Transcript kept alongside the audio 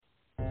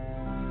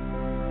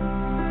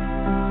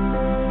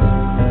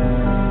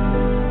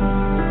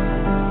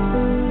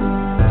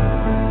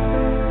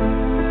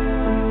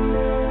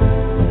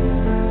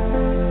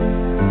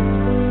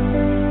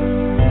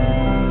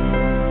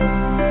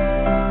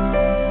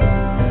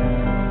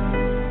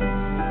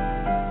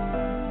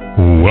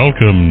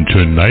Welcome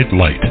to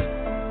Nightlight.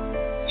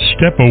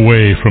 Step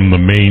away from the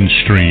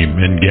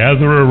mainstream and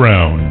gather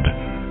around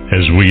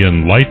as we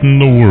enlighten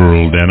the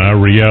world and our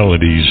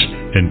realities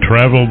and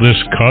travel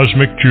this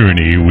cosmic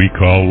journey we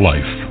call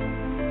life.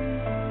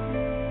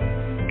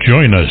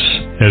 Join us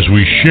as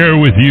we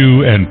share with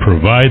you and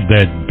provide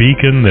that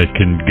beacon that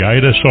can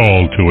guide us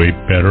all to a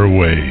better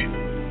way.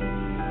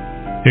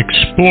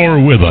 Explore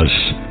with us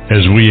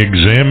as we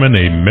examine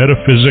a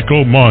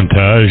metaphysical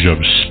montage of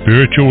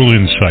spiritual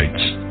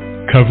insights,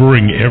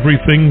 covering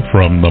everything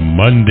from the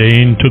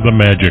mundane to the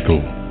magical,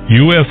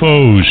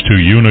 UFOs to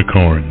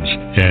unicorns,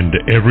 and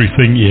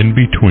everything in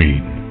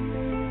between.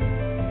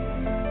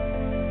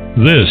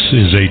 This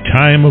is a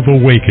time of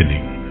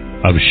awakening,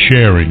 of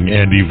sharing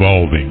and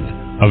evolving,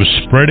 of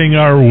spreading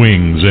our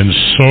wings and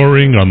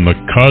soaring on the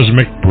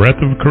cosmic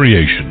breath of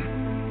creation.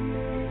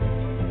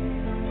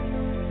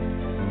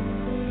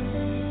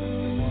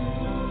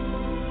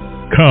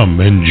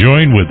 Come and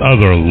join with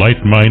other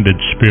light-minded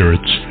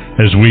spirits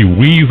as we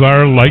weave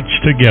our lights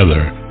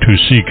together to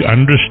seek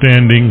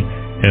understanding,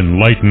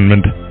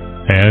 enlightenment,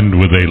 and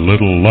with a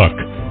little luck,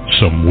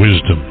 some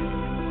wisdom.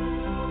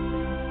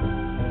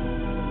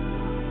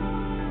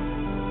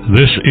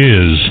 This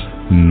is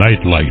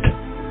Nightlight,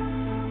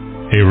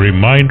 a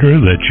reminder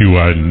that you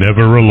are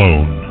never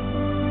alone.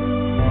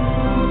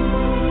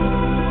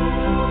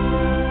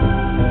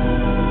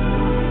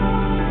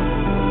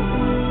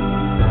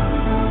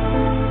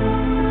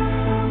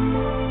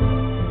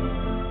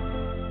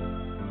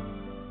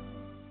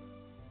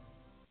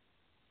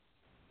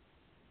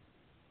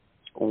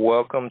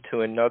 Welcome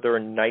to another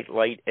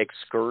Nightlight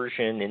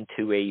excursion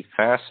into a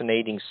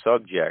fascinating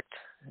subject.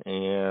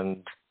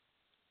 And,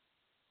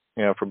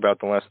 for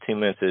about the last 2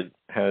 minutes, it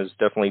has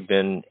definitely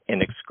been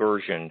an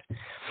excursion.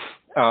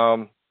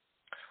 I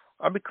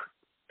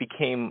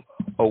became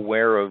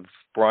aware of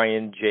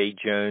Brian J.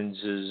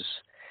 Jones's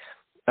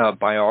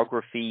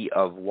biography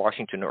of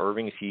Washington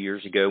Irving a few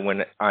years ago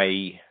when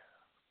I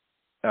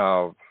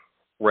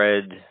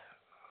read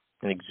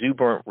an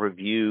exuberant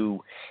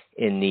review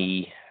in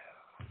the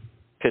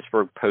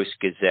Pittsburgh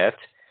Post-Gazette.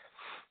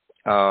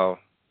 I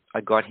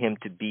got him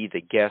to be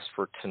the guest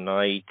for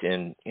tonight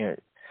and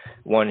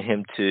wanted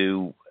him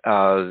to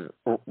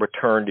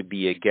return to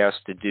be a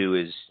guest to do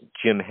his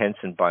Jim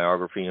Henson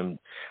biography. And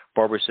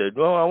Barbara said,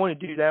 well, I want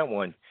to do that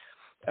one.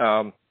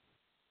 I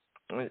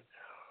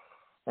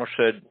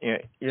said,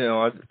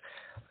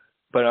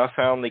 but I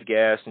found the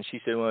guest, and she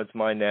said, well, it's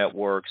my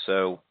network.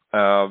 So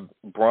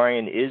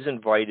Brian is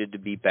invited to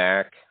be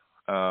back,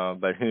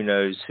 but who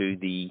knows who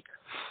the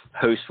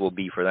host will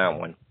be for that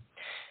one.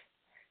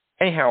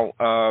 Anyhow,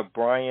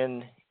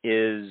 Brian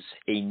is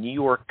a New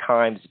York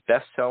Times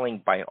best-selling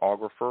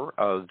biographer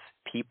of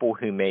people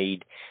who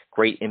made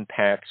great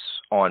impacts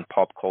on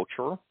pop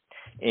culture.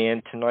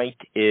 And tonight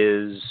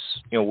is,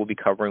 we'll be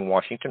covering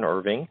Washington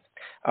Irving,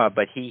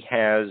 but he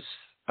has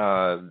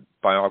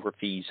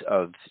biographies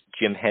of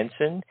Jim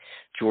Henson,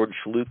 George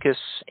Lucas,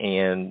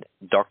 and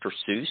Dr.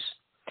 Seuss.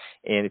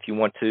 And if you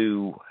want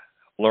to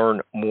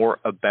learn more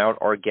about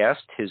our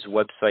guest, his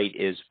website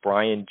is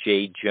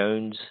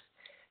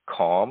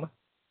brianjjones.com.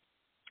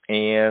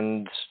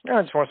 And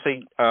I just want to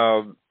say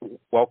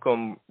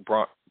welcome,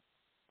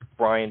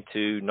 Brian,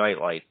 to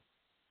Nightlight.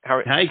 How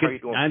are you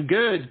doing? I'm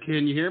good.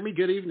 Can you hear me?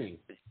 Good evening.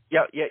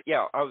 Yeah.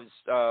 I was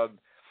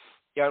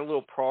got a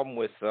little problem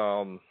with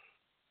the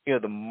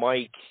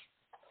mic.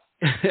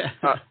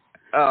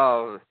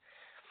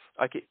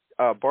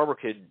 Barbara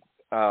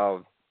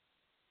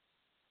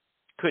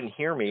couldn't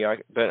hear me,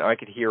 but I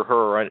could hear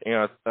her.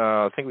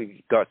 I think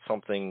we got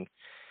something,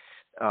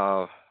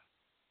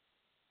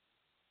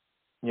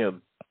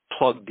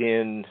 plugged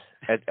in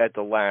at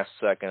the last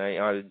second.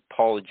 I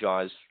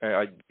apologize.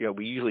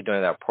 We usually don't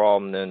have that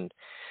problem. Then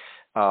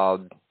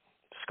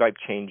Skype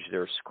changed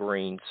their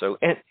screen. So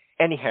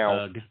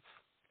anyhow,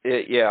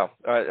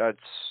 I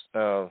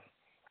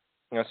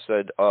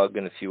said UGG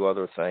and a few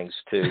other things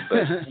too.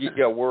 But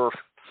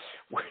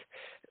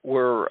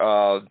we're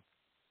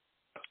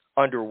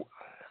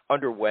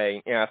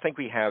underway. I think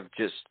we have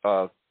just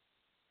a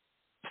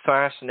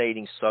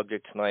fascinating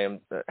subject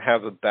tonight. I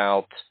have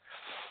about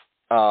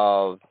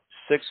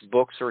 6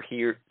 books are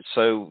here.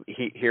 So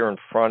here in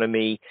front of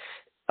me,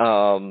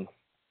 of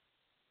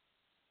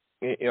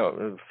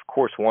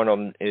course, one of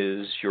them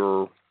is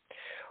your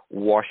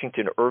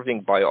Washington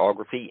Irving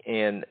biography,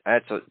 and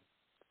that's a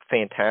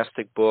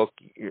fantastic book.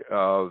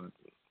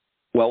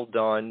 Well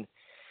done,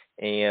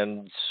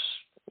 and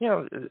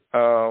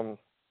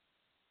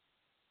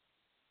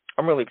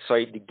I'm really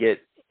excited to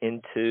get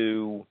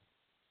into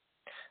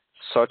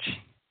such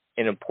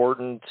an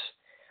important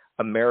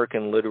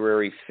American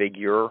literary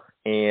figure.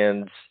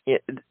 And,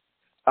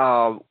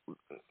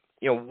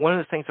 one of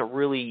the things I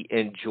really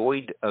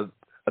enjoyed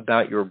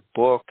about your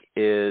book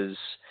is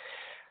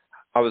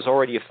I was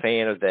already a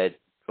fan of that,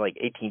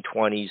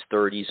 1820s,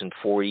 30s, and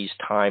 40s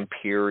time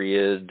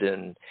period,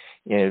 and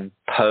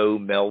Poe,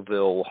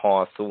 Melville,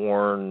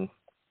 Hawthorne,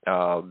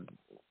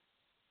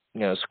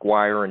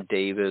 Squire and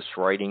Davis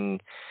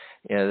writing,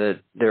 that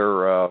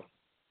they're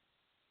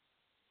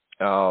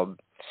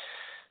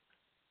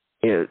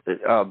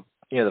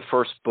The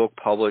first book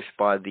published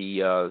by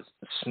the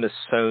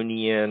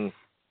Smithsonian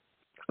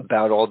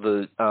about all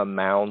the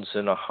mounds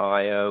in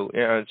Ohio.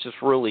 It's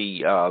just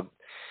really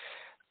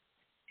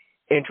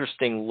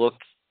interesting look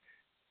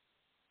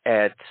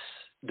at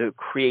the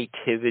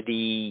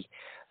creativity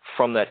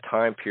from that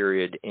time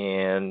period,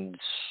 and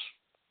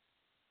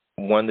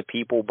one of the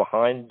people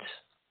behind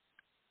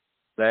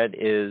that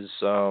is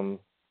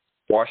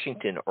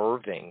Washington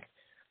Irving.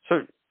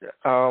 So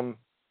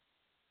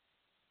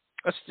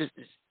let's just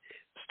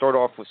start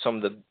off with some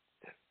of the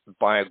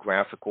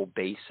biographical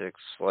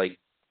basics, like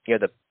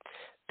the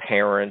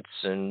parents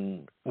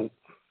and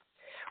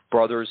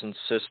brothers and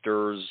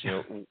sisters.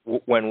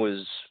 When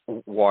was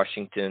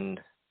Washington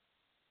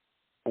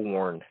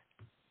born?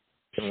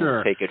 And Sure.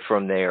 We'll take it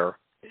from there.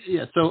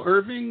 Yeah, so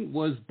Irving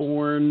was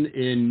born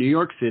in New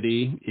York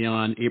City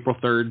on April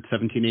 3rd,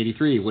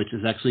 1783, which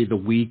is actually the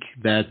week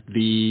that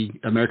the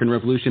American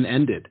Revolution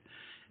ended,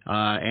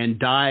 and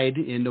died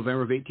in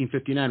November of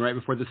 1859, right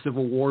before the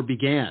Civil War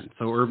began.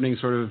 So Irving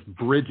sort of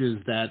bridges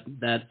that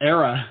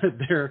era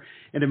there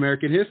in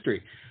American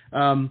history.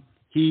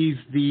 He's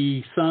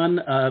the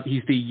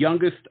he's the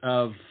youngest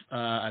of,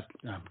 I'm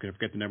going to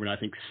forget the number now, I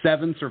think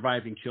 7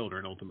 surviving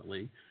children,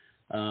 ultimately,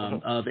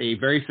 of a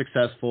very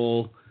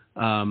successful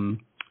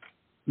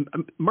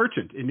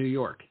merchant in New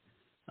York,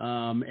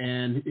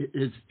 and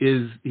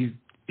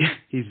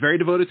he's very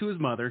devoted to his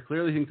mother.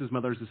 Clearly thinks his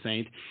mother is a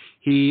saint.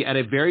 He, at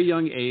a very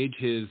young age,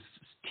 his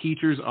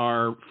teachers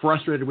are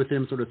frustrated with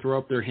him, sort of throw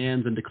up their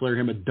hands and declare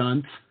him a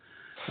dunce,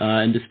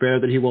 and despair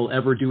that he will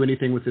ever do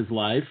anything with his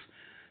life.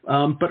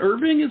 But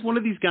Irving is one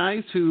of these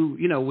guys who,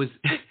 was.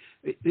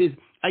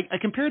 I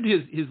compared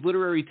his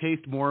literary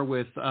taste more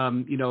with,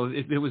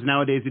 if it was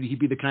nowadays, he'd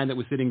be the kind that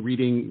was sitting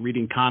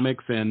reading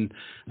comics and,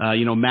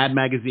 Mad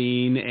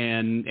Magazine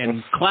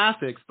and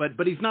classics.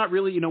 But he's not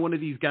really, one of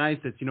these guys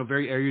that's,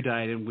 very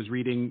erudite and was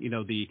reading,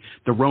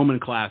 the Roman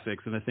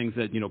classics and the things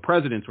that,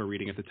 presidents were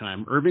reading at the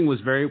time. Irving was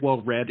very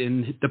well read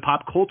in the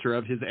pop culture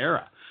of his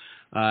era.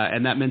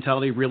 And that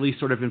mentality really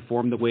sort of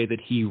informed the way that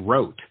he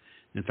wrote.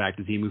 In fact,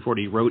 as he moved forward,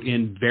 he wrote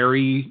in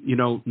very,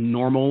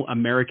 normal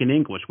American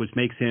English, which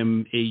makes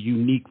him a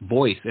unique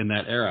voice in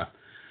that era.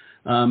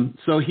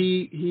 So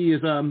he's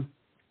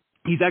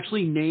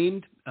actually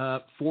named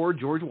for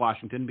George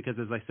Washington because,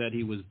 as I said,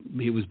 he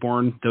was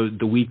born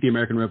the week the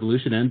American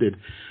Revolution ended.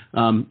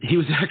 He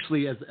was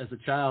actually, as a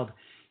child,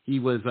 he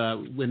was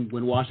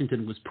when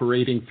Washington was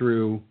parading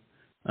through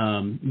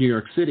New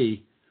York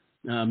City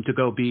to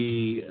go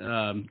be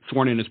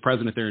sworn in as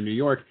president there in New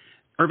York.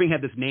 Irving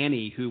had this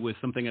nanny who was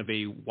something of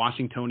a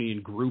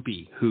Washingtonian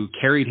groupie who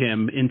carried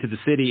him into the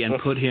city and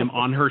put him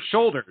on her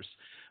shoulders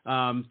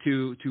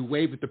to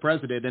wave at the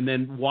president, and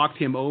then walked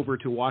him over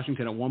to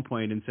Washington at one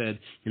point and said,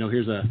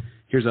 here's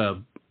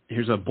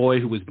a boy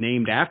who was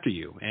named after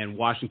you. And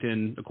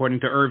Washington, according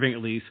to Irving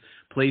at least,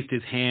 placed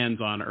his hands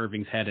on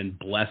Irving's head and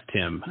blessed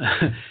him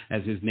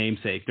as his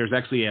namesake. There's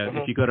actually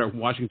if you go to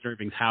Washington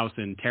Irving's house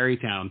in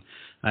Tarrytown,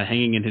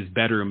 hanging in his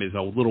bedroom is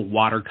a little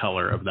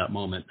watercolor of that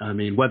moment. I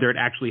mean, whether it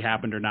actually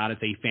happened or not,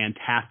 it's a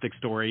fantastic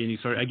story. And you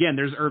sort of, again,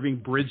 there's Irving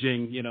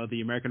bridging,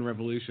 the American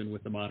Revolution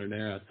with the modern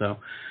era. So,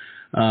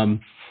 so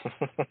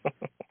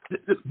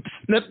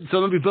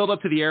let me build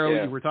up to the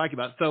era you were talking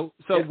about. So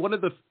one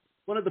of the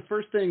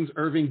first things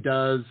Irving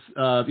does,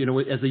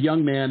 as a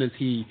young man, is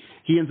he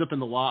ends up in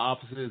the law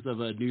offices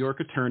of a New York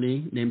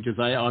attorney named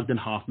Josiah Ogden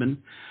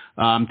Hoffman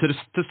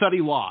to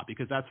study law,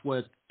 because that's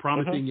what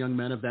promising young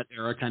men of that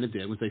era kind of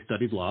did, was they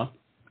studied law.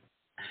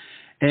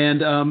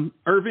 And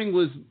Irving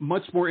was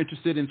much more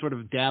interested in sort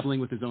of dabbling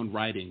with his own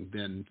writing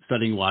than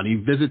studying law. And he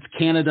visits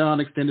Canada on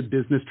extended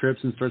business trips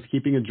and starts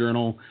keeping a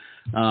journal.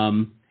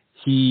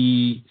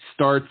 He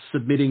starts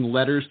submitting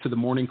letters to the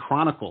Morning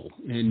Chronicle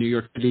in New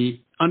York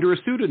City under a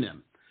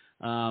pseudonym,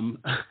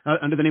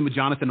 under the name of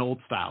Jonathan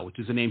Oldstyle, which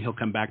is a name he'll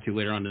come back to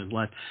later on in his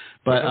life.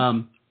 But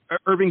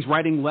Irving's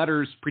writing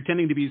letters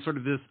pretending to be sort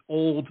of this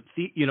old,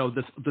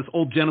 this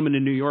old gentleman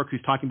in New York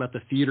who's talking about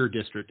the theater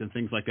district and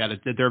things like that.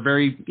 They're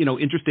very,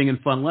 interesting and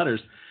fun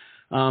letters.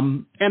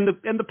 And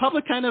the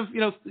public kind of,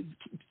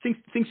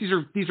 thinks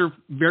these are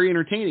very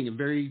entertaining and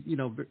very,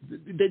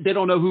 they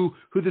don't know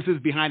who this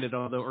is behind it,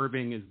 although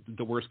Irving is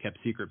the worst kept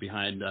secret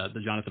behind the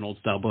Jonathan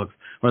Oldstyle books,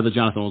 or the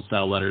Jonathan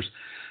Oldstyle letters.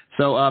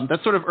 So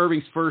that's sort of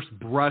Irving's first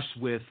brush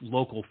with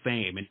local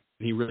fame, and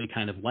he really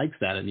kind of likes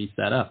that and eats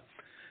that up.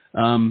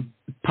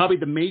 Probably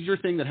the major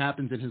thing that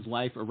happens in his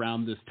life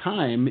around this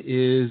time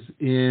is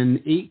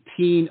in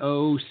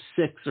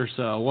 1806 or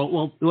so.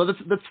 Well, let's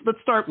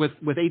start with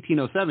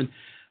 1807.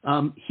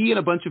 He and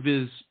a bunch of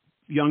his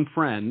young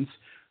friends,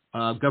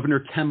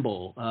 Governor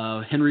Kemble,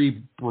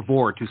 Henry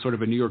Brevoort, who's sort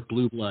of a New York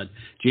blue blood,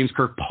 James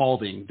Kirk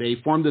Paulding, they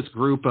formed this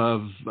group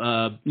of,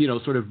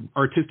 sort of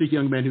artistic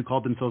young men who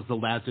called themselves the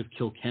Lads of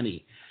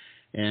Kilkenny.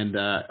 And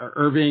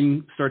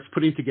Irving starts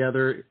putting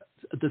together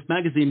this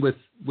magazine with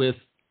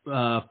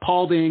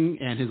Paulding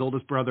and his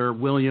oldest brother,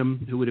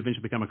 William, who would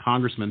eventually become a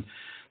congressman,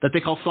 that they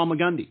call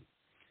Salmagundi.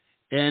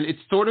 And it's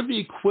sort of the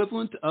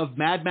equivalent of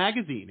Mad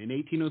Magazine in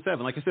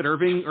 1807. Like I said,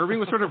 Irving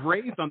was sort of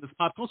raised on this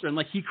pop culture, and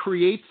like he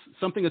creates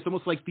something that's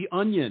almost like The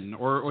Onion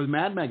or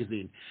Mad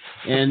Magazine,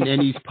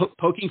 and he's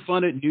poking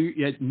fun at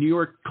New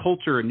York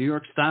culture and New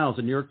York styles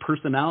and New York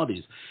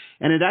personalities.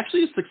 And it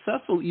actually is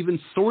successful even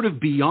sort of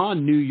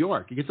beyond New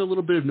York. It gets a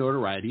little bit of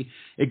notoriety.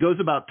 It goes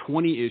about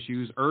 20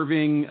 issues.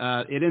 Irving,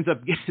 they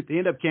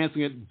end up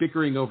canceling it,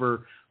 bickering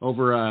over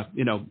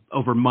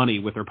money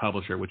with their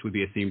publisher, which would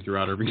be a theme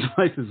throughout Irving's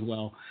life as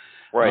well.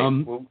 Right.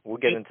 We'll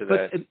get into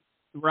that.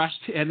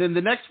 And then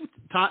the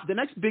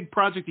next big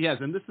project he has,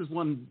 and this is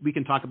one we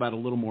can talk about a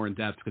little more in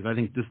depth because I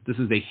think this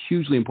is a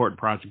hugely important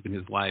project in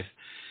his life,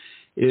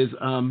 is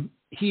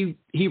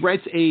he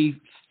writes a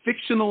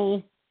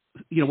fictional,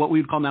 what we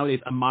would call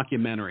nowadays a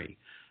mockumentary,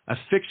 a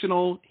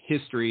fictional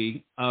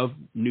history of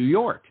New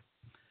York.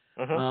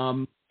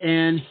 Uh-huh.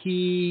 And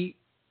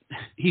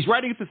he's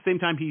writing at the same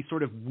time he's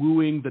sort of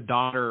wooing the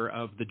daughter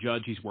of the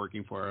judge he's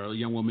working for, a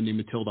young woman named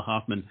Matilda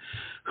Hoffman,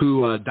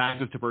 who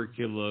dies of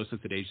tuberculosis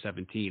at age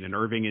 17. And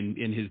Irving,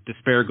 in his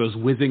despair, goes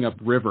whizzing up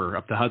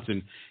the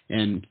Hudson,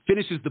 and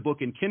finishes the book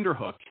in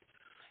Kinderhook.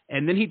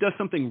 And then he does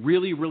something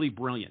really, really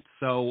brilliant.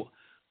 So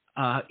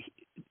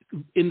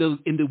in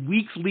the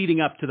weeks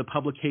leading up to the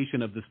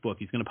publication of this book,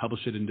 he's going to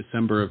publish it in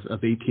December of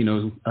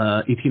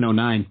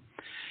 1809.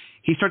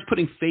 He starts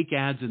putting fake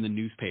ads in the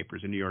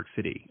newspapers in New York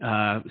City,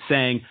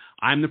 saying,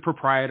 I'm the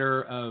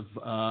proprietor of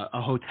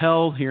a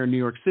hotel here in New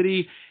York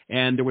City,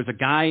 and there was a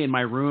guy in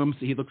my room.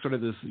 So he looked sort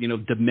of this,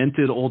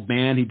 demented old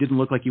man. He didn't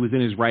look like he was in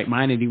his right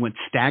mind, and he went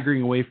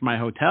staggering away from my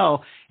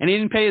hotel, and he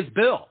didn't pay his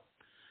bill.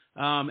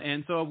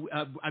 And so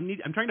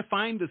I'm trying to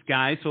find this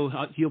guy, so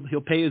he'll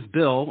pay his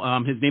bill.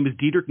 His name is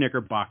Diedrich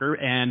Knickerbocker,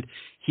 and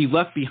he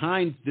left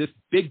behind this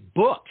big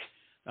book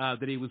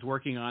that he was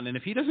working on. And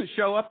if he doesn't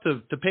show up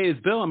to pay his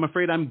bill, I'm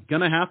afraid I'm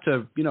going to have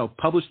to,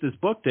 publish this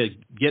book to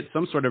get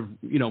some sort of,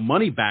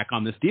 money back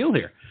on this deal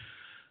here.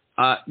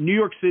 New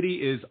York City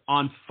is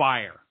on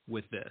fire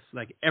with this.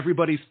 Like,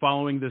 everybody's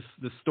following this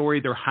story.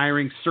 They're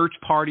hiring search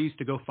parties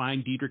to go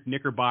find Diedrich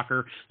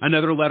Knickerbocker.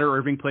 Another letter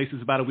Irving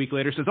places about a week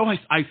later says,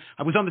 I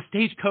was on the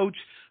stagecoach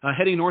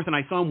heading north, and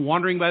I saw him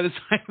wandering by the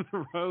side of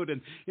the road.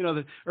 And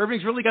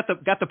Irving's really got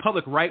the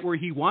public right where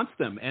he wants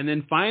them. And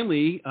then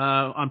finally,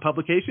 on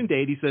publication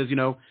date, he says,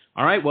 all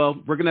right,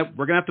 well, we're gonna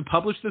have to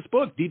publish this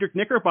book. Diedrich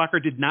Knickerbocker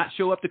did not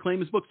show up to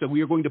claim his book, so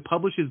we are going to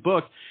publish his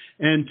book.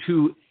 And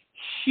to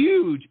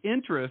huge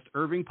interest,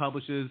 Irving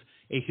publishes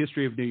A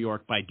History of New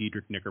York by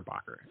Diedrich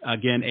Knickerbocker.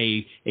 Again,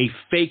 a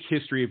fake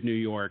history of New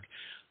York,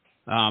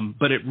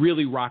 but it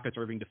really rockets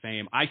Irving to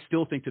fame. I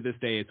still think to this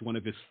day it's one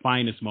of his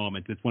finest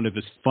moments. It's one of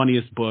his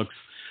funniest books.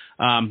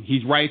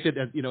 He writes it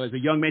as a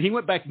young man. He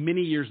went back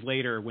many years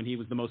later when he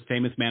was the most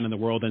famous man in the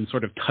world and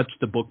sort of touched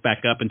the book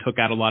back up and took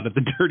out a lot of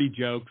the dirty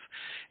jokes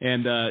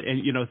and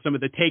some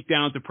of the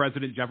takedowns of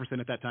President Jefferson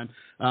at that time.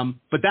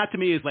 But that to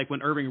me is like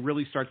when Irving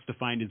really starts to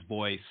find his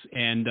voice.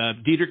 And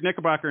Diedrich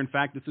Knickerbocker, in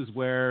fact, this is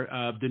where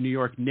the New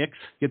York Knicks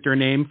get their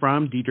name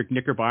from. Diedrich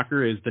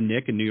Knickerbocker is the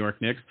Knick in New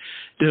York Knicks.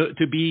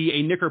 To be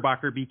a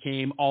Knickerbocker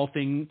became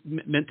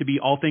meant to be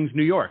all things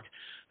New York.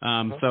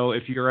 So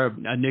if you're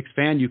a Knicks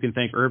fan, you can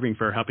thank Irving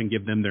for helping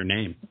give them their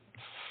name.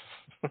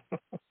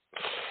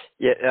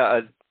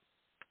 Yeah,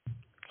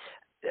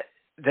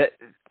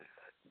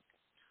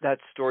 that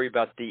story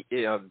about the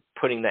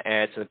putting the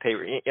ads in the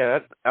paper,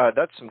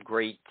 that's some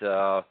great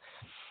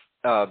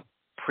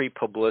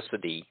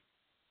pre-publicity.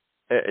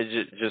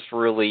 Just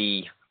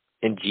really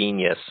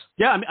ingenious.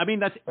 Yeah, I mean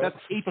that's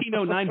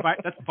 1809.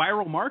 That's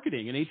viral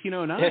marketing in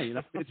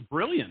 1809. It's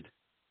brilliant.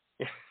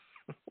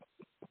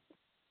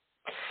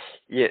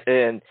 Yeah,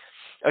 and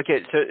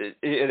okay, so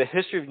in the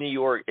history of New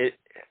York,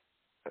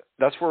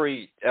 that's where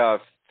we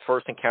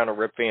first encounter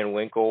Rip Van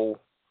Winkle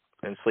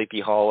and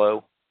Sleepy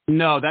Hollow.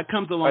 No, that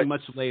comes along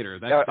much later.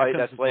 That's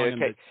later.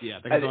 Okay.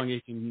 That comes along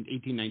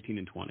 18, 19,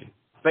 and 20.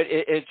 But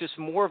it's just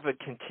more of a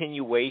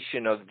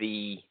continuation of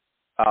the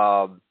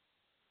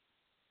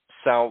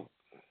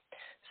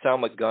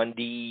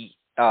Salmagundi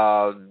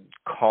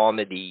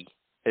comedy.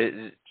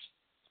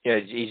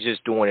 He's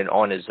just doing it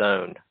on his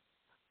own.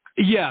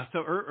 Yeah,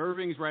 so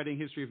Irving's writing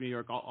History of New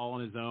York all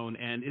on his own,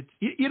 and it's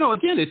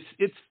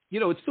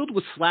it's filled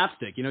with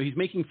slapstick. He's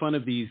making fun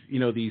of these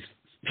these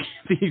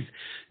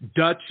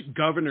Dutch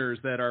governors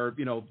that are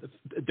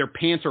their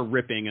pants are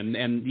ripping, and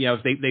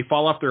they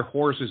fall off their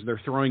horses,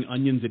 they're throwing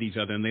onions at each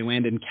other, and they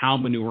land in cow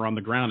manure on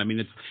the ground. I mean,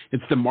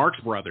 it's the Marx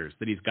Brothers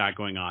that he's got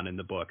going on in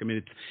the book. I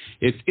mean,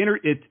 it's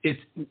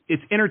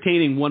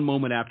entertaining one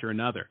moment after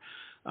another.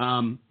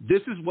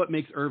 This is what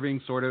makes Irving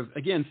sort of,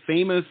 again,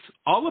 famous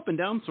all up and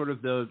down sort of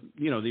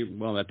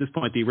at this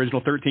point, the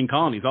original 13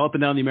 colonies, all up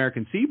and down the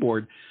American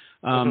seaboard.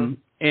 And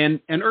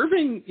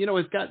Irving,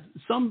 has got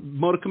some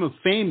modicum of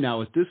fame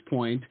now at this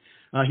point.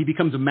 He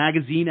becomes a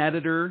magazine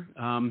editor.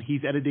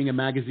 He's editing a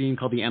magazine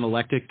called The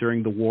Analectic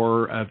during the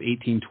War of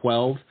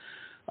 1812.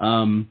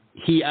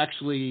 He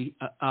actually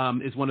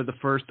is one of the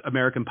first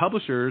American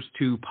publishers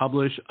to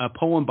publish a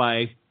poem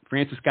by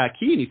Francis Scott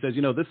Key, and he says,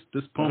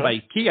 this poem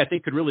by Key, I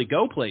think, could really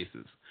go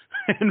places.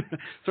 and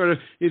sort of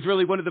is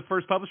really one of the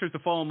first publishers to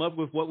fall in love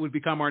with what would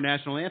become our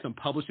national anthem,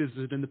 publishes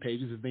it in the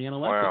pages of the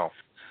Analectic.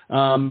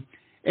 Wow.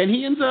 And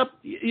he ends up,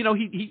 you know,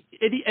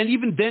 and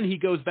even then he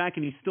goes back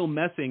and he's still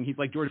messing. He's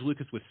like George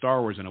Lucas with Star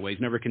Wars in a way. He's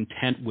never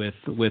content with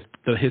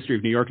the history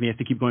of New York, and he has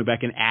to keep going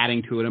back and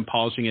adding to it and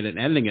polishing it and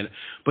editing it.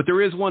 But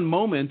there is one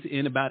moment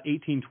in about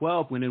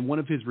 1812 when in one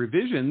of his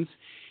revisions,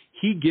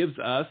 he gives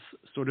us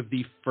sort of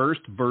the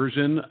first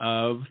version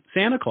of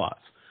Santa Claus.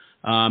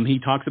 He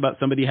talks about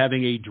somebody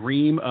having a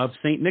dream of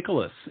St.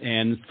 Nicholas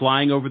and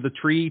flying over the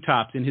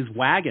treetops in his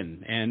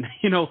wagon and,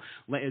 you know,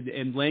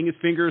 and laying his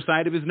finger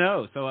aside of his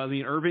nose. So, I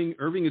mean,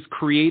 Irving is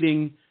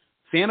creating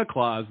Santa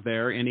Claus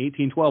there in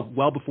 1812,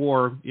 well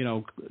before, you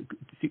know,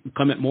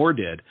 Clement Moore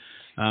did.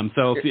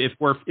 So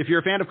if you're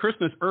a fan of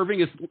Christmas,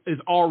 Irving is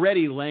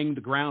already laying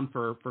the ground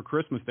for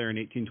Christmas there in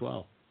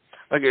 1812.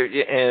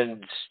 Okay,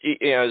 and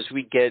you know, as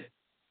we get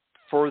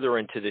further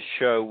into the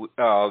show,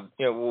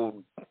 you know,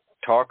 we'll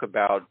talk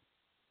about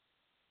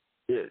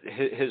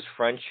his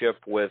friendship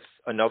with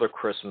another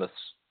Christmas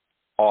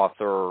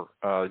author,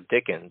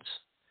 Dickens.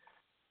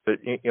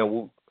 But you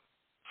know,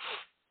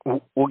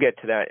 we'll get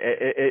to that.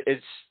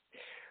 It's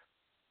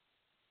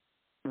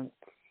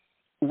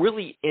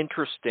really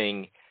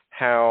interesting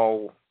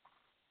how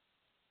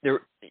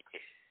there,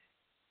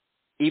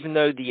 even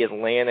though the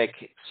Atlantic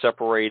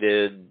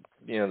separated,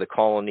 you know, the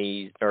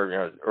colonies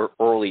or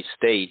early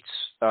states,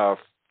 you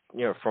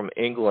know, from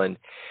England,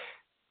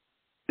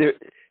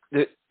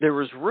 there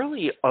was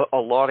really a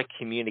lot of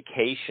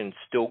communication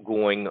still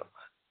going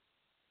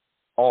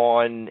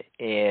on,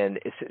 and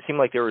it seemed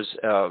like there was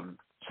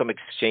some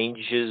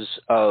exchanges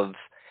of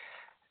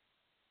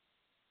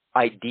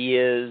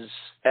ideas.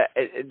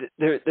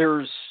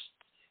 There's,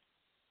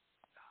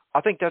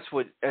 I think that's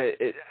what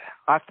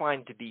I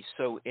find to be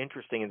so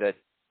interesting in that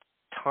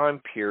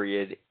time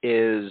period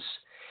is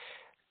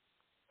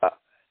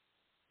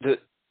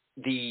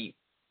the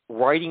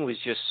writing was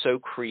just so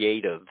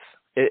creative.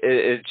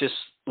 It just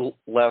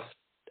left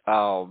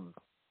a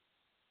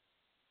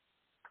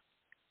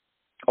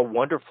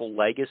wonderful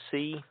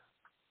legacy.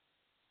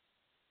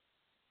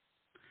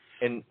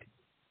 And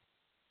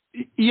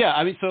yeah,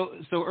 I mean,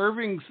 so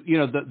Irving's, you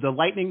know, the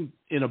lightning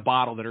in a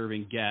bottle that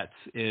Irving gets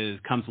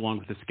comes along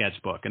with the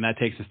sketchbook, and that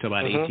takes us to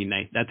about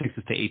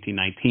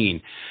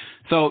 1819.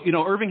 So, you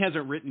know, Irving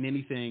hasn't written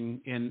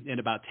anything in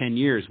about 10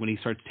 years when he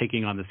starts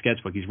taking on the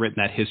sketchbook. He's written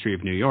that history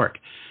of New York,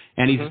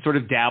 and he's sort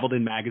of dabbled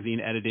in magazine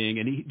editing,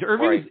 and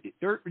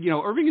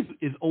Irving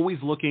is always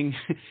looking.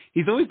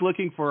 He's always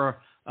looking for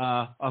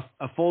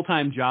a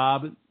full-time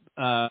job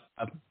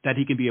that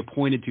he can be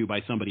appointed to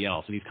by somebody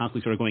else, and he's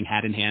constantly sort of going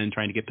hand in hand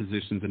trying to get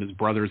positions. And his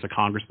brother is a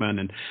congressman,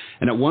 and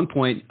at one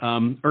point,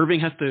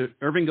 Irving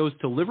goes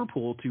to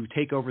Liverpool to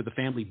take over the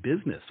family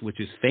business, which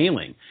is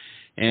failing.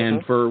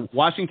 And for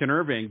Washington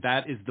Irving,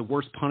 that is the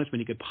worst punishment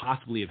he could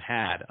possibly have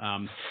had.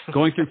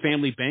 Going through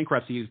family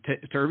bankruptcy to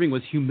Irving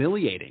was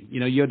humiliating.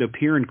 You know, you had to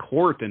appear in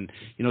court and,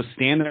 you know,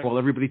 stand there while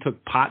everybody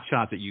took pot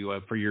shots at you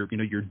for your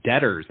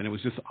debtors, and it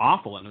was just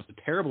awful, and it was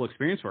a terrible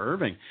experience for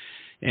Irving.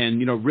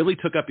 And, you know, really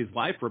took up his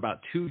life for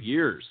about 2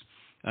 years,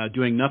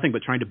 doing nothing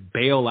but trying to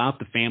bail out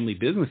the family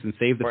business and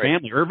save the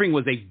family. Irving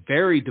was a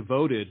very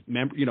devoted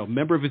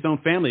member of his own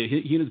family.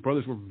 He and his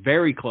brothers were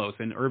very close,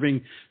 and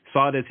Irving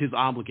saw it as his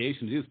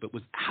obligation to do this, but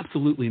was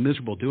absolutely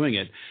miserable doing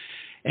it.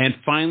 And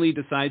finally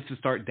decides to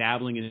start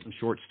dabbling in some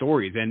short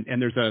stories.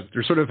 And there's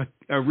sort of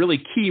a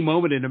really key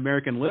moment in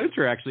American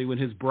literature, actually, when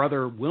his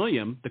brother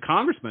William, the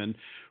congressman,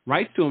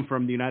 writes to him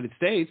from the United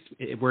States,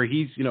 where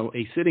he's, you know,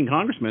 a sitting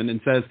congressman, and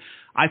says,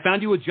 "I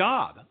found you a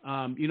job.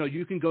 You know,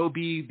 you can go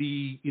be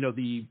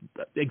the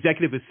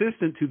executive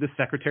assistant to the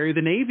Secretary of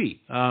the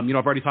Navy. You know,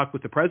 I've already talked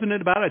with the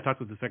president about it. I talked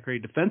with the Secretary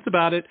of Defense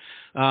about it.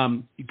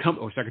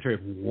 Or Secretary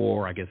of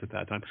War, I guess at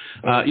that time.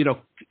 You know,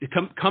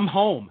 come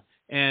home,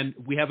 and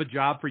we have a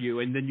job for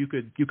you, and then you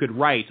could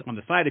write on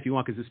the side if you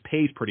want, because this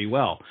pays pretty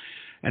well."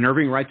 And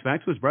Irving writes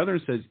back to his brother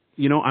and says,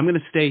 "You know, I'm going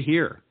to stay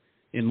here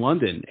in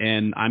London,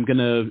 and I'm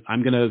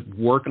gonna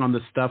work on the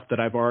stuff that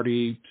I've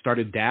already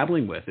started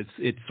dabbling with."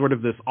 It's sort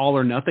of this all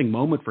or nothing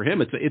moment for him.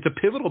 It's a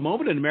pivotal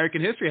moment in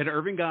American history. Had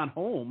Irving gone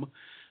home,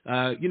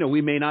 you know,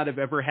 we may not have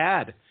ever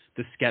had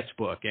the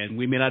sketchbook, and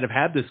we may not have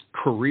had this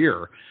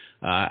career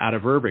out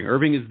of Irving.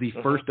 Irving is the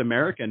first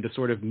American to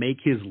sort of make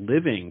his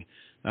living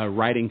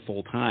writing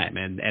full time,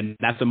 and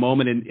that's a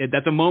moment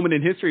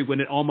in history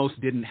when it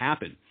almost didn't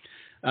happen.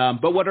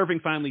 But what Irving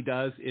finally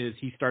does is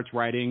he starts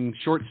writing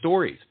short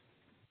stories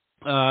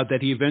that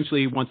he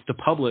eventually wants to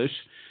publish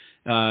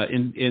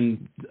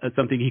in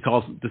something he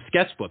calls the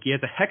sketchbook. He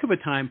has a heck of a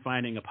time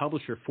finding a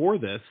publisher for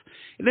this.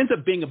 It ends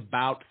up being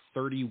about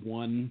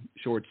 31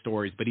 short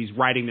stories, but he's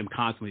writing them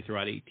constantly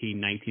throughout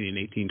 1819 and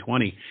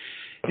 1820.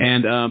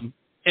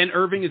 And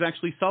Irving is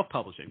actually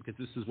self-publishing, because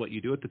this is what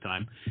you do at the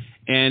time,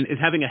 and is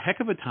having a heck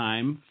of a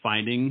time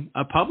finding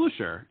a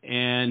publisher.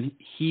 And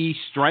he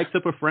strikes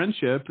up a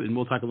friendship, and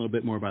we'll talk a little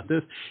bit more about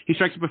this. He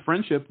strikes up a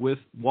friendship with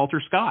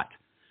Walter Scott,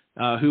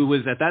 who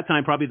was at that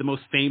time probably the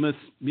most famous,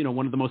 you know,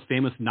 one of the most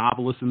famous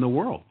novelists in the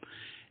world.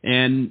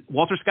 And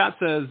Walter Scott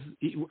says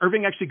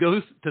Irving actually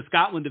goes to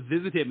Scotland to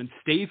visit him and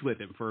stays with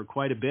him for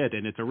quite a bit.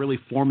 And it's a really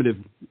formative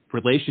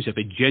relationship,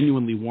 a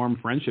genuinely warm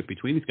friendship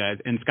between these guys.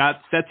 And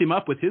Scott sets him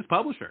up with his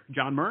publisher,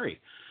 John Murray.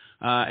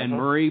 And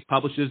Murray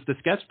publishes the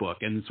sketchbook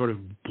and sort of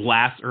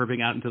blasts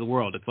Irving out into the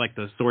world. It's like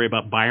the story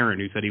about Byron,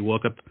 who said he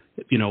woke up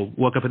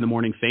in the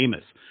morning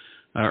famous.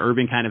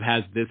 Irving kind of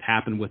has this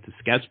happen with the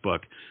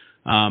sketchbook.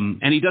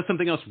 And he does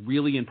something else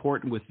really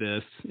important with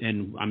this,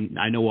 and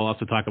I know we'll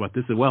also talk about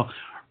this as well.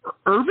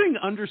 Irving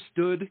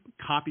understood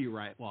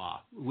copyright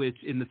law, which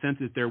in the sense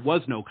that there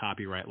was no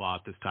copyright law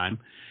at this time.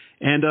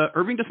 And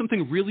Irving does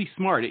something really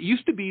smart. It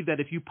used to be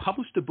that if you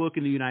published a book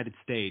in the United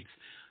States,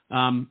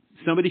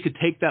 somebody could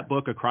take that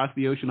book across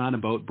the ocean on a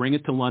boat, bring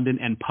it to London,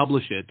 and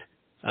publish it.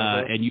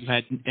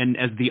 And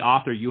as the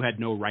author, you had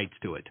no rights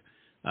to it.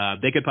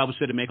 They could publish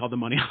it and make all the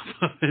money off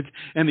of it,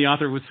 and the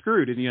author was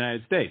screwed in the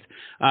United States.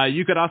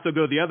 You could also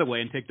go the other way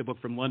and take the book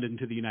from London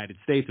to the United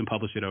States and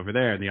publish it over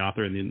there, and the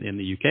author in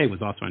the UK was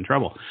also in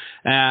trouble.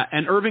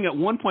 And Irving at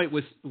one point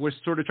was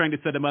sort of trying to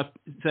set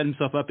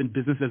himself up in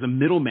business as a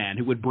middleman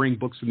who would bring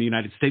books from the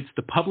United States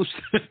to publish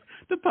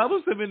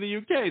them in the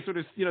UK, sort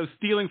of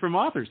stealing from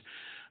authors.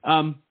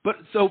 But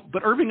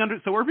Irving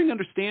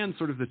understands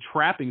sort of the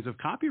trappings of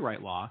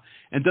copyright law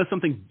and does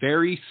something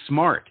very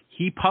smart.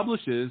 He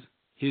publishes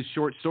his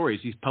short stories.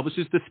 He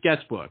publishes the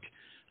sketchbook,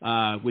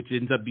 which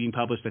ends up being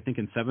published, I think,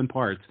 in 7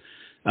 parts,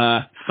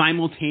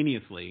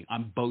 simultaneously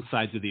on both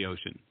sides of the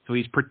ocean. So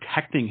he's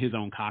protecting his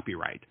own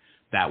copyright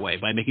that way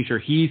by making sure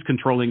he's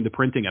controlling the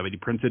printing of it. He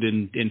prints it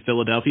in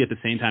Philadelphia at the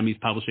same time he's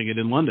publishing it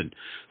in London.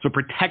 So it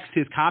protects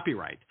his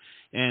copyright.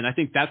 And I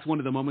think that's one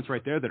of the moments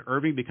right there that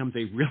Irving becomes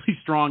a really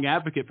strong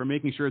advocate for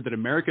making sure that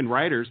American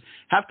writers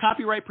have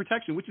copyright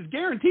protection, which is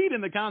guaranteed in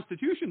the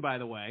Constitution, by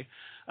the way.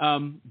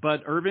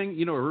 But Irving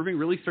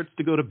really starts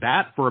to go to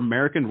bat for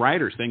American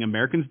writers, saying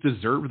Americans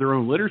deserve their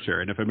own literature.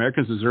 And if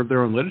Americans deserve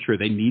their own literature,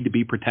 they need to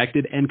be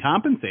protected and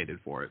compensated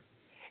for it.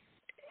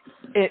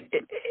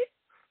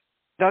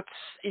 That's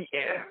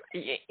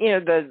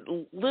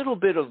the little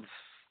bit of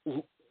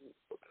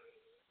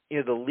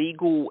the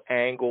legal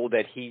angle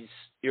that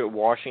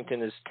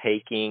Washington is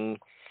taking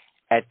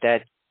at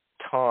that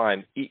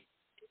time,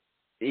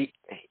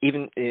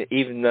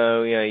 even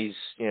though he's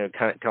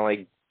kind of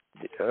like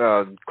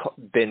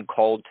been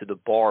called to the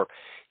bar,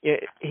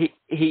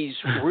 he's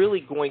really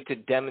going to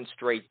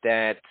demonstrate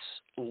that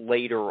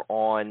later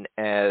on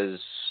as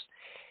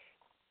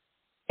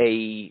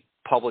a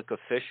public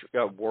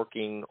official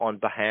working on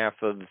behalf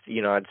of the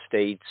United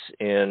States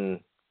in.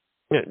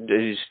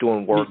 He's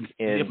doing work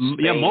in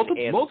Spain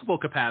multiple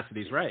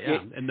capacities, right?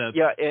 Yeah, and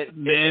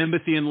the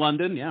embassy in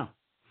London. Yeah,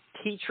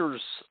 teachers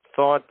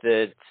thought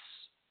that,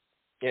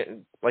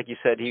 like you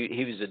said,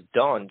 he was a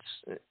dunce.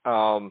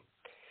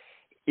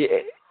 He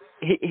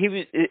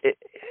was.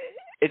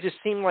 It just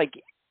seemed like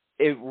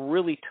it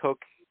really took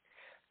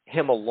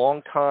him a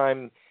long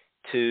time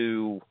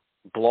to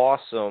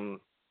blossom,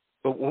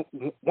 but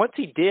once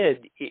he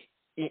did,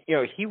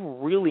 he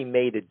really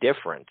made a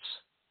difference.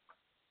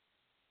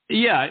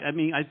 Yeah, I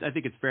mean, I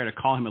think it's fair to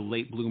call him a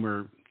late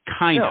bloomer,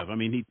 kind of. I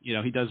mean,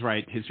 he does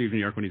write History of New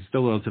York when he's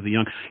still relatively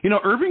young.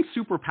 Irving's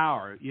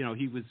superpower,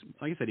 he was,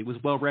 like I said, he was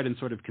well read in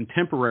sort of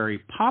contemporary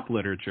pop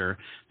literature,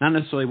 not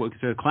necessarily what we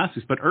consider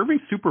classics, but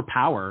Irving's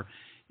superpower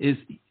is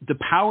the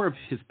power of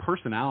his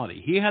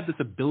personality. He had this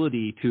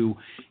ability to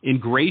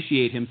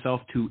ingratiate himself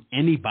to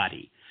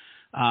anybody.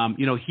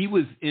 He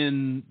was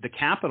in the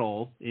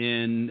Capitol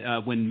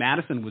when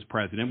Madison was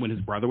president, when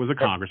his brother was a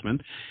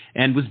congressman,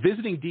 and was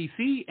visiting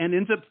D.C. and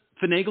ends up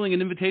finagling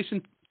an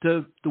invitation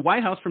to the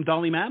White House from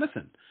Dolly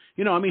Madison.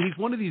 He's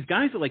one of these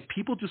guys that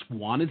people just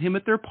wanted him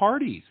at their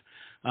parties.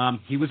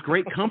 He was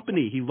great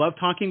company. He loved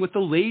talking with the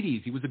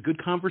ladies. He was a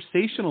good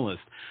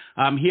conversationalist.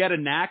 He had a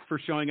knack for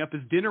showing up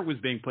as dinner was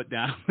being put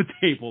down on the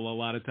table a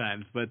lot of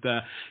times. But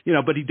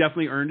he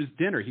definitely earned his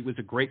dinner. He was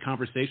a great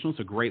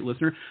conversationalist, a great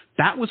listener.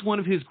 That was one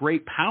of his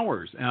great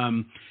powers.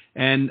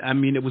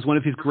 It was one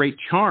of his great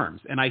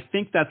charms. And I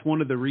think that's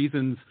one of the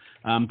reasons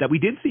that we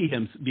did see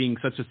him being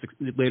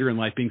later in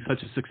life being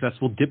such a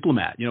successful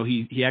diplomat.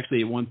 He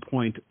actually at one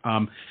point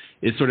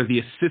is sort of the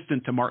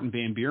assistant to Martin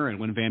Van Buren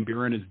when Van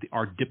Buren is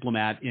our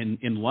diplomat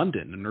in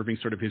London, and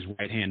Irving's sort of his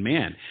right-hand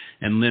man.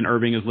 And then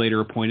Irving is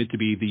later appointed to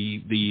be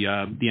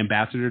the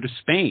ambassador to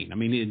Spain.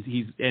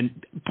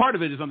 And part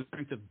of it is on the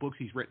strength of books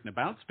he's written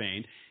about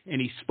Spain, and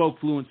he spoke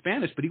fluent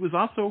Spanish, but he was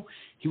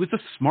a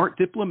smart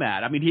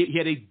diplomat. He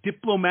had a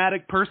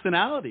diplomatic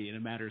personality, in a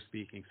matter of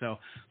speaking. So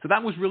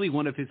that was really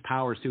one of his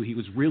powers too. He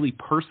was really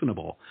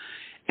personable,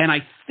 and I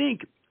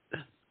think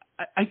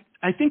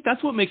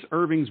that's what makes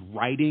Irving's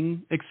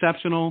writing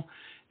exceptional.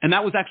 And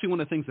that was actually one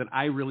of the things that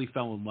I really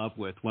fell in love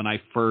with when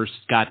I first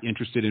got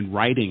interested in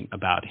writing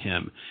about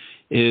him.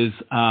 It's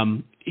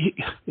a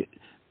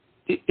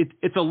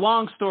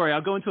long story.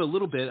 I'll go into a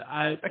little bit.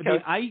 I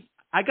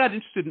got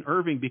interested in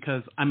Irving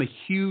because I'm a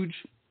huge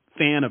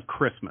fan of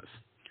Christmas.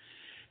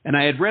 And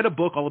I had read a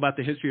book all about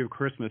the history of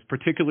Christmas,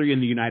 particularly in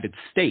the United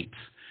States,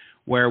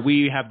 where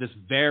we have this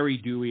very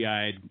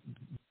dewy-eyed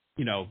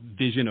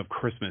vision of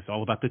Christmas,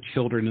 all about the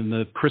children and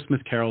the Christmas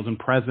carols and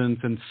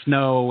presents and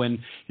snow and,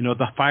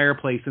 the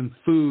fireplace and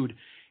food.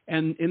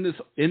 And in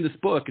this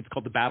book, it's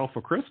called The Battle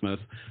for Christmas.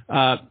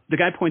 The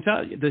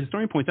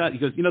historian points out, he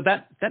goes,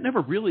 that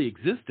never really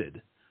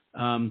existed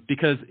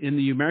because in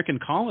the American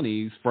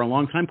colonies for a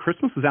long time,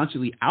 Christmas was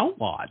actually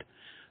outlawed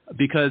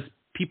because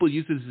people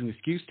used it as an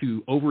excuse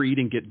to overeat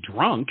and get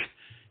drunk.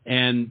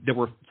 And there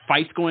were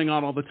fights going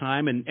on all the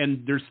time.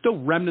 And there's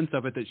still remnants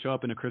of it that show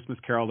up in A Christmas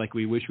Carol, like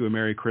We Wish You a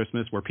Merry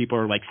Christmas, where people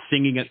are like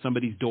singing at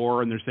somebody's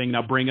door and they're saying,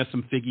 now bring us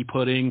some figgy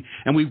pudding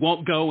and we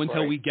won't go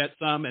until we get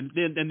some. And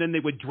then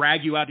they would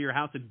drag you out of your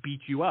house and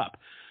beat you up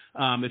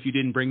if you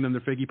didn't bring them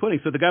their figgy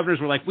pudding. So the governors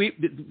were like,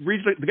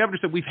 the governor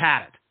said, we've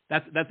had it.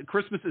 That's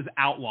Christmas is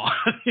outlawed.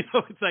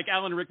 It's like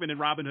Alan Rickman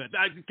and Robin Hood.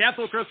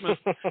 Cancel Christmas.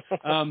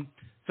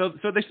 So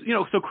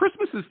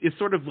Christmas is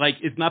sort of like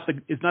is not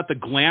the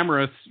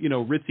glamorous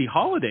ritzy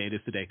holiday it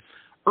is today.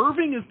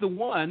 Irving is the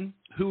one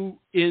who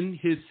in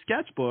his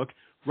sketchbook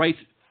writes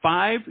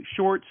 5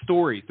 short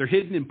stories. They're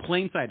hidden in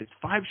plain sight. It's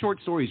 5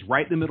 short stories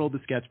right in the middle of the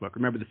sketchbook.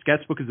 Remember, the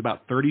sketchbook is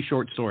about 30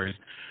 short stories.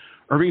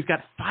 Irving's got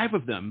 5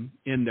 of them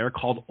in there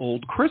called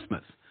Old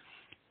Christmas,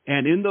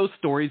 and in those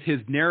stories, his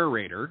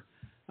narrator.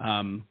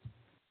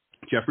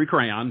 Jeffrey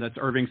Crayon, that's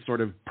Irving's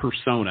sort of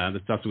persona.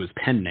 That's also his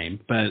pen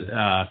name, but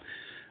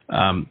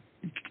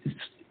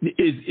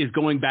is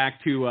going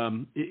back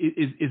to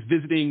is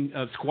visiting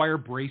Squire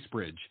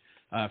Bracebridge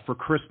for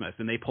Christmas,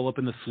 and they pull up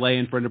in the sleigh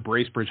in front of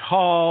Bracebridge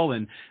Hall,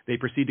 and they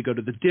proceed to go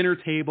to the dinner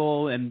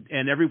table, and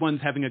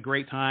everyone's having a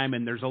great time,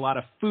 and there's a lot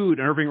of food.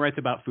 And Irving writes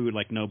about food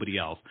like nobody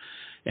else.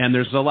 And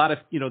there's a lot of,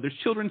 there's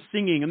children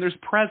singing and there's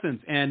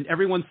presents and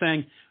everyone's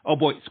saying, oh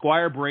boy,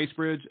 Squire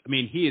Bracebridge,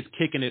 he is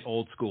kicking it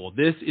old school.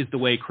 This is the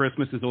way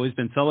Christmas has always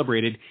been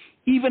celebrated,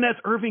 even as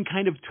Irving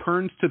kind of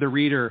turns to the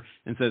reader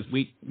and says,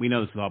 we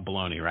know this is all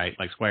baloney, right?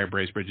 Like Squire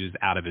Bracebridge is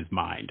out of his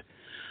mind.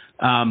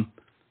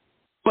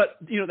 But,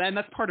 and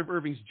that's part of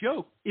Irving's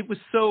joke. It was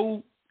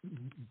so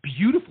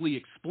beautifully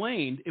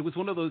explained. It was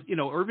one of those,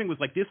 Irving was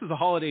like, this is a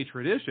holiday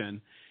tradition.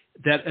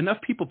 That enough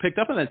people picked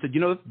up on that and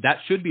said, that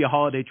should be a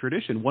holiday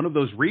tradition. One of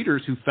those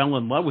readers who fell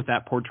in love with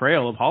that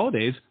portrayal of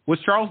holidays was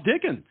Charles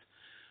Dickens,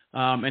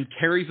 and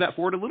carries that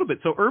forward a little bit.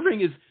 So Irving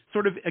is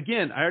sort of,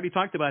 again, I already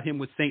talked about him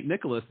with St.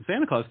 Nicholas and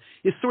Santa Claus,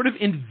 is sort of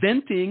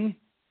inventing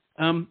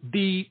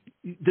the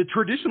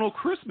traditional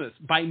Christmas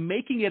by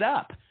making it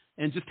up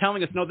and just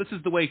telling us, no, this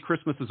is the way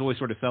Christmas is always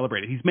sort of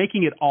celebrated. He's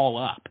making it all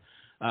up,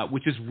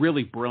 which is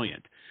really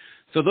brilliant.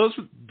 So those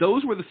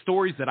were the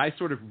stories that I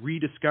sort of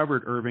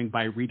rediscovered Irving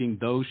by reading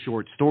those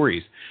short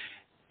stories.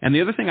 And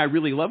the other thing I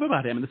really love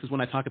about him, and this is when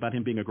I talk about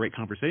him being a great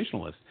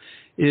conversationalist,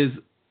 is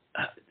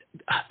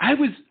I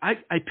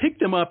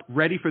picked him up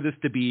ready for this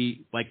to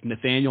be like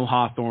Nathaniel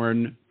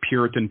Hawthorne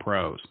Puritan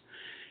prose.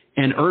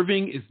 And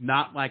Irving is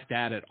not like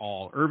that at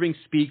all. Irving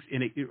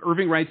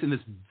writes in this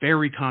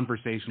very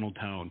conversational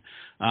tone.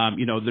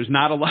 There's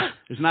not a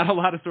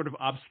lot of sort of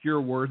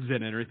obscure words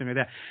in it or anything like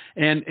that.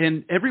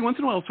 And every once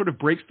in a while it sort of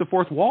breaks the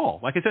fourth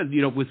wall. Like I said,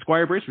 with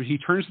Squire Bracebridge, he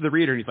turns to the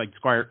reader and he's like,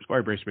 Squire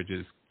Bracebridge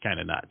is kind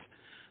of nuts.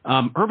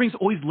 Irving's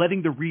always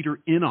letting the reader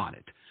in on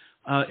it.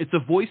 It's a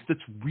voice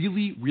that's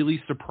really, really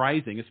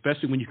surprising,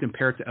 especially when you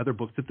compare it to other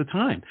books at the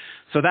time.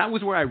 So that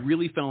was where I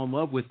really fell in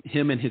love with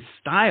him, and his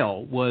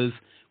style was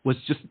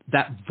just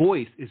that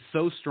voice is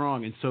so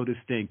strong and so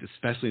distinct,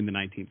 especially in the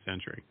 19th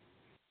century.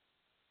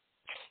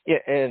 Yeah,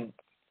 and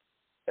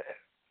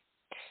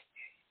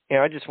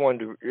I just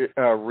wanted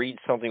to read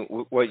something,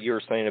 what you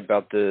were saying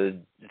about the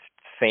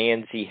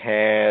fans he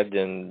had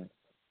and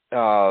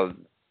how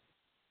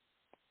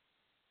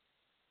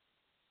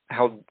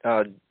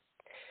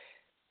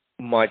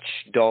much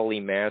Dolly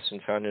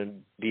Masson found him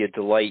to be a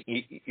delight.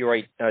 You're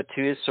right.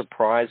 To his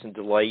surprise and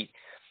delight,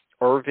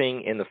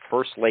 Irving and the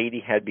First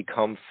Lady had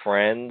become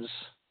friends.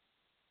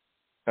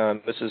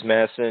 Mrs.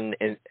 Masson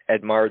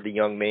admired the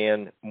young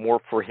man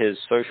more for his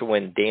social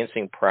and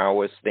dancing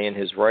prowess than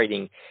his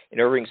writing, and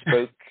Irving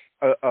spoke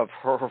of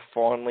her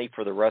fondly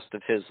for the rest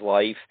of his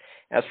life.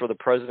 As for the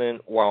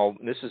president, while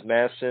Mrs.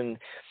 Masson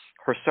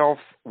herself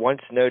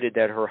once noted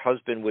that her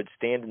husband would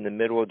stand in the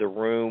middle of the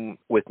room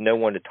with no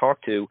one to talk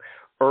to,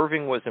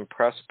 Irving was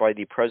impressed by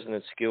the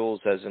president's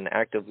skills as an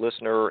active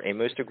listener, a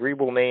most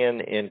agreeable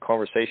man in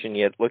conversation,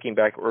 yet looking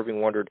back,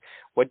 Irving wondered,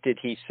 what did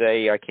he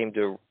say? I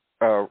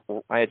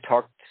had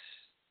talked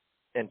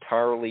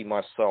entirely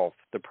myself.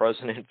 The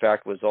president, in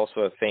fact, was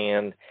also a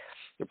fan.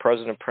 The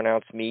president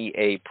pronounced me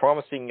a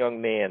promising young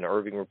man,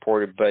 Irving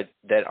reported, but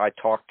that I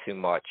talked too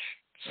much.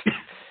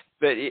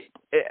 But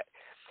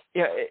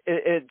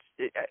just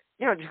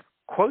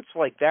quotes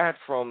like that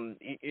from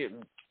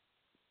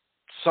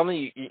some of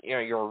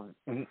your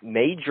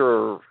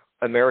major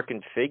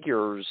American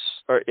figures,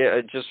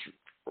 it just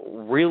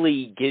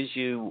really gives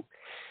you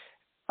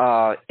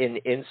an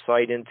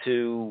insight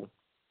into.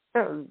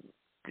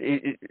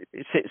 It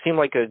seemed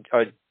like a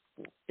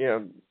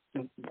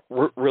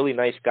really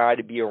nice guy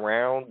to be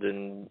around,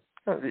 and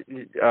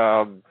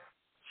it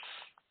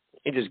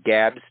just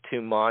gabs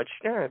too much.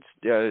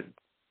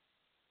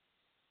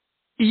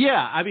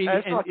 Yeah, I mean,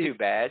 that's not too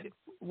bad.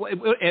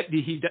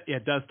 He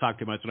does talk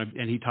too much,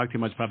 and he talked too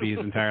much probably his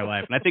entire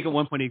life. And I think at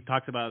one point he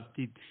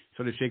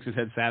sort of shakes his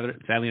head sadly,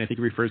 and I think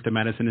he refers to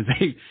medicine as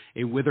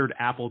a withered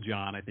apple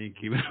John. I think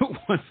even at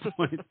one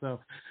point. So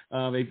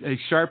a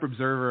sharp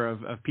observer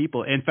of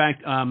people. In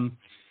fact,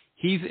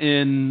 he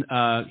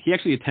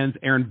actually attends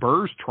Aaron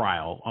Burr's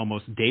trial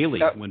almost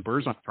daily when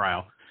Burr's on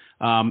trial.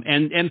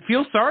 And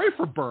feel sorry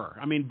for Burr.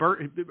 I mean,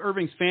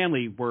 Irving's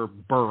family were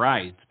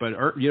Burrites, but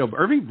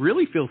Irving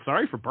really feels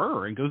sorry for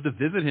Burr and goes to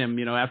visit him,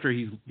 after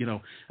he's,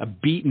 a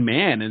beaten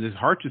man, and his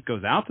heart just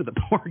goes out to the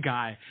poor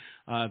guy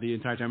the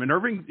entire time. And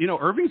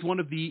Irving's one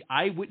of the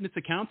eyewitness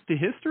accounts to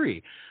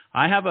history.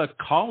 I have a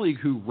colleague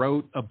who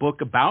wrote a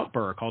book about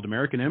Burr called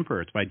American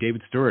Emperor. It's by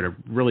David Stewart, a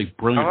really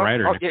brilliant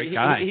writer and a great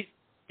guy.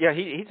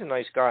 He's a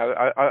nice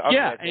guy. I've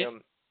met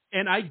him.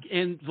 And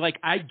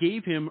I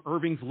gave him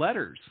Irving's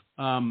letters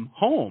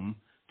home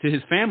to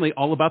his family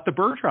all about the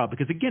Burr trial,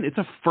 because again, it's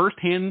a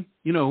firsthand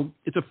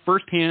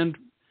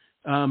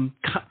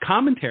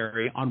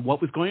commentary on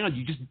what was going on.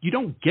 You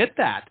don't get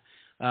that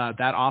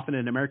often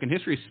in American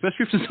history,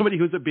 especially from somebody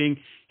who's being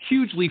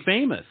hugely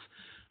famous.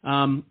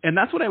 And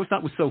that's what I always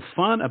thought was so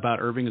fun about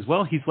Irving as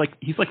well. He's like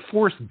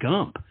Forrest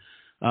Gump.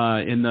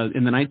 In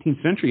the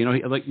 19th century,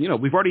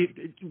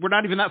 we're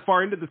not even that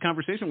far into this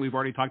conversation. We've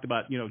already talked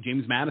about,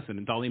 James Madison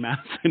and Dolly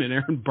Madison and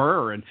Aaron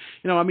Burr and,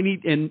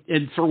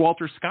 and Sir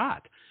Walter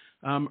Scott.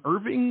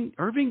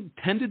 Irving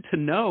tended to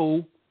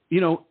know,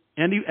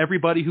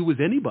 everybody who was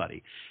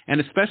anybody.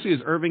 And especially as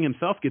Irving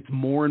himself gets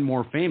more and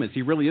more famous,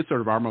 he really is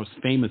sort of our most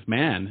famous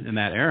man in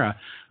that era.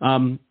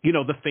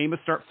 The famous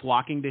start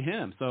flocking to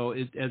him. So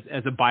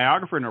as a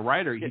biographer and a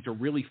writer, he's a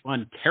really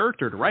fun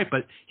character to write,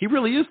 but he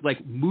really is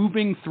like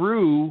moving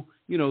through,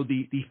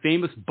 the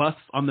famous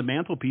busts on the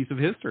mantelpiece of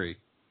history.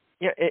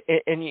 Yeah,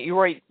 and you're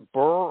right.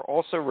 Burr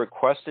also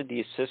requested the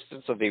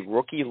assistance of a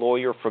rookie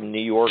lawyer from New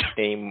York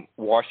named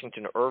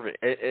Washington Irving.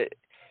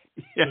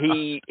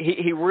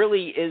 He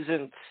really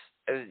isn't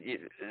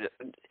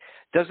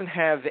doesn't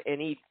have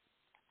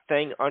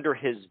anything under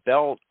his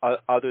belt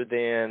other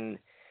than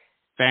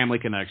family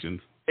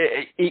connections.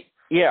 And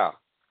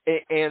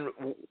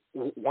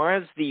why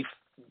is the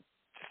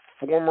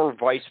former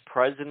vice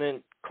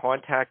president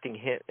contacting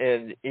him?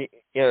 And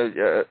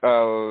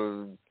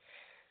you're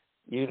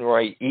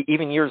right.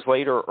 Even years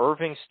later,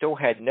 Irving still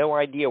had no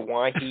idea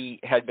why he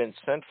had been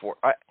sent for.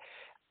 I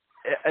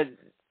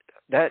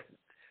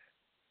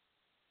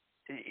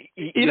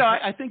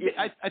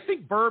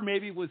think Burr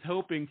maybe was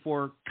hoping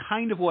for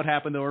kind of what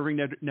happened, though Irving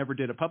never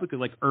did it publicly.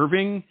 Like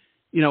Irving,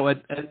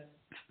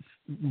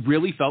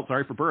 really felt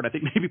sorry for Burr. And I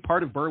think maybe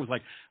part of Burr was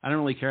like, I don't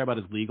really care about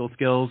his legal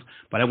skills,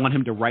 but I want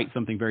him to write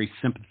something very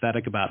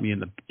sympathetic about me in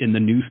the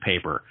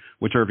newspaper,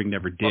 which Irving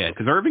never did.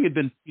 Because Irving had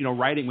been,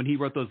 writing when he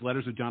wrote those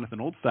letters with Jonathan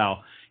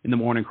Oldstyle in the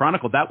Morning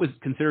Chronicle. That was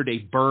considered a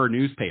Burr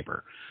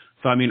newspaper.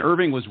 So, I mean,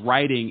 Irving was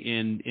writing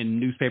in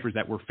newspapers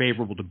that were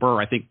favorable to Burr.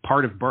 I think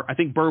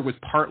Burr was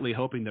partly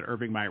hoping that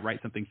Irving might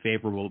write something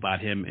favorable about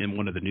him in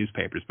one of the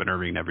newspapers, but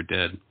Irving never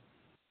did.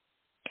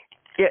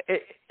 Yeah,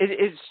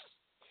 it's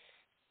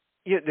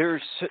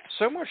there's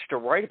so much to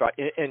write about,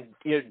 and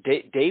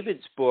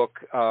David's book,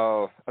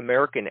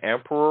 American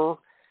Emperor,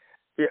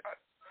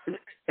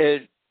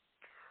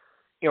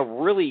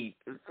 really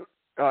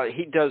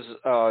he does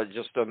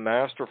just a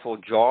masterful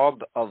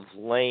job of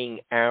laying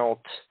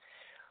out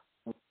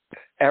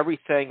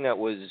everything that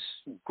was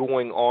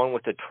going on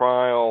with the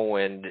trial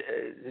and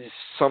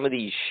some of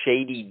these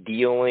shady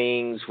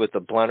dealings with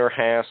the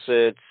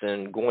Blennerhassetts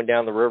and going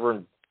down the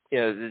river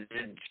and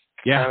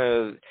kind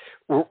of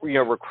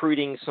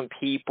recruiting some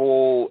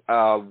people.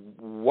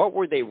 What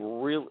were they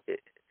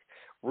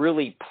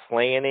really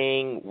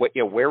planning?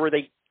 Where were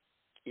they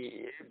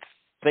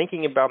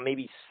thinking about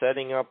maybe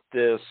setting up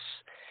this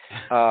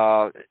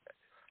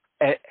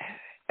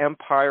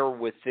empire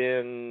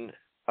within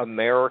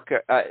America?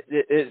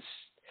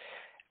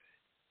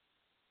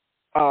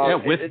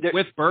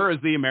 With Burr as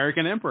the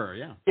American emperor,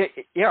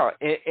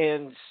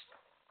 and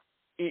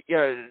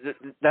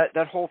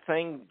that whole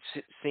thing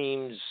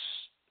seems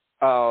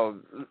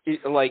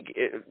like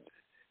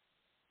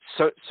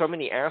so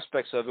many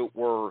aspects of it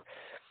were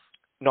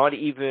not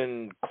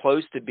even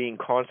close to being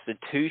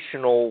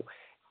constitutional,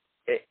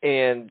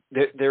 and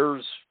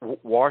there's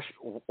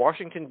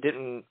Washington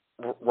didn't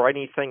write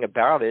anything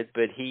about it,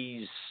 but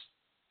he's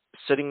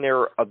sitting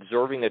there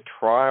observing the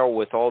trial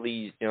with all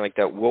these, like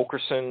that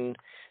Wilkerson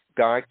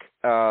guy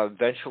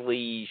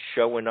eventually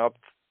showing up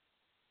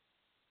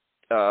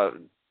to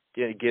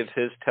give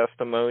his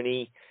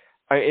testimony.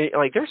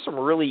 There's some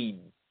really,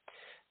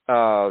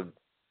 the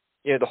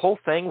whole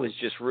thing was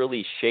just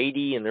really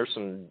shady, and there's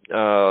some.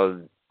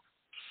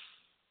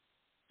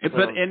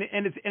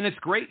 It's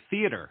great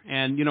theater,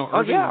 and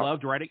Irving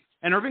loved writing,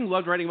 and Irving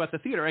loved writing about the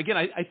theater. Again,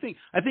 I think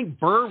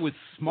Burr was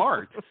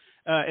smart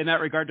in that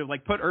regard to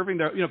like put Irving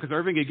there, because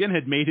Irving again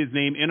had made his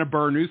name in a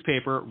Burr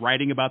newspaper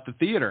writing about the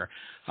theater.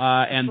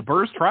 And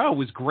Burr's trial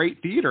was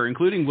great theater,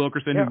 including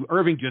Wilkerson, who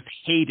Irving just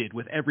hated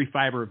with every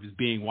fiber of his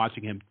being,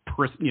 watching him,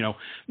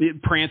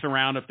 prance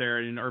around up there.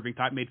 And Irving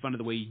made fun of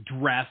the way he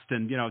dressed,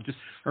 and just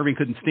Irving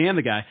couldn't stand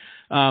the guy.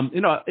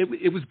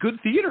 It was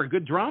good theater,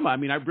 good drama. I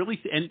mean,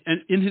 and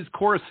in his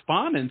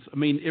correspondence, I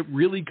mean, it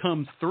really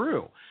comes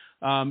through.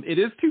 It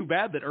is too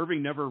bad that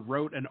Irving never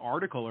wrote an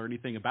article or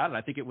anything about it.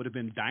 I think it would have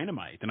been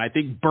dynamite, and I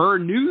think Burr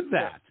knew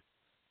that.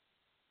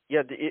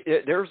 Yeah,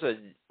 there's a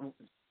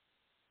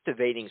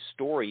captivating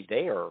story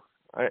there.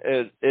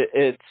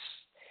 It's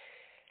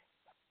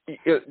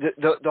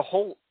the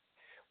whole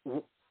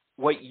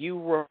what you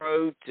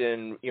wrote,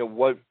 and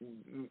what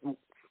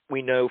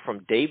we know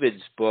from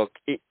David's book.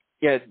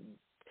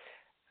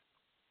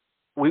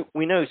 We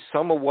know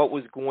some of what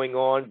was going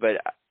on, but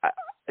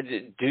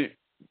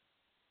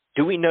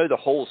do we know the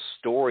whole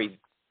story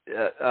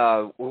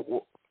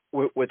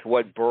with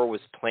what Burr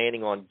was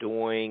planning on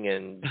doing?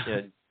 And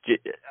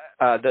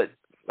that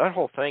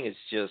whole thing is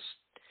just...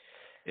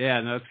 Yeah,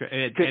 no, that's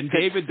great. And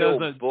David does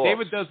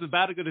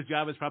about as good a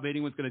job as probably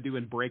anyone's going to do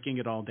in breaking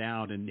it all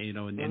down and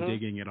and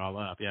digging it all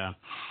up. Yeah.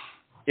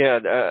 Yeah,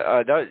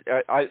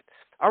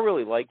 I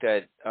really like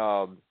that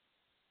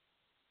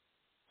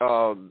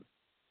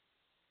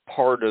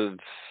part of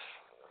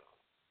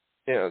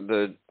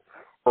the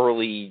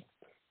early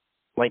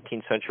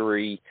 19th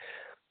century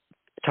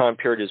time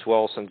period as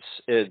well, since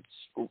it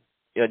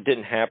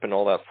didn't happen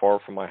all that far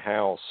from my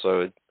house,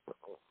 so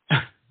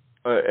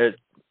it's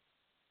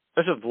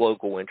of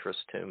local interest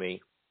to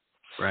me.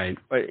 Right.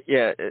 But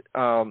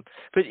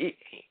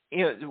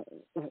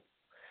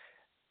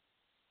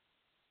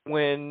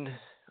when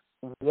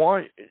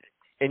one,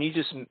 and you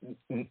just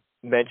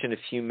mentioned a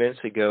few minutes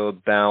ago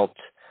about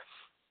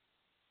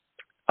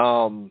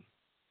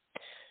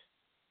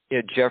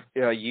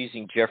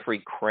using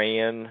Jeffrey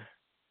Crayon,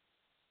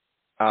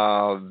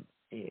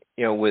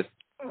 with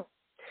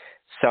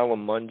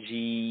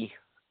Salamungi,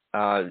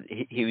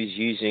 he was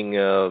using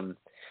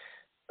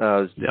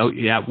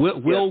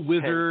Will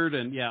Wizard,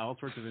 and all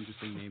sorts of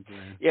interesting names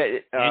there.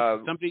 Yeah,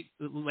 somebody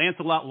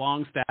Lancelot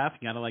Longstaff,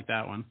 you gotta like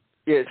that one.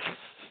 Yes,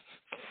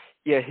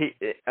 he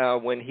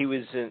when he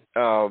was in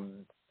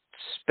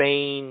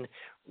Spain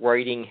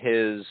writing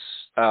his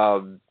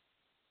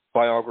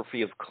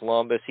biography of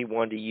Columbus, he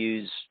wanted to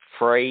use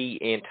Fray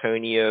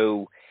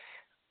Antonio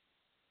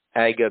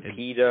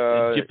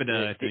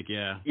Agapita. I think,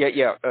 yeah.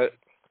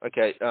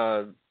 Okay.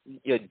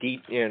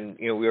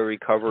 We already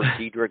covered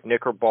Diedrich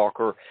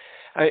Knickerbocker.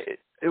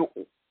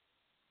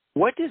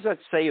 What does that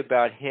say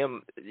about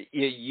him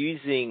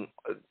using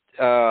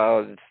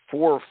 4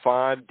 or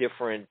 5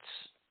 different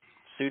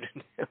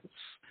pseudonyms?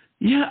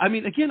 Yeah, I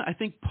mean, again, I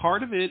think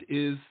part of it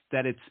is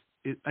that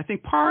I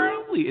think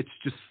partly it's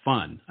just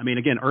fun. I mean,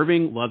 again,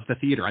 Irving loves the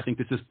theater. I think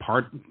this is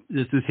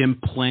him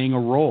playing a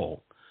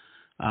role.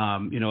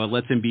 It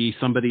lets him be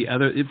somebody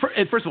other.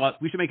 First of all,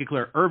 we should make it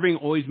clear: Irving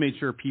always made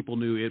sure people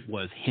knew it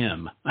was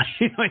him.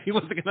 He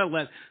wasn't going to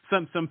let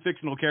some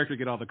fictional character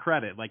get all the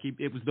credit.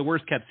 It was the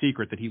worst kept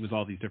secret that he was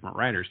all these different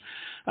writers.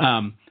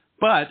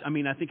 But I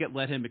mean, I think it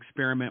let him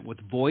experiment with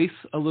voice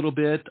a little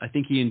bit. I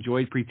think he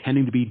enjoyed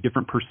pretending to be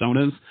different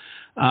personas.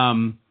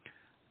 What's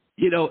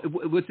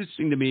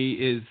interesting to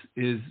me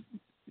is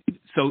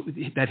so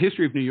that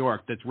history of New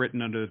York that's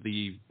written under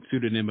the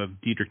pseudonym of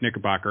Diedrich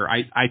Knickerbocker,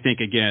 I think,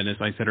 again, as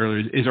I said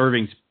earlier, is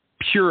Irving's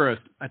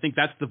purest. I think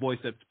that's the voice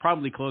that's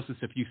probably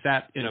closest if you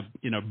sat in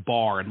a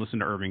bar and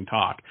listened to Irving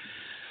talk.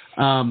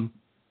 And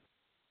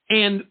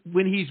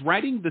when he's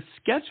writing the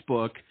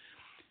sketchbook,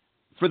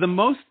 for the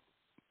most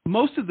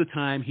of the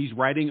time, he's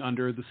writing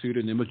under the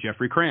pseudonym of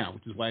Jeffrey Crayon,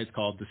 which is why it's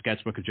called The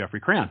Sketchbook of Jeffrey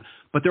Crayon.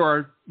 But there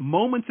are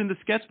moments in the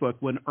sketchbook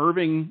when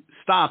Irving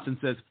stops and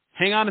says,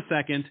 hang on a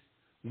second,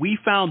 we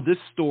found this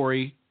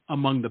story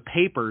among the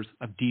papers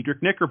of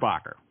Diedrich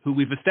Knickerbocker, who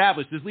we've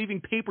established is leaving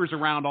papers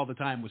around all the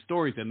time with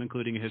stories in them,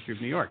 including A History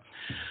of New York.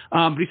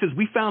 But he says,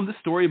 we found this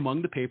story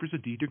among the papers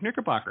of Diedrich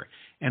Knickerbocker.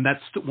 And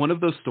that's one of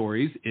those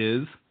stories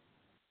is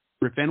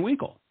Rip Van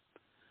Winkle.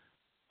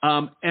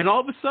 And all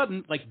of a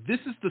sudden,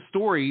 this is the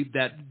story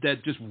that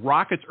just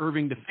rockets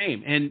Irving to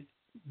fame. And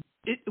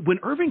when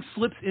Irving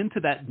slips into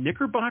that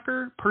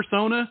Knickerbocker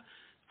persona,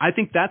 I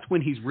think that's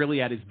when he's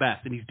really at his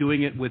best, and he's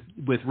doing it with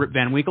Rip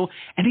Van Winkle,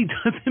 and he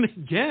does it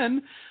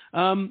again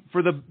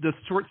for the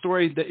short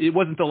story that it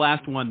wasn't the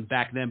last one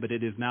back then, but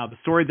it is now. The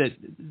story that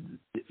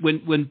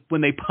when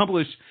they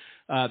publish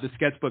the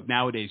sketchbook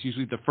nowadays,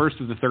 usually the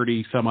first of the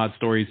 30 some odd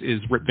stories is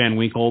Rip Van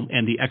Winkle,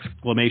 and the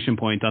exclamation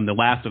point on the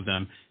last of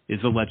them is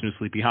The Legend of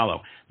Sleepy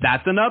Hollow.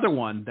 That's another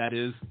one that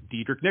is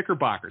Diedrich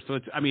Knickerbocker. So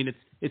it's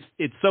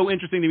so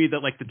interesting to me that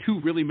the two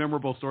really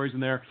memorable stories in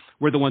there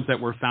were the ones that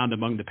were found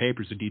among the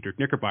papers of Diedrich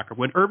Knickerbocker.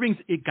 When Irving's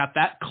got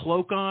that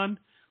cloak on,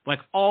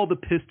 all the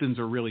pistons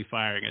are really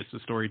firing as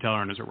a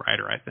storyteller and as a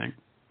writer, I think.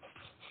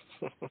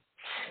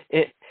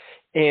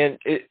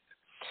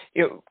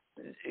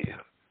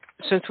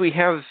 Since we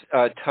have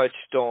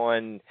touched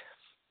on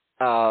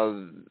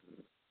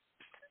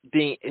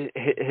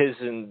his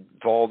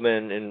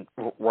involvement in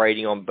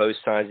writing on both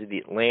sides of the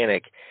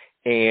Atlantic,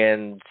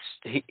 and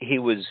he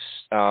was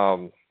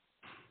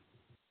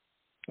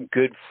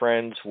good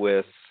friends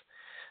with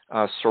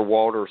Sir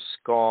Walter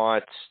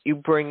Scott. You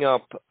bring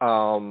up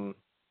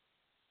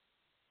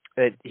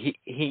that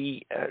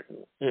he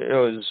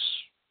was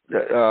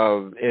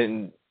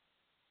in,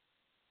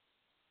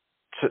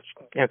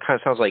 kind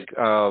of sounds like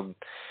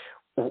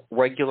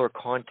regular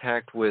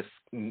contact with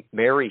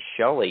Mary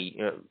Shelley.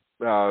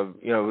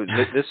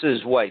 This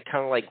is what,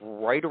 kind of like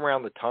right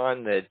around the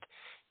time that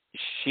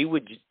she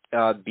would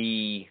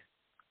be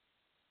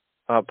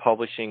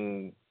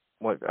publishing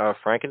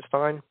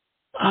Frankenstein.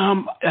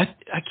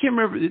 I can't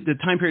remember the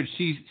time period.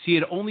 She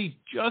had only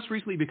just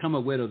recently become a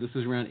widow. This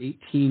is around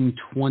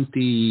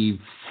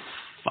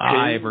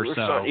 1825 or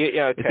so.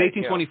 Yeah, okay,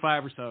 it's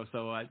 1825 or so.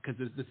 So because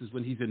this is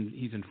when he's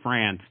in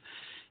France,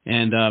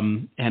 and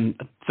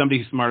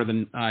somebody smarter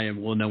than I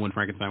am will know when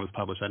Frankenstein was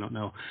published. I don't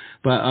know,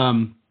 but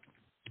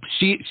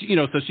she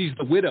so she's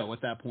the widow at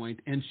that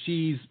point, and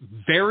she's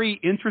very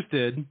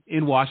interested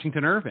in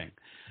Washington Irving.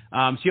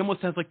 She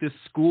almost has like this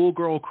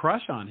schoolgirl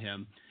crush on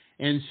him.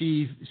 And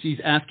she's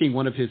asking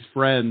one of his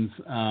friends,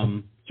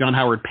 John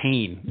Howard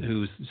Payne,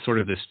 who's sort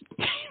of this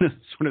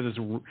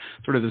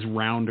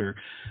rounder,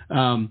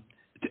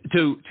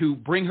 to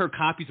bring her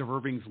copies of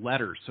Irving's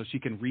letters so she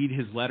can read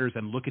his letters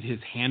and look at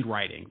his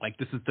handwriting. Like,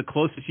 this is the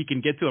closest she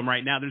can get to him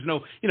right now. There's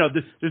no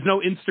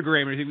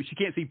Instagram or anything. She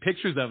can't see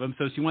pictures of him,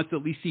 so she wants to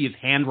at least see his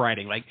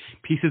handwriting, like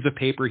pieces of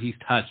paper he's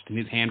touched and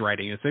his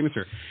handwriting, his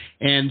signature.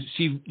 And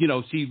she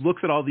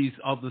looks at all these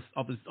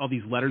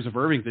letters of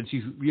Irving's, and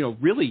she's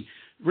really,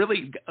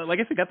 like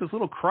I said, got this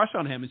little crush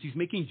on him, and she's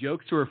making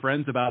jokes to her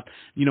friends about,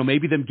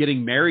 maybe them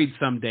getting married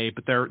someday,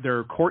 but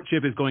their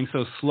courtship is going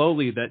so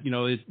slowly that,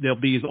 they'll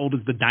be as old as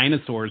the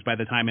dinosaurs by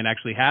the time it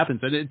actually happens.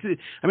 And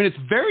it's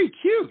very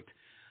cute.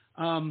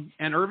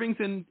 And Irving's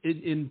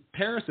in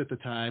Paris at the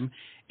time,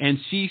 and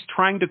she's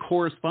trying to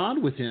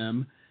correspond with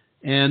him,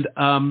 and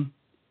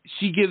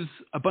she gives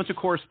a bunch of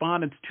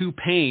correspondence to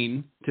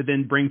Payne to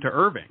then bring to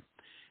Irving.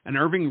 And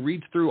Irving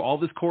reads through all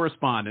this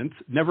correspondence,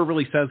 never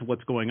really says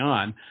what's going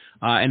on,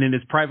 and in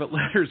his private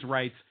letters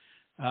writes,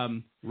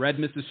 read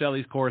Mrs.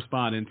 Shelley's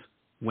correspondence,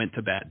 went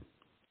to bed.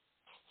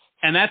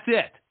 And that's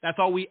it. That's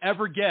all we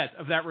ever get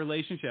of that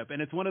relationship. And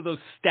it's one of those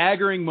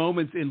staggering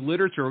moments in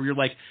literature where you're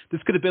like,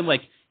 this could have been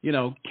like,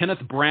 Kenneth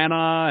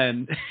Branagh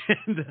and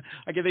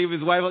I can think of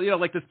his wife,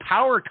 like this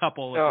power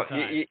couple at the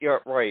time. Yeah,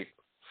 right.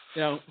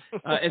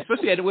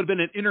 Especially it would have been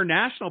an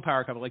international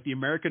power couple, like the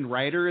American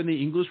writer and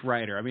the English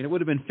writer. I mean, it would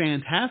have been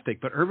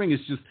fantastic, but Irving is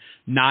just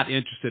not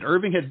interested.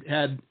 Irving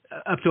had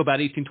up to about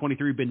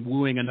 1823 been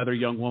wooing another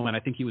young woman. I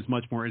think he was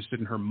much more interested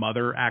in her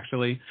mother,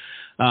 actually.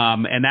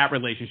 And that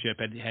relationship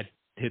had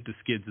hit the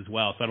skids as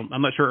well. So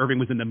I'm not sure Irving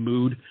was in the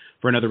mood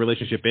for another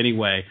relationship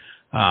anyway.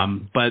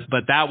 But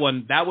that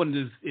one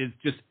is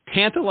just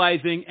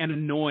tantalizing and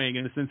annoying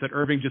in the sense that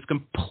Irving just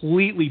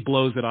completely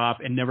blows it off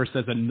and never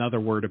says another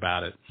word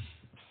about it.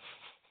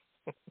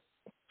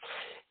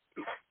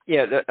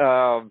 Yeah,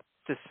 the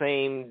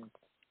same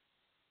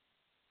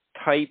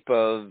type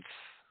of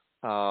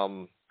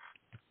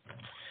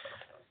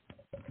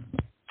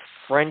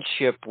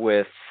friendship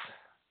with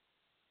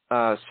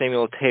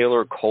Samuel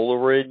Taylor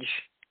Coleridge.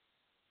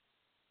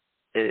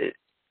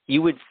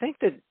 You would think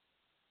that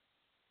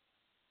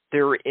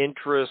their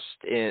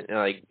interest in,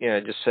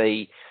 just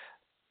say,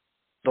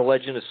 The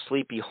Legend of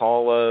Sleepy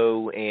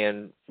Hollow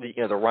and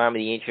the Rime of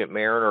the Ancient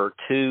Mariner are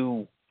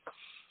two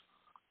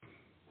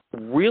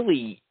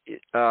really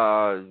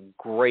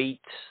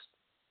great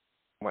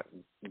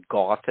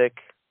Gothic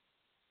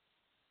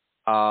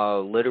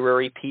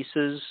literary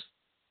pieces,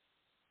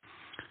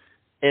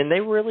 and they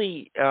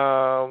really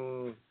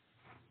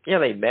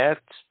they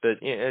met, but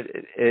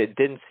it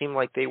didn't seem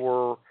like they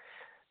were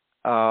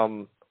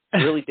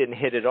really didn't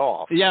hit it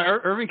off. Yeah,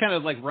 Irving kind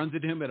of like runs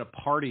into him at a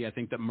party, I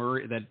think, that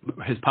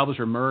his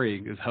publisher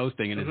Murray is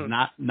hosting, and is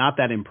not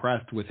that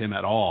impressed with him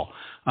at all.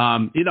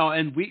 And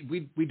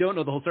we don't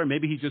know the whole story.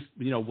 Maybe he just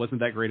wasn't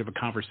that great of a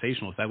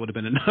conversationalist. That would have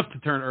been enough to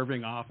turn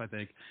Irving off, I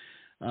think.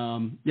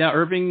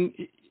 Irving.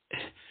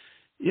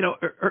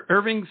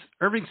 Irving's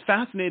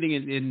fascinating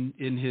in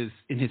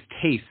his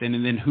taste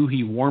and in who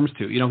he warms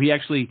to.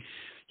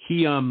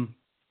 He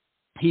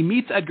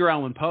meets Edgar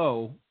Allan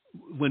Poe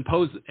when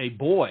Poe's a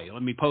boy.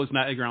 Poe's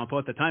not Edgar Allan Poe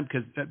at the time,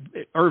 because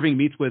Irving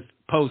meets with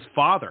Poe's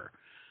father,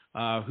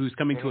 who's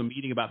coming to a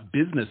meeting about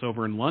business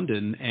over in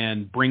London,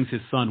 and brings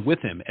his son with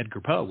him,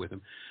 Edgar Poe, with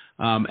him.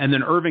 And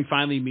then Irving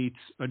finally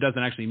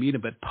doesn't actually meet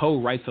him, but Poe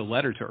writes a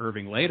letter to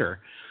Irving later,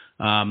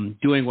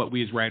 doing what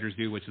we as writers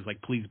do, which is like,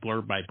 please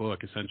blurb my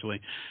book, essentially.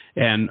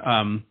 And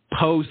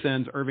Poe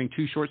sends Irving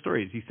two short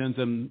stories. He sends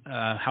him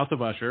House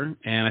of Usher,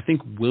 and I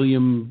think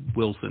William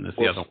Wilson is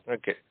the other one.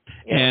 Okay.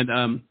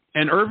 Yeah.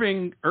 And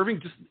Irving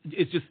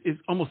is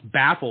almost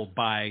baffled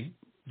by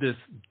this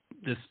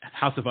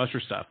House of Usher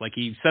stuff. Like,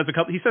 he says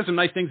some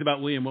nice things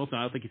about William Wilson.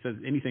 I don't think he says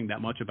anything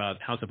that much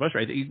about House of Usher.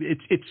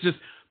 It's just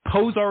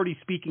Poe's already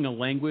speaking a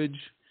language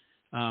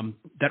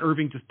that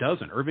Irving just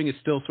doesn't. Irving is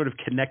still sort of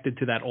connected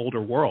to that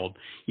older world,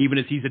 even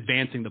as he's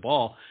advancing the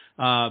ball.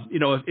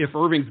 If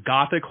Irving's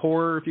gothic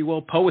horror, if you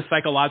will, Poe is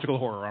psychological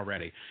horror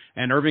already,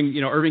 and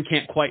Irving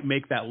can't quite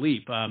make that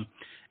leap.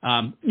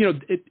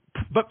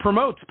 But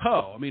promotes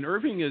Poe. I mean,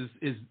 Irving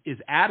is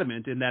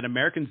adamant in that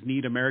Americans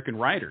need American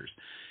writers,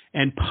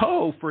 and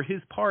Poe, for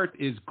his part,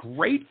 is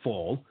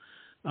grateful.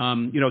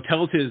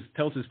 Tells his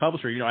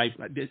publisher, he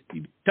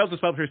tells his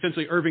publisher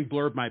essentially, Irving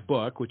blurred my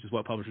book, which is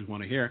what publishers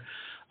want to hear.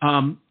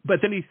 But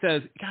then he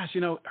says, gosh,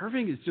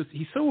 Irving is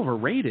he's so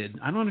overrated.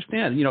 I don't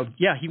understand.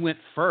 Yeah, he went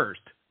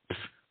first.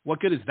 What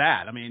good is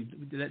that? I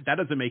mean, that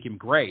doesn't make him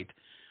great.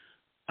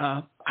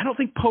 I don't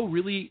think Poe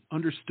really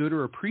understood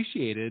or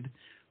appreciated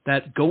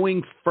that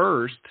going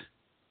first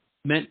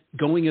meant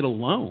going it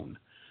alone.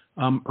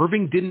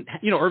 Irving didn't,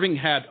 Irving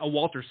had a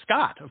Walter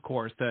Scott, of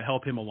course, to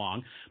help him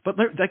along, but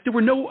there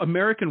were no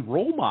American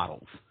role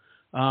models.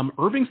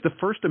 Irving's the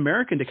first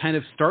American to kind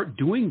of start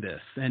doing this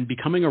and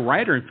becoming a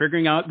writer and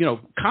figuring out,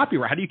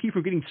 copyright. How do you keep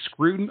from getting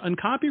screwed on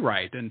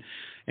copyright? And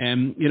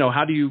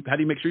how do you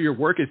make sure your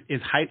work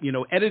is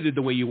edited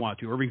the way you want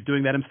to? Irving's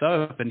doing that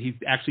himself, and he's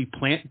actually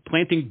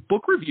planting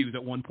book reviews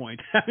at one point,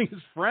 having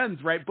his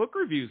friends write book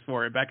reviews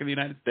for him back in the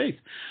United States.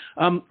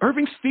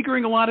 Irving's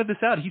figuring a lot of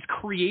this out. He's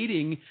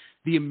creating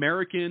the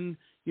American,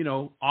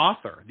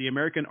 author, the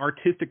American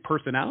artistic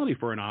personality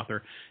for an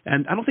author.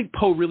 And I don't think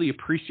Poe really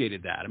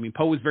appreciated that. I mean,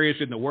 Poe was very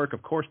interested in the work,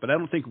 of course, but I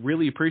don't think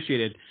really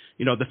appreciated,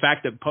 the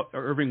fact that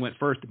Irving went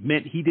first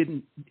meant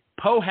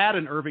Poe had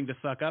an Irving to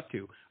suck up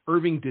to.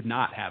 Irving did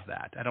not have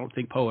that. I don't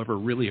think Poe ever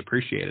really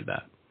appreciated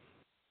that.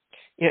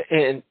 Yeah.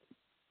 And,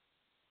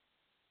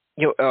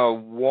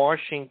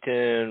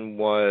 Washington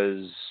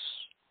was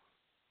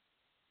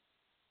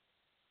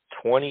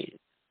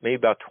maybe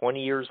about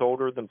 20 years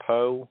older than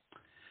Poe.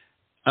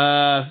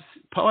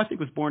 Poe, I think,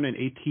 was born in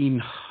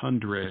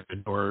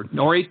 1800 or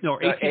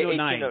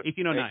 1809.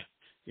 1809.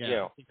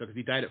 Yeah, because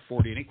he died at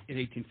 40 in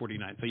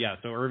 1849. So yeah,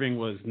 so Irving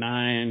was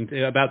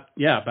about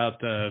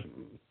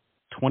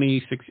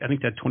 26. I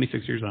think that had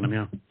 26 years on him.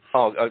 Yeah.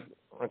 Oh,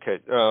 okay.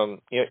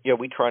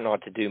 We try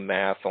not to do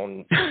math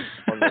on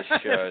this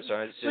show,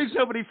 so it's just, please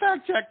nobody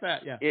fact check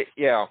that.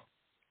 Yeah.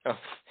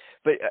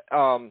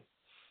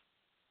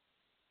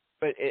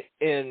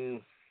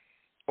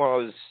 I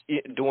was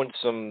doing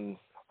some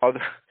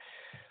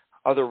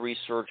other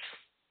research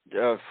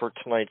for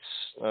tonight's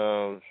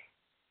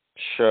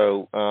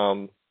show.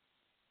 I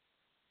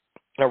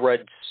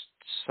read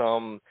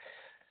some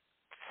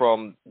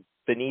from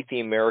Beneath the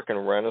American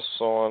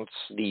Renaissance,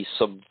 The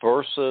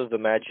Subversive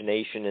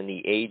Imagination in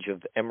the Age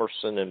of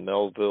Emerson and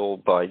Melville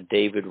by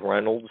David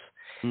Reynolds.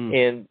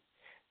 And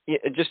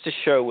just to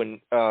show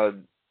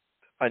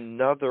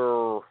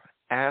another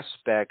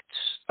aspect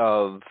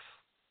of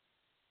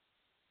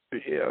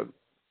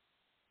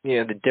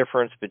the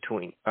difference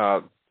between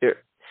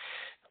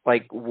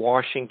like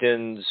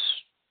Washington's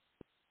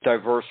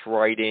diverse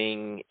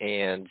writing,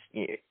 and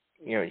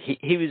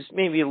he was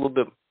maybe a little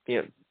bit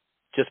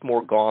just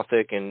more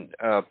gothic, and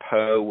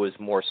Poe was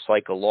more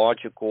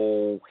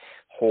psychological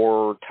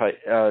horror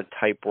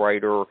type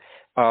writer.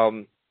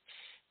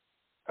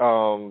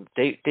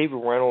 David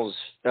Reynolds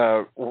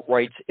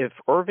writes, if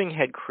Irving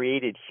had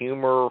created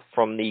humor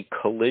from the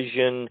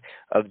collision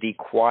of the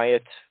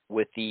quiet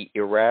with the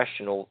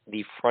irrational,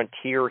 the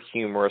frontier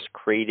humorist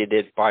created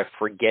it by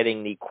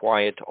forgetting the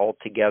quiet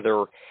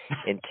altogether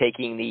and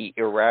taking the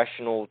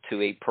irrational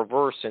to a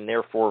perverse and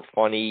therefore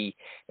funny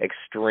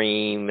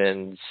extreme,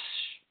 and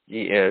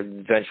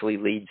eventually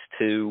leads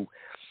to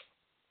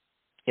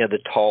the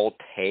Tall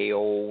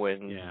Tale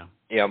and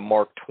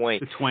Mark Twain.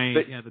 The Twain.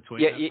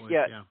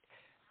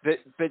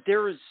 But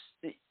there is,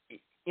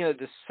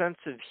 the sense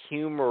of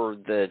humor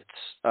that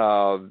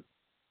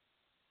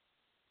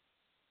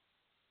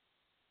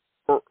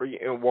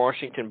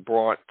Washington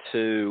brought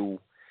to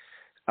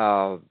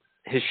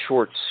his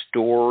short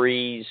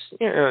stories,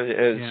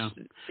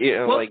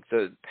 like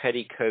the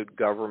petticoat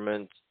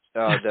government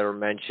that are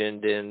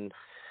mentioned in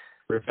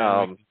Rip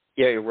Van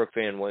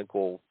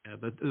Winkle. Yeah,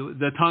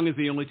 the tongue is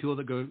the only tool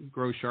that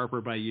grows sharper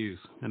by use.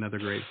 Another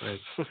great phrase.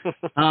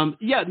 I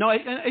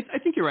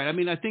think you're right. I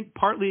mean, I think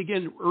partly,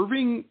 again,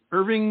 Irving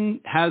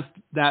has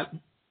that,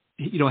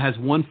 has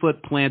one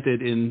foot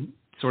planted in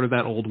sort of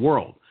that old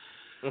world.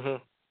 Mm-hmm.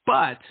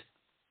 But,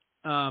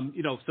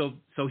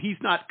 so he's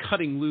not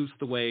cutting loose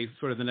the way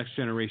sort of the next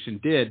generation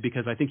did,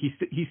 because I think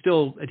he's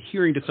still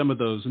adhering to some of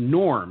those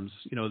norms,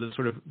 that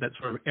sort of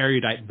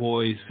erudite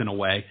voice in a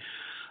way.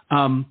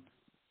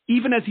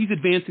 Even as he's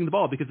advancing the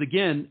ball, because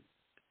again,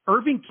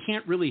 Irving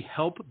can't really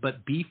help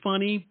but be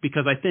funny,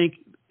 because I think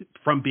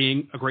from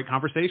being a great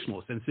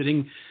conversationalist and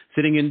sitting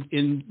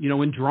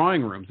in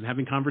drawing rooms and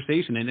having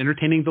conversation and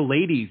entertaining the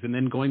ladies, and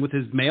then going with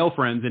his male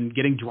friends and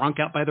getting drunk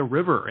out by the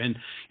river. And,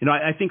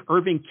 I think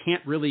Irving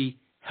can't really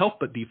help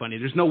but be funny.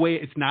 There's no way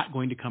it's not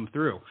going to come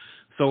through.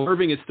 So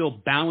Irving is still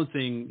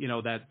balancing,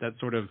 that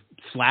sort of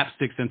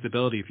slapstick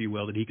sensibility, if you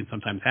will, that he can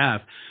sometimes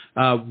have,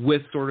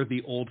 with sort of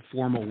the old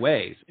formal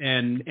ways.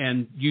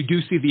 And you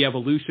do see the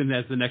evolution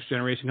as the next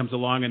generation comes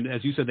along. And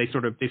as you said, they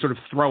sort of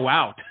throw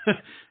out,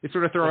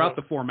 out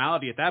the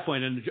formality at that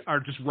point and are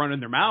just running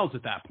their mouths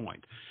at that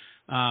point.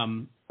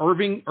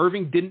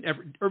 Irving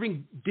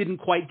didn't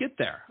quite get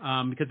there,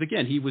 because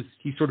again,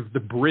 he's sort of the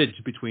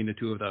bridge between the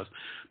two of those.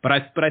 But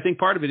I think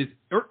part of it is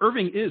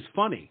Irving is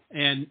funny,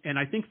 and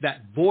I think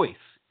that voice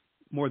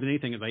more than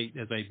anything, as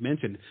I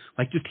mentioned,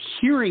 like just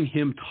hearing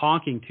him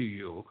talking to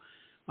you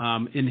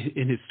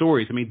in his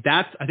stories. I mean,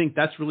 I think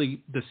that's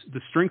really the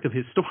strength of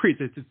his stories.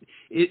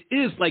 It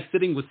is like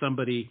sitting with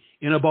somebody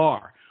in a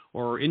bar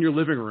or in your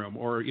living room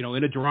or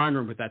in a drawing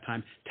room at that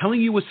time, telling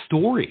you a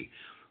story.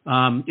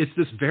 It's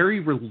this very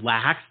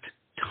relaxed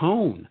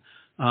tone,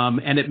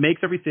 and it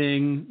makes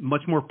everything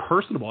much more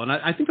personable. And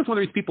I think that's one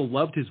of the reasons people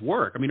loved his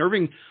work. I mean,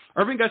 Irving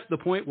got to the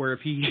point where if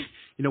he,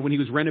 when he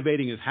was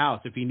renovating his house,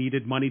 if he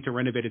needed money to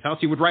renovate his house,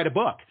 he would write a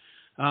book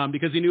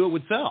because he knew it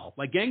would sell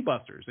like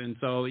gangbusters. And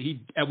so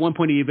at one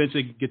point, he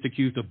eventually gets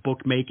accused of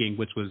bookmaking,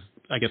 which was,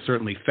 I guess,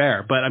 certainly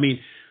fair. But I mean,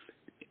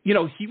 he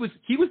was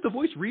the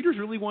voice readers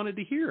really wanted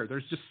to hear.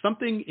 There's just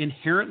something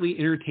inherently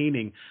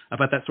entertaining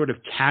about that sort of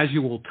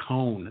casual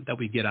tone that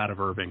we get out of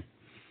Irving.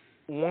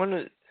 One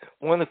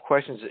of the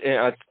questions,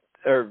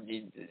 or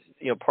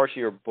parts of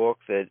your book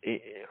that I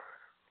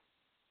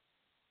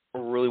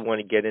really want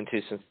to get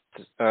into, since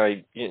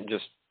I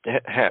just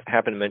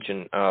happened to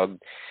mention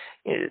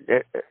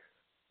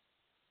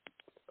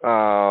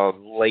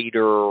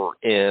later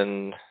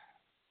in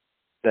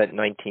that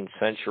 19th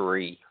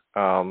century.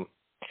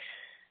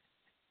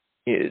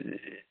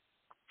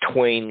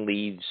 Twain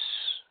leaves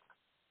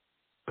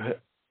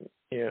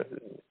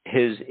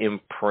his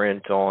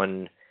imprint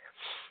on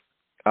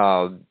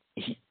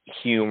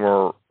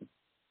humor,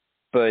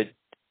 but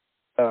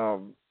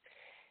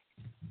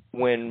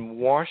when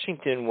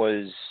Washington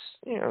was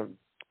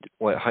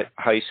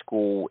high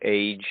school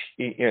age,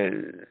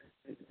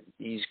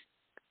 he's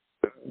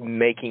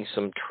making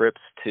some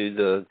trips to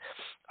the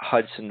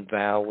Hudson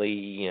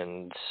Valley,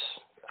 and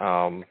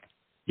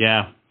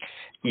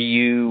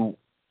you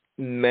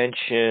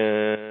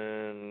mention,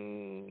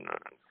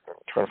 I'm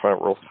trying to find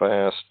it real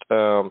fast,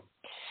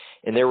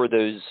 and there were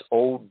those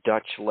old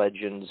Dutch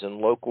legends and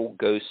local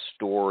ghost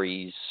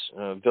stories.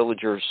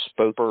 Villagers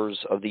spoke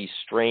of these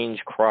strange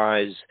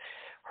cries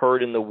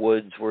heard in the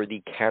woods where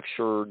the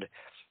captured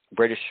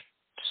British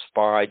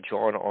spy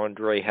John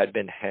Andre had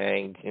been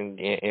hanged. And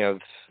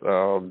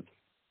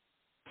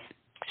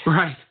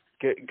right.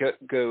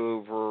 Go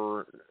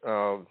over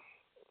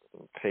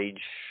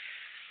page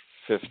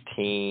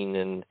 15,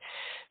 and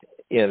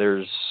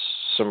there's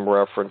some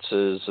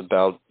references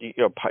about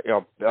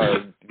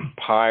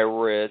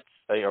pirates,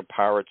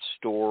 pirate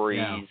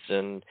stories,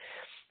 and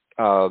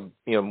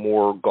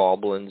more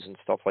goblins and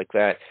stuff like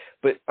that.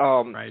 But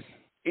right.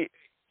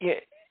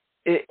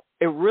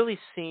 It really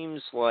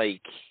seems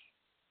like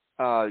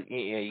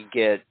you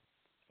get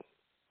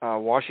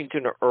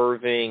Washington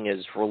Irving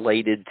is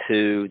related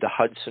to the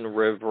Hudson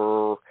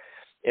River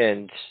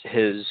and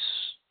his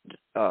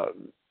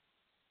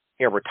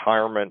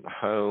retirement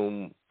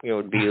home.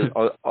 Would be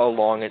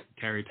along it.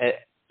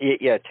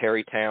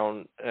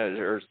 Tarrytown,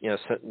 or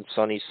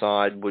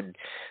Sunnyside would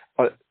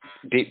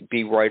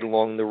be right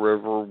along the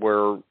river,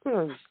 where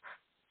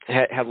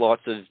had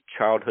lots of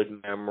childhood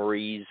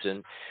memories,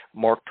 and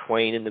Mark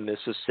Twain in the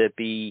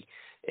Mississippi,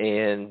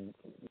 and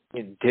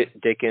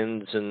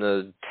Dickens in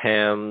the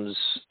Thames.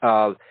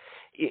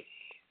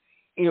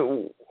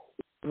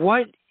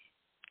 What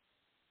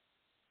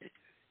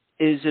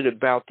is it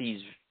about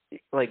these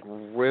like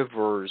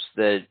rivers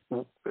that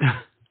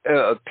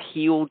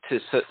appeal to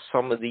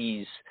some of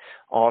these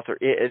authors?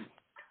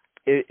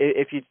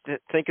 If you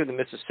think of the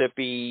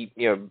Mississippi,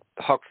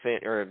 Huck Finn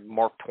or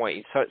Mark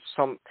Twain,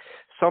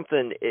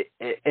 something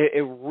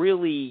it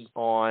really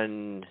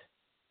on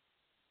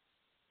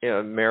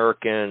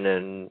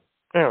American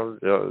and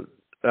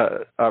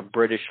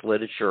British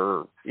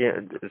literature.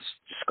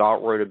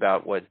 Scott wrote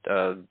about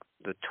the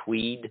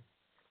Tweed.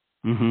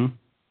 Mm-hmm.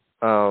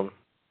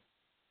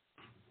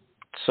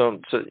 So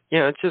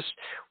it's just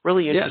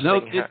really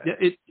interesting.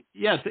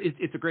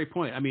 It's a great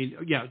point. I mean,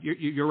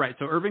 you're right.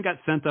 So Irving got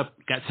sent up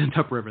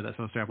river. That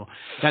sounds terrible.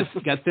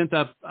 Got sent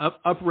up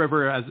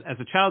river as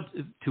a child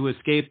to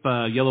escape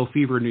yellow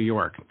fever in New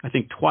York. I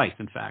think twice,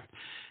 in fact,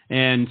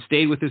 and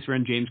stayed with his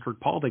friend James Kirk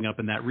Paulding up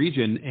in that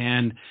region,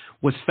 and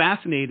was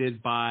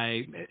fascinated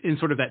by, in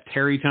sort of that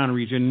Tarrytown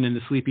region and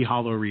the Sleepy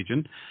Hollow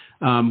region,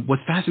 was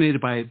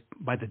fascinated by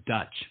the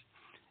Dutch.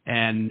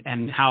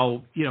 and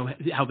how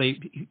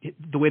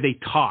the way they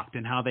talked,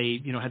 and how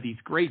they had these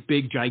great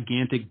big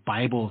gigantic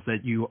Bibles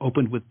that you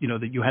opened with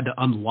that you had to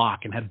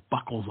unlock and had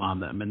buckles on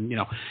them, and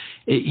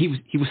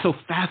he was so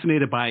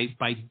fascinated by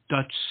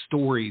Dutch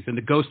stories and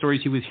the ghost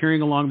stories he was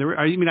hearing along the.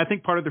 I mean, I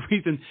think part of the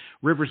reason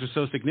rivers are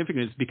so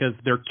significant is because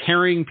they're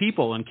carrying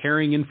people and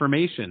carrying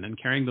information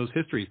and carrying those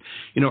histories.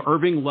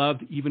 Irving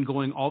loved even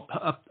going all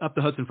up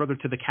the Hudson further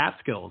to the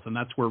Catskills, and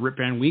that's where Rip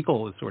Van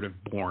Winkle is sort of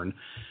born.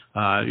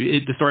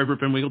 The story of Rip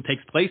Van Winkle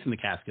takes place in the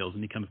Catskills,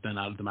 and he comes down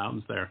out of the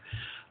mountains there,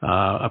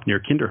 up near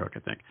Kinderhook, I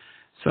think.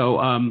 So,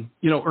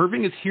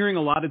 Irving is hearing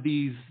a lot of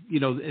these,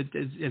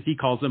 as he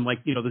calls them,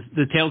 like,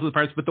 the tales of the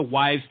pirates, but the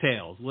wives'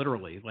 tales,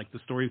 literally, like the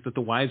stories that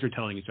the wives are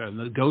telling each other, and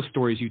the ghost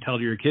stories you tell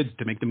to your kids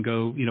to make them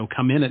go,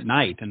 come in at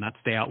night and not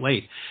stay out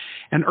late.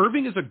 And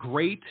Irving is a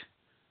great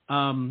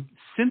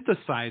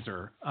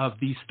synthesizer of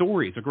these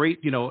stories.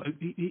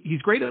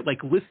 He's great at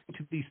like listening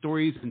to these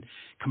stories and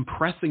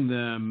compressing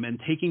them and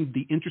taking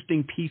the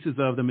interesting pieces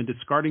of them and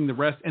discarding the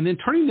rest and then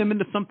turning them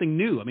into something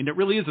new. I mean, it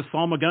really is a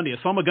salmagundi. A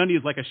salmagundi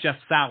is like a chef's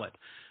salad.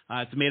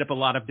 It's made up a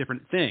lot of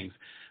different things.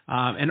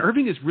 And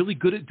Irving is really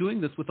good at doing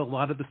this with a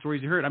lot of the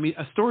stories you heard. I mean,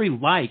 a story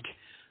like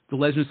The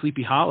Legend of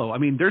Sleepy Hollow. I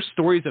mean, there's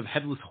stories of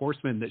headless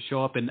horsemen that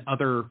show up in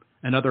other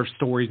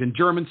stories, and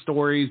German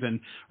stories. And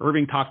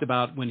Irving talked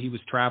about when he was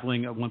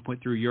traveling at one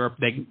point through Europe,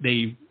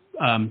 they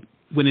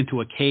went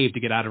into a cave to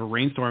get out of a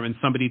rainstorm, and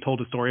somebody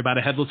told a story about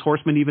a headless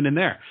horseman even in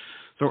there.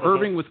 So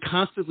Irving was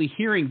constantly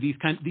hearing these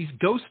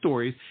ghost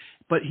stories,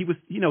 but he was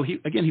he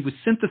was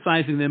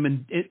synthesizing them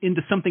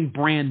into something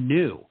brand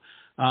new.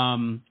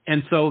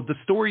 And so the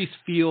stories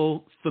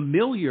feel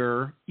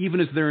familiar, even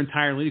as they're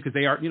entirely new, because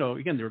they are,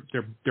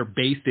 they're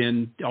based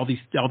in all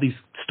these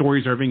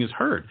stories Irving has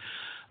heard.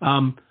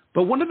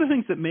 But one of the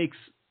things that makes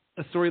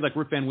a story like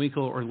Rip Van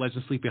Winkle or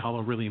Legend of Sleepy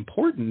Hollow really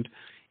important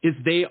is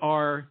they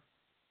are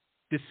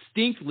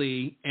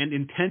distinctly and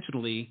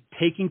intentionally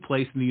taking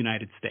place in the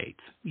United States.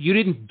 You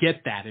didn't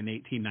get that in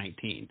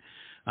 1819.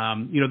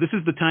 This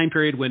is the time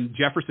period when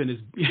Jefferson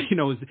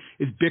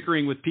is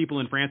bickering with people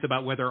in France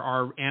about whether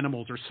our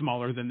animals are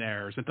smaller than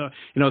theirs. And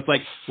it's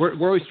like we're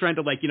always trying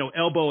to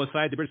elbow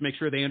aside the British, make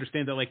sure they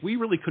understand that we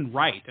really can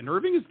write. And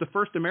Irving is the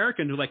first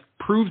American who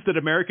proves that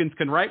Americans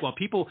can write. While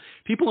people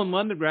in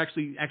London were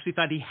actually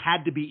thought he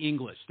had to be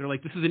English. They're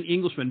like, this is an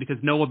Englishman because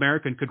no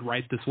American could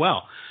write this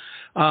well.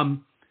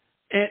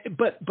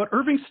 But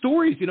Irving's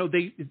stories,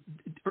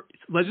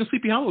 Legend of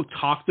Sleepy Hollow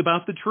talked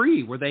about the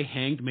tree where they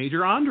hanged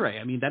Major Andre.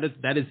 I mean, that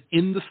is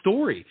in the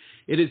story.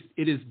 It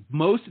is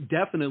most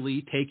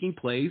definitely taking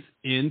place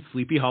in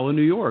Sleepy Hollow,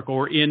 New York,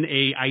 or in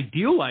a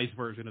idealized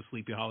version of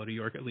Sleepy Hollow, New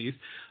York, at least.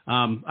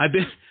 I've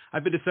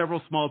been to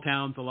several small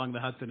towns along the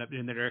Hudson up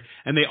in there,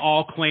 and they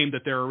all claim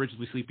that they're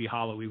originally Sleepy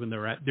Hollow, even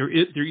though there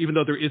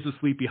is a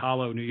Sleepy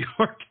Hollow, New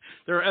York.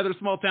 There are other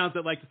small towns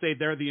that like to say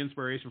they're the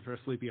inspiration for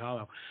Sleepy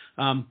Hollow.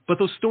 But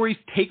those stories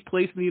take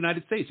place in the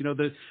United States.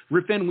 The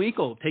Rip Van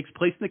Winkle takes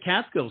place in the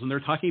Catskills, and they're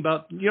talking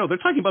about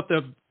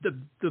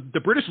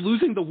the British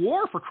losing the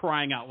war, for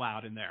crying out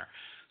loud, in there.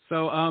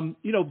 So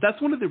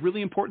that's one of the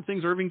really important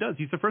things Irving does.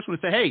 He's the first one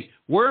to say, "Hey,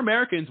 we're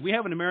Americans. We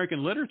have an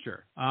American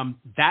literature."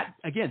 That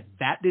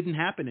didn't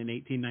happen in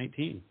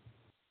 1819.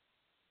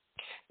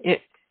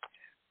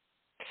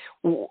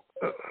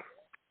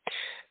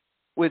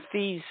 With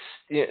these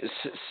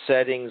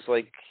settings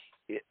like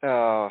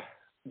the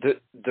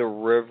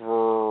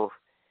river,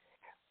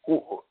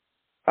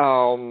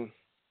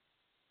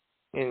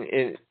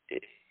 and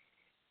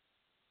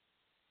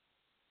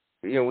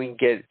we can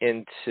get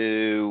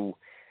into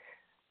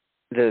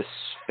the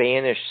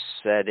Spanish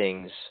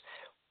settings.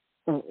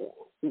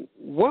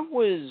 What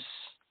was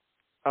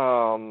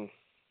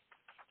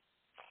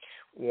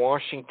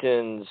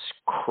Washington's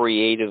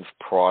creative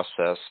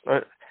process?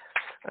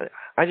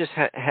 I just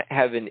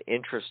have an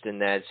interest in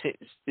that.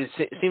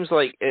 It seems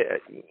like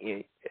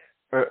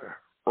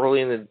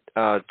early in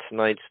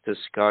tonight's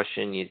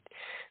discussion, you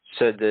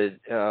said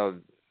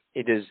that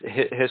it is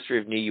history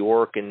of New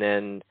York, and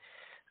then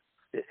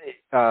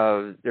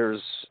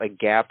there's a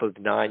gap of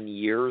 9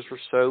 years or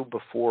so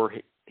before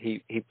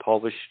he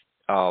published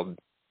the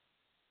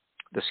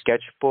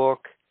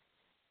sketchbook,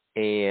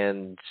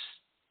 and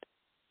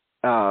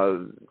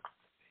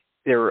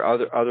there were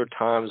other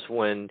times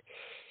when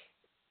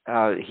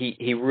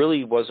he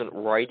really wasn't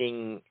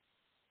writing,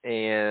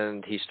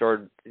 and he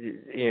started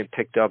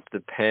picked up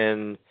the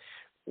pen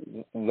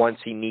once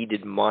he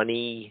needed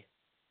money.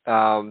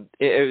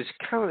 It was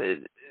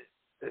kind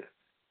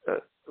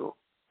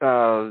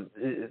of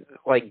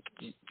like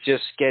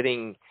just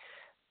getting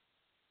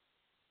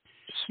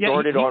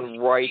started on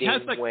writing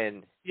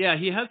when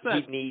he has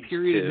that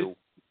period.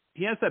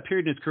 He has that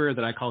period in his career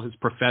that I call his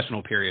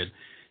professional period,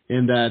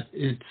 in that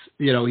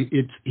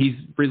he's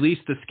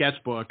released the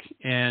sketchbook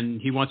and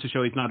he wants to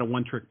show he's not a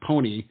one-trick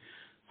pony,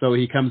 so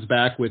he comes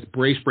back with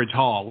Bracebridge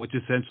Hall, which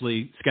is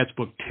essentially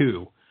sketchbook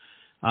 2.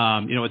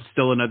 It's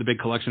still another big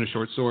collection of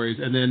short stories,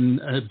 and then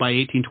by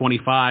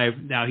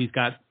 1825, now he's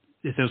got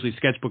essentially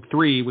sketchbook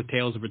 3 with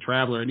Tales of a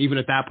Traveler. And even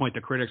at that point,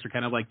 the critics are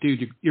kind of like,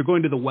 dude, you're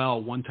going to the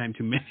well one time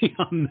too many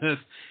on this.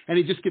 And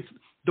he just gets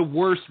the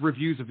worst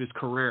reviews of his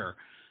career.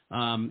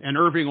 And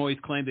Irving always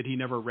claimed that he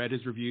never read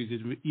his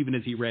reviews, even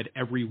as he read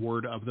every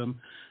word of them.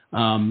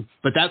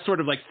 But that sort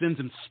of like sends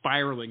him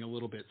spiraling a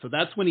little bit. So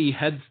that's when he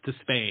heads to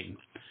Spain.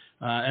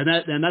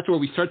 And that's where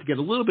we start to get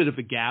a little bit of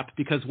a gap,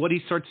 because what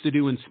he starts to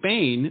do in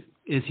Spain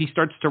is he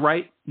starts to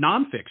write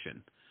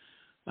nonfiction.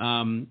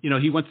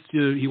 He wants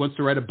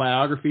to write a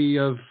biography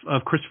of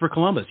Christopher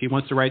Columbus. He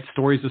wants to write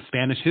stories of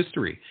Spanish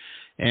history.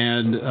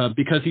 And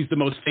because he's the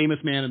most famous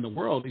man in the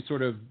world, he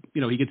sort of,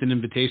 he gets an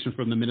invitation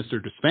from the minister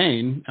to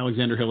Spain,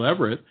 Alexander Hill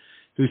Everett,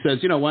 who says,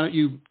 why don't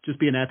you just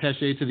be an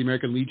attaché to the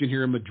American Legion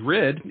here in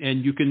Madrid,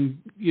 and you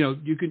can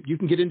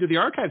get into the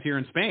archives here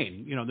in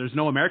Spain. There's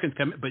no Americans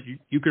coming, but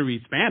you can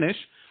read Spanish,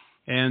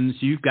 and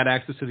so you've got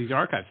access to these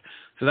archives.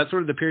 So that's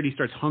sort of the period he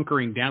starts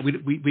hunkering down.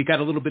 We got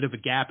a little bit of a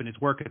gap in his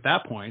work at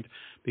that point,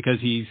 because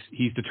he's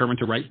determined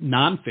to write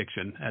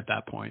nonfiction at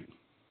that point.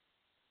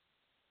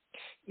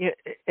 Yeah,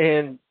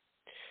 and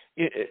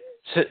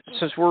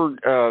since we're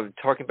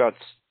talking about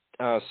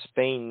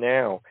Spain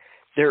now,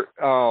 there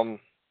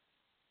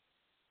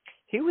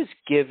he was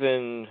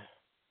given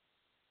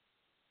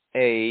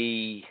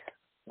a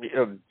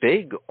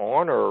big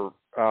honor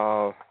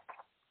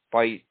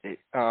by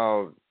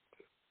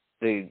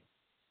the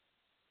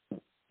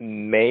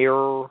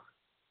mayor,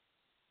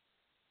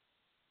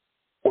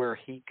 where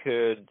he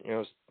could, I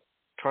was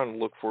trying to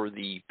look for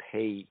the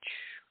page,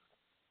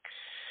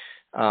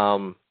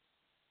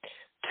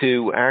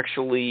 to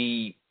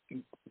actually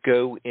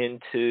go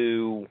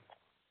into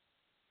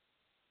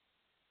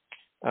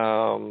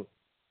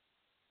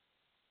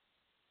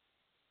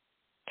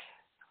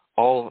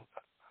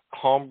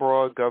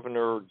Alhambra.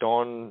 Governor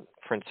Don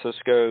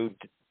Francisco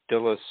de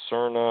la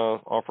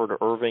Serna offered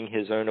Irving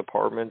his own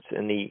apartments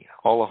in the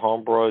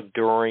Alhambra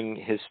during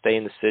his stay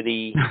in the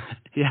city.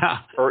 Yeah.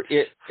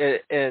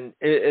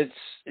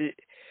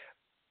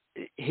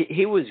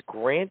 He was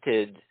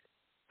granted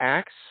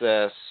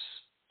access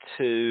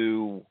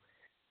to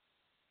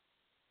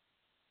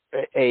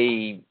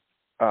a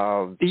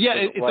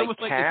it's almost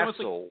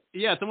castle.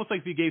 It's almost like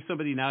if you gave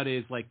somebody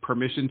nowadays like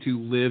permission to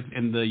live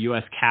in the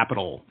U.S.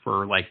 Capitol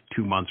for like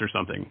 2 months or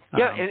something.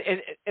 Yeah,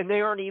 and they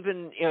aren't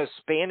even a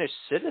Spanish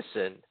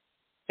citizen,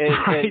 and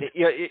right.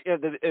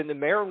 and the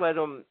mayor let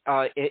them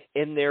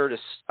in there to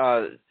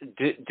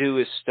do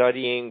his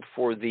studying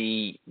for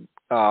the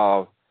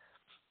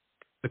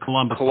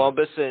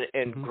Columbus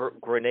and mm-hmm.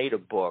 Grenada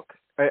book.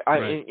 Right.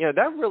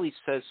 That really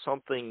says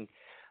something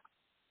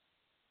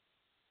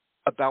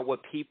about what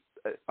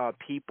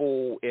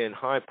people in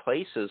high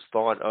places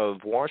thought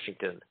of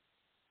Washington.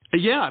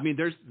 Yeah, I mean,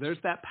 there's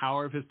that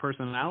power of his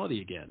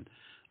personality again.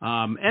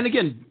 And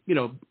again,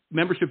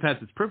 membership has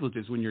its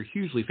privileges when you're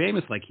hugely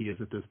famous like he is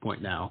at this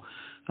point now.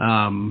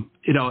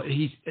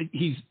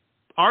 He's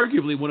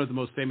arguably one of the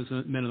most famous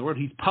men in the world.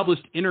 He's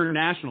published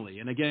internationally,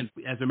 and again,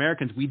 as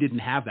Americans, we didn't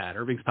have that.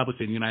 Irving's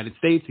published in the United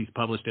States. He's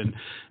published in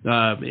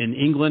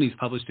England. He's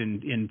published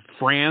in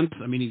France.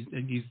 I mean,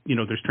 he's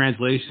there's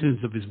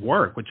translations of his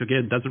work, which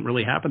again doesn't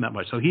really happen that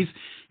much. So he's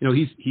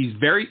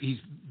very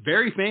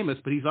famous,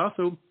 but he's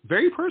also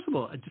very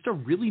personable. Just a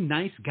really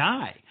nice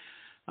guy.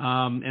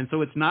 And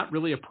so it's not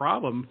really a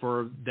problem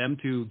for them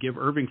to give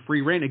Irving free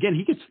rein. Again,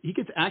 he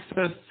gets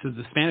access to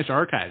the Spanish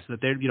archives. That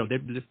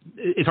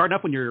it's hard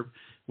enough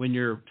when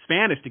you're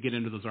Spanish to get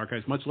into those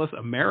archives, much less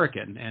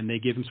American. And they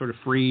give him sort of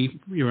free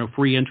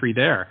entry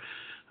there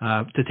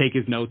to take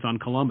his notes on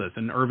Columbus.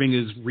 And Irving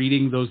is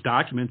reading those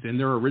documents in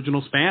their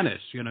original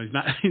Spanish. He's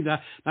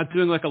not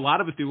doing like a lot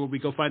of us do, where we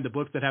go find the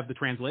books that have the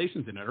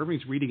translations in it.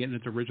 Irving's reading it in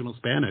its original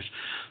Spanish,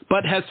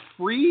 but has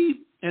free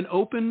and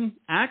open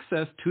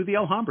access to the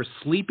Alhambra,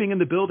 sleeping in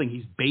the building.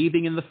 He's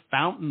bathing in the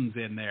fountains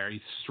in there. He's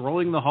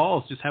strolling the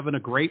halls, just having a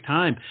great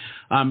time.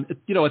 At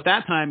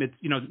that time,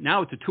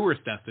 now it's a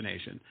tourist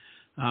destination.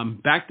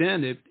 Back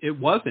then, it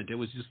wasn't. It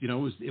was just,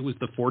 it was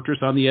the fortress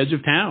on the edge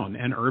of town,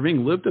 and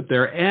Irving lived up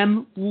there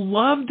and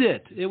loved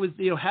it. It was,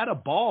 had a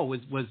ball.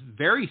 Was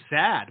very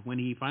sad when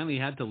he finally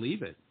had to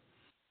leave it.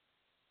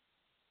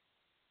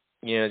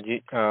 Yeah,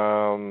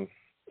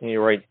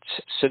 you're right.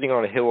 Sitting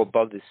on a hill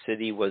above the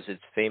city was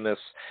its famous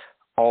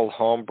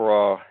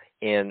Alhambra,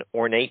 an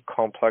ornate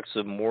complex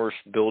of Moorish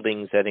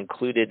buildings that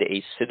included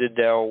a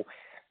citadel,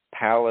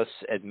 palace,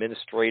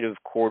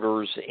 administrative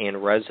quarters,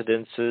 and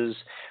residences.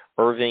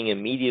 Irving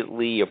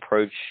immediately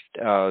approached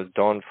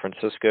Don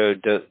Francisco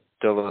de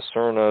la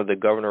Serna, the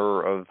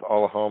governor of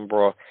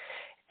Alhambra,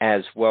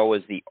 as well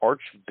as the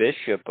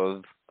Archbishop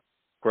of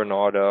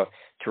Granada,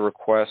 to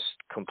request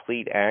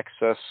complete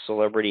access.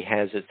 Celebrity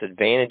has its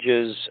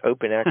advantages.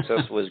 Open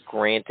access was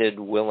granted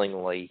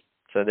willingly.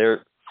 So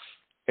there,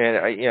 and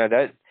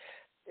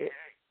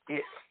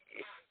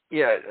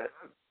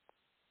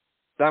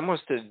that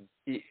must have,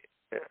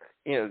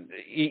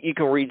 you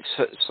can read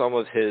some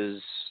of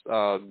his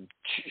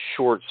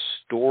short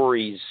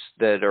stories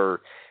that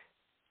are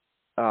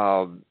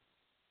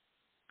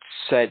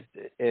set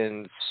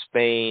in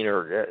Spain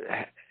or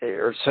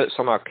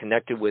somehow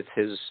connected with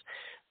his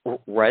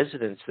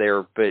residence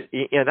there. But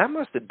yeah, that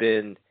must have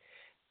been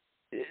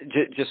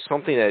just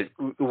something that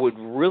would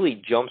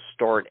really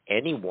jumpstart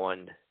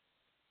anyone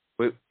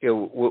with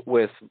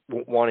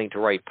wanting to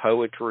write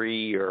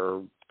poetry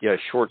or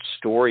short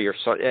story or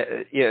so.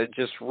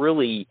 Just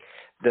really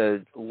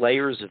the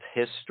layers of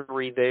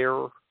history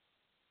there.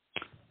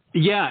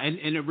 Yeah, and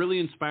it really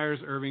inspires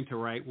Irving to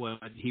write what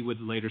he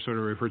would later sort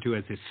of refer to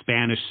as his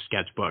Spanish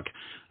sketchbook.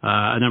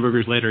 A number of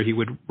years later, he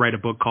would write a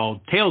book called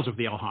Tales of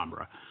the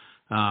Alhambra.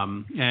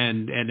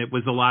 And it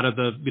was a lot of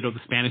the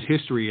Spanish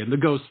history and the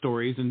ghost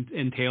stories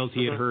and tales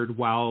he had heard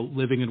while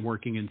living and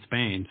working in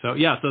Spain. So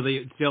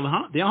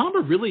the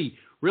Alhambra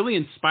really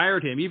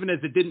inspired him, even as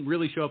it didn't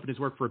really show up in his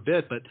work for a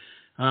bit. But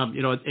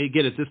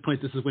again, at this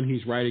point, this is when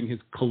he's writing his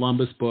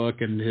Columbus book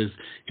and his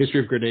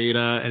History of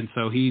Grenada, and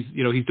so he's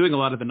doing a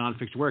lot of the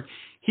nonfiction work.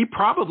 He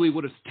probably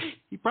would have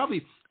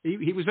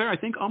he was there, I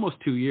think, almost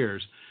 2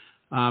 years,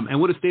 and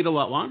would have stayed a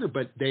lot longer.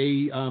 But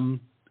he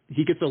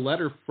gets a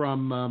letter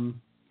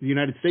from the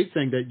United States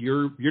saying that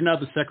you're now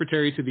the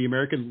secretary to the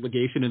American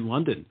legation in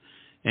London,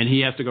 and he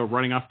has to go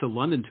running off to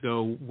London to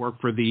go work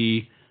for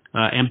the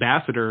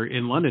ambassador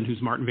in London,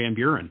 who's Martin Van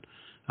Buren,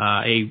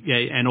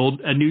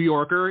 a New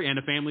Yorker and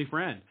a family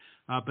friend.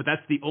 But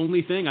that's the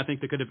only thing I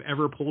think that could have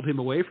ever pulled him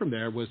away from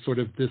there was sort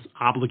of this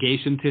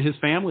obligation to his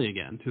family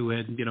again, who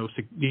had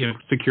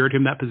secured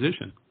him that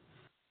position.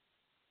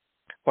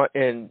 Well,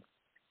 and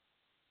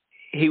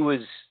he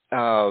was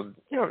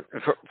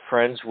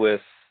friends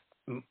with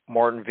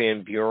Martin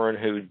Van Buren,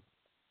 who'd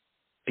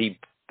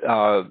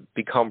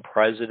become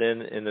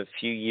president in a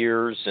few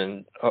years,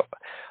 and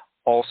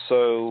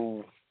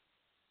also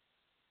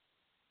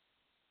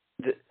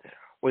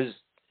was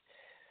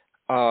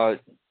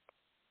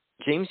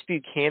James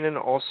Buchanan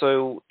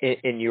also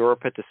in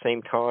Europe at the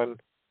same time?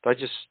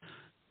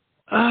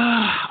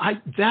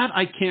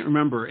 I can't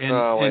remember.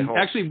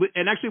 Actually,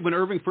 when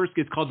Irving first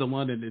gets called to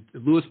London,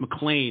 Louis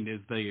McLean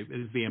is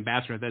the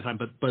ambassador at that time.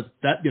 But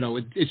that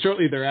it's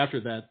shortly thereafter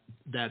that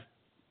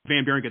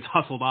Van Buren gets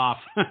hustled off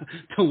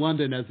to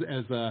London as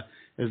the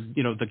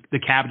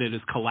cabinet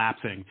is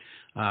collapsing,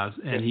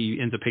 and he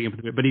ends up picking up.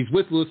 But he's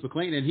with Louis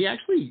McLean, and he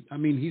actually,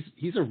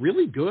 he's a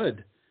really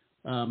good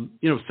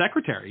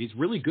secretary. He's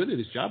really good at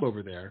his job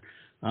over there.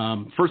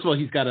 First of all,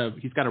 he's got a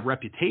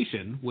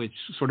reputation, which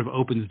sort of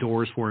opens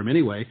doors for him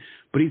anyway.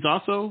 But he's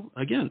also,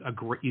 again,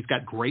 he's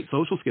got great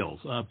social skills,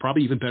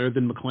 probably even better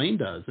than McLean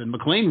does. And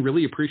McLean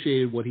really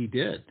appreciated what he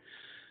did.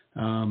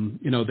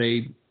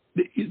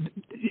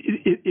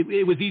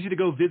 It was easy to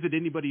go visit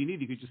anybody you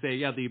need. You could just say,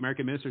 the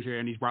American minister's here,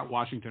 and he's brought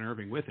Washington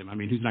Irving with him.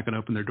 Who's not going to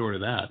open their door to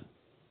that?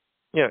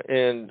 Yeah,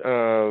 and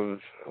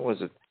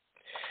was it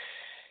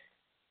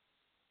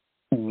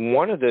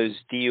one of those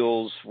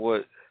deals?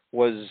 What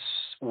was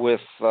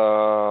with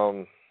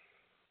the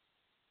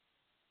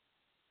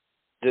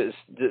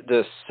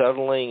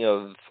settling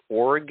of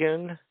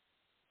Oregon?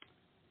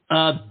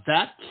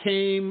 That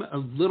came a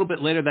little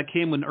bit later. That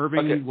came when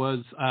Irving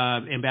was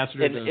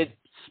ambassador to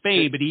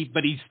Spain,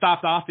 but he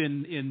stopped off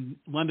in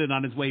London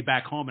on his way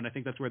back home, and I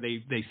think that's where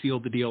they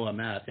sealed the deal on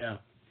that. Yeah.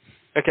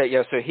 Okay.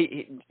 Yeah. So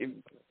he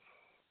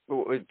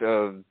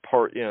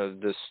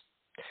this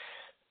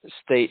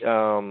state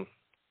of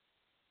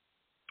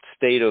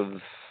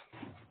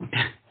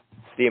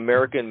the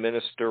American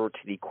minister to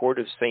the Court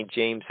of St.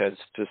 James had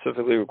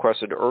specifically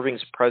requested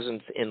Irving's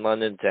presence in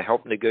London to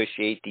help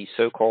negotiate the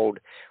so-called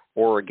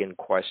Oregon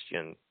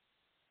question.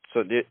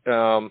 So,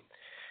 and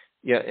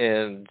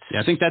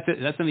I think that's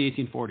in the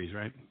 1840s,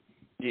 right?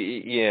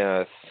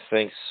 Yeah, I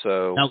think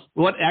so. Now,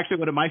 one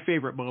of my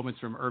favorite moments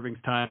from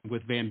Irving's time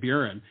with Van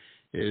Buren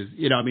is,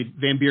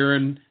 Van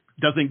Buren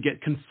doesn't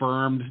get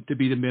confirmed to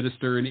be the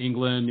minister in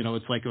England.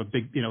 It's like a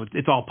big,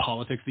 it's all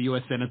politics. The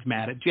U.S. Senate's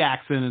mad at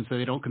Jackson, and so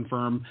they don't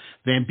confirm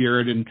Van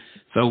Buren. And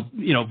so,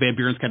 Van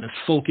Buren's kind of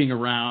sulking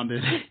around,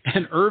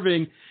 and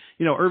Irving's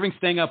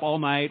staying up all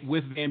night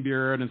with Van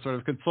Buren and sort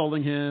of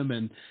consoling him.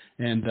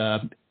 And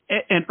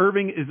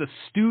Irving is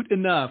astute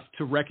enough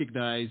to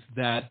recognize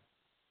that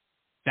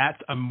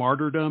that's a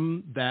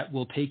martyrdom that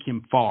will take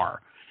him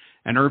far.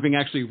 And Irving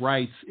actually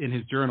writes in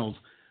his journals,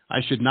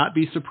 "I should not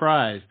be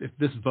surprised if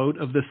this vote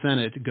of the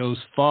Senate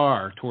goes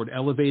far toward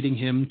elevating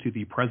him to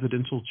the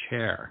presidential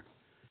chair."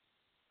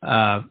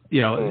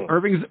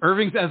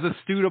 Irving's as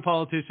astute a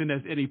politician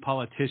as any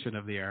politician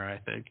of the era, I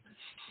think.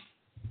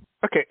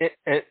 Okay.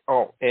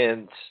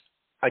 And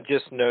I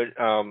just note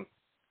on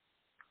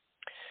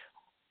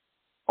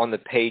the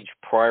page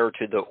prior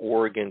to the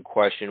Oregon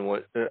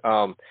question,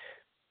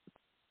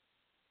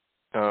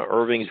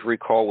 Irving's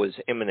recall was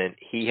imminent.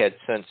 He had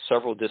sent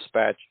several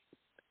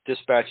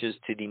dispatches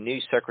to the new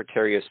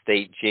Secretary of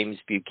State, James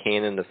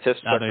Buchanan, the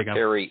fifth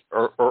secretary.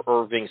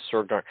 Irving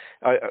served on.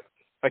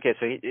 Okay,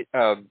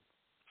 so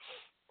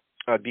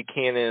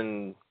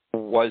Buchanan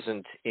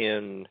wasn't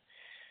in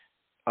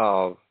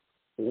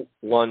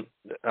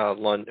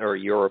London or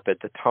Europe at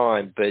the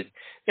time, but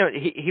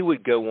he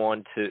would go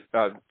on to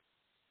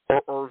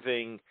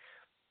Irving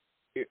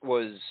it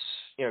was,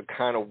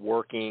 kind of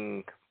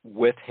working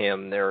with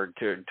him there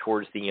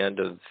towards the end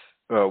of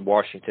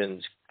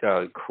Washington's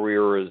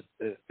career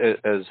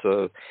as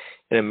an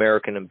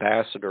American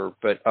ambassador.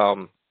 But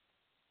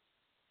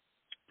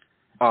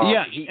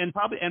and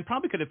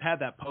probably could have had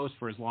that post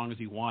for as long as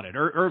he wanted.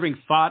 Irving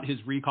thought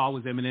his recall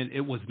was imminent.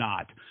 It was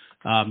not.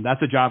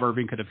 That's a job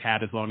Irving could have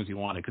had as long as he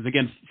wanted. Because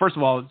again, first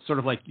of all, it's sort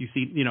of like you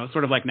see,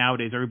 sort of like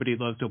nowadays, everybody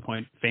loves to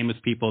appoint famous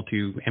people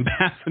to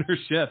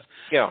ambassadorships.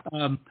 Yeah.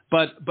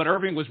 But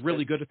Irving was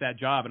really good at that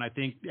job, and I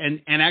think,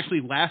 and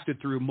actually lasted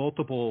through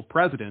multiple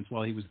presidents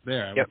while he was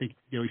there. Yep. I think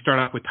he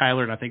started off with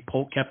Tyler, and I think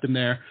Polk kept him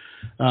there.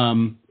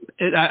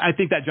 I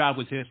think that job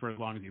was his for as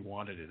long as he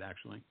wanted it,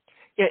 actually.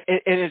 Yeah,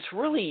 and it's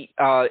really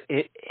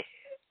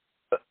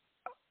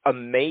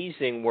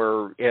amazing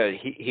where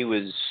he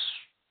was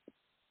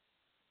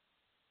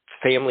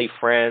family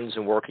friends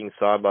and working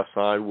side by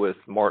side with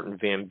Martin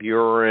Van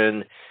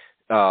Buren.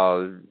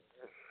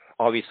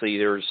 Obviously,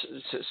 there's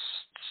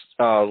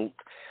a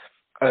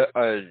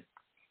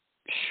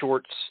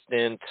short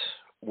stint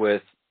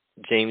with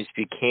James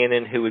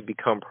Buchanan, who would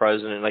become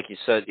president. Like you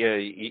said,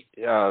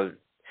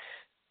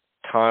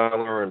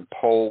 Tyler and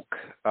Polk.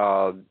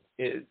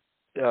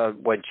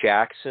 When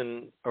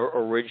Jackson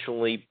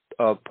originally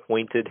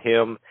appointed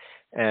him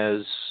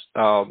as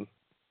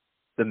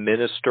the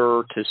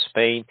minister to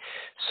Spain,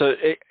 so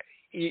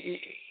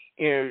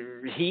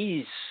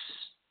he's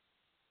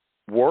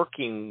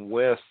working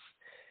with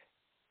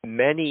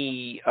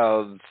many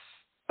of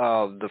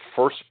the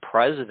first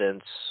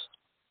presidents,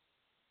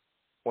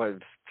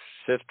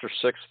 fifth or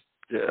sixth.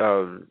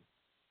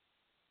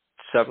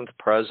 Seventh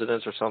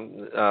presidents or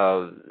something,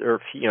 or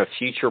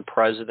future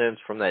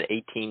presidents from that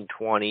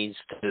 1820s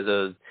to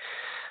the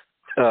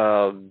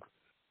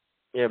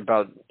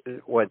about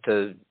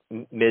the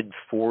mid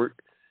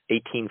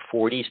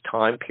 1840s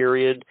time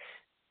period,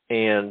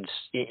 and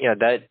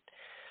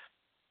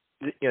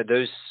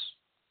those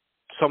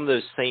some of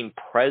those same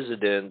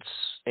presidents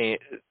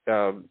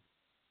are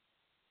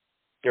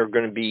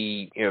going to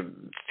be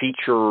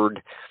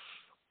featured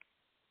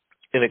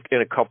in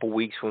a couple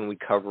weeks when we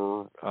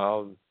cover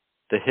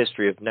the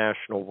history of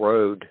National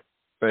Road.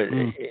 But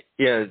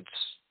I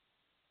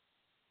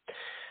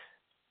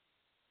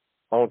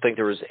don't think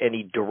there was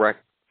any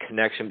direct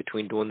connection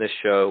between doing this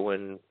show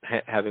and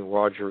having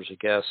Roger as a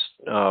guest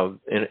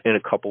in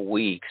a couple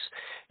weeks.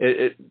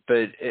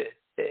 But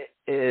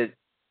if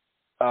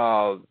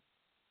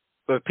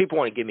people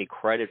want to give me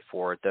credit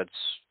for it, that's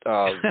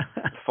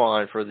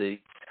fine for the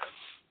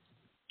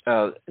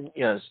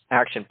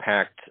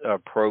action-packed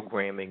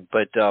programming.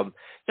 But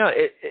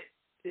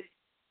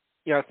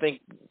I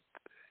think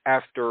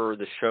after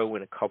the show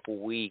in a couple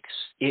weeks,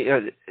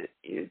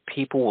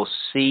 people will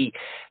see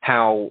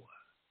how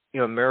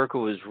America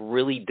was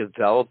really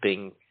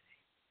developing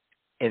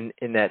in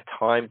that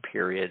time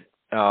period.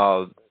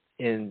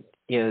 And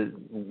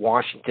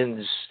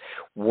Washington's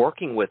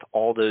working with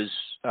all those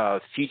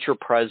future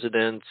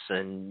presidents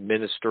and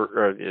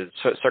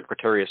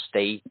Secretary of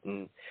State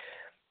and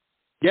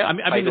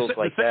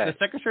the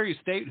Secretary of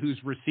State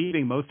who's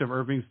receiving most of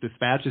Irving's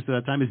dispatches at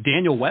that time is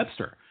Daniel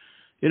Webster.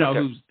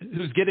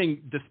 Who's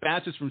getting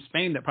dispatches from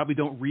Spain that probably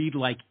don't read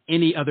like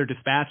any other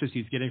dispatches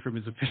he's getting from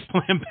his official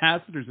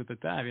ambassadors at the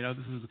time.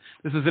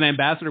 This is an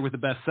ambassador with a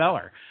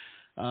bestseller,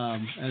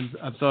 and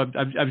so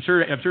I'm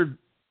sure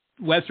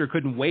Webster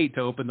couldn't wait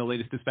to open the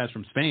latest dispatch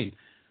from Spain,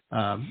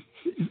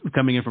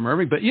 coming in from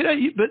Irving. But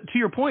but to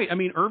your point, I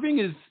mean, Irving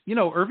is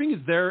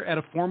there at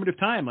a formative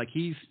time. Like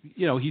he's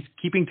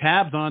keeping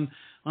tabs on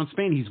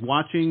Spain. He's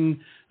watching,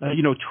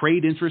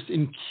 trade interests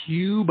in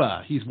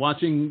Cuba. He's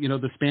watching,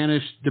 the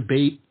Spanish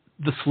debate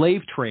the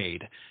slave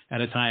trade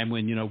at a time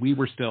when, we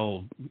were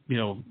still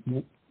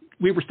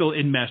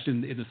enmeshed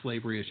in the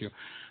slavery issue.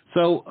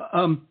 So,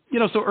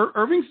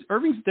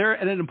 Irving's there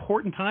at an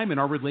important time in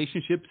our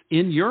relationships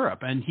in Europe,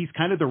 and he's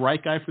kind of the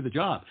right guy for the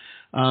job.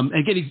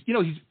 Again,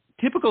 he's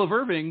typical of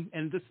Irving,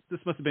 and this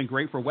must have been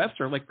great for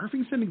Webster. Like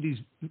Irving's sending these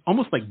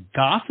almost like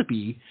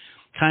gossipy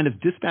kind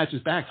of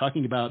dispatches back,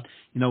 talking about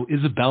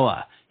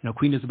Isabella,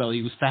 Queen Isabella.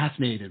 He was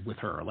fascinated with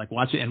her, like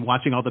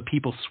watching all the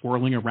people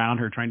swirling around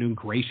her, trying to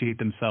ingratiate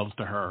themselves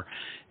to her.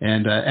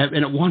 And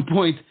at one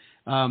point,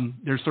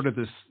 there's sort of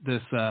this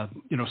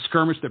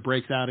skirmish that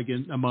breaks out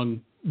again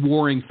among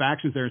warring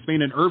factions there in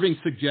Spain. And Irving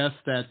suggests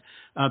that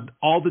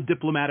all the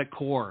diplomatic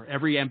corps,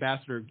 every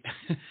ambassador,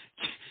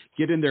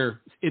 get in their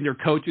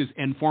coaches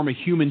and form a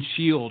human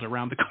shield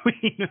around the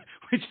Queen,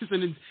 which is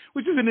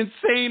an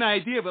insane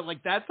idea, but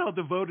like that's how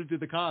devoted to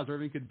the cause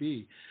Irving could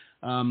be.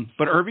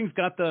 But Irving's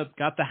got the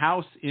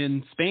house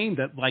in Spain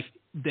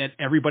that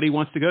everybody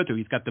wants to go to.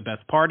 He's got the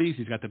best parties.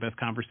 He's got the best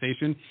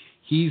conversation.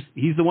 He's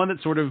the one that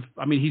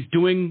he's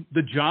doing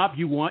the job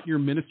you want your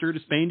minister to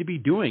Spain to be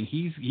doing.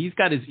 He's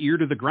got his ear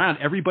to the ground.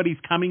 Everybody's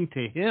coming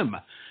to him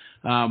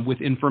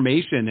with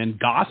information and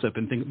gossip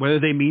and things, whether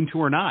they mean to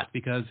or not,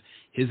 because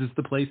his is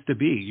the place to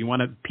be.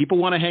 People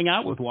want to hang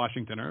out with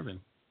Washington Irving.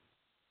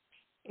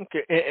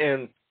 Okay,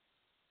 and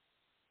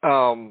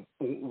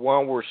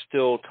while we're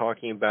still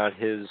talking about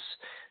his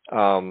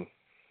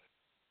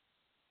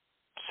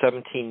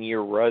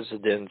 17-year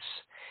residence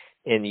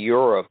in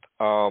Europe.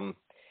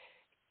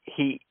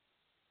 He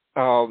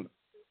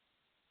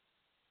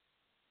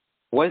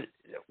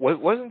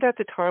wasn't that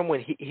the time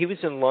when he was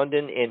in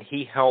London and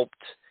he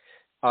helped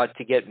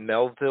to get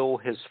Melville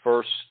his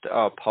first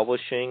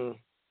publishing.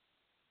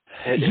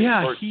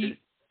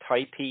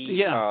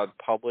 Typee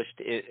published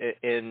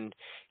in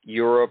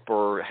Europe,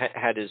 or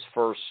had his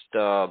first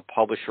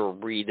publisher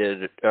read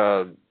it,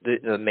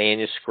 the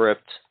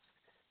manuscript.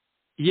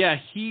 Yeah,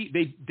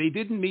 they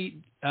didn't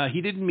meet.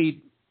 He didn't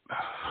meet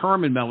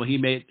Herman Melville. He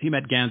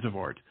met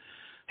Gansevoort,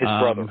 his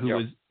brother,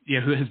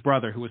 his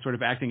brother, who was sort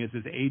of acting as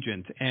his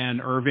agent,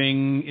 and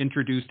Irving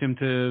introduced him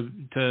to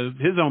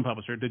his own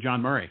publisher, to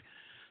John Murray.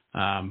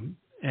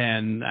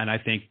 And I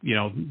think,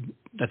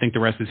 I think the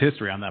rest is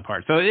history on that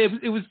part. So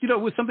it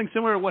was something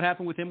similar to what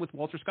happened with him with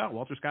Walter Scott.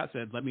 Walter Scott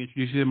said, "Let me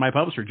introduce you to my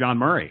publisher, John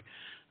Murray.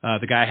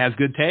 The guy has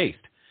good taste."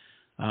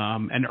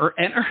 And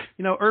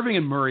Irving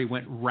and Murray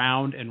went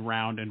round and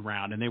round and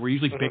round, and they were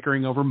usually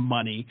bickering over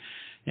money.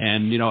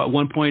 And at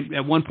one point,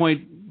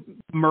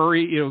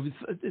 Murray,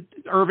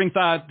 Irving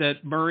thought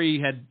that Murray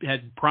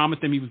had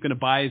promised him he was going to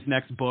buy his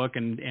next book,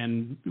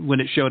 and when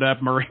it showed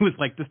up, Murray was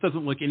like, "This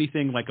doesn't look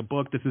anything like a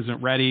book. This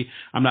isn't ready.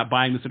 I'm not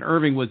buying this." And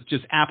Irving was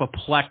just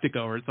apoplectic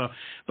over it. So,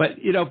 but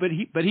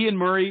he and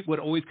Murray would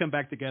always come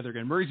back together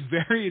again. Murray's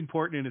very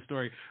important in his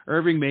story.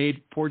 Irving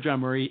made poor John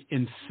Murray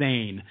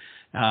insane,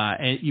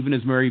 and even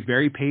as Murray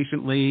very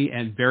patiently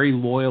and very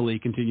loyally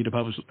continued to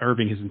publish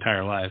Irving his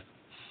entire life.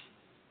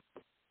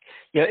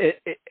 Yeah,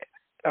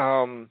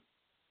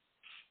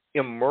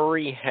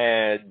 Murray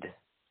had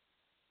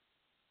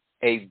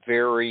a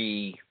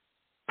very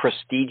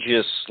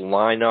prestigious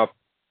lineup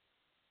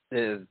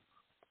of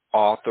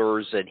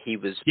authors that he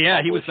was. Yeah,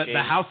 publishing. he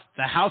was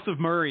the House of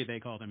Murray, they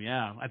called him.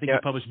 Yeah, I think he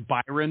published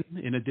Byron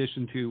in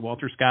addition to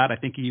Walter Scott. I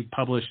think he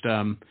published.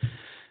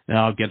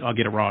 I'll get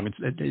it wrong.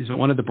 It's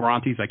one of the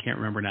Brontes. I can't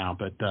remember now,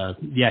 but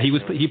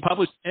he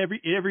published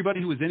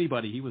everybody who was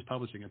anybody. He was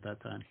publishing at that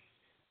time.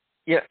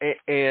 Yeah,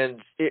 and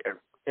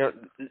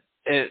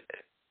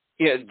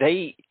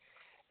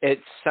it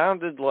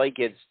sounded like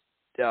it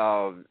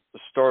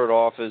started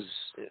off as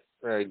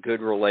a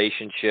good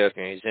relationship,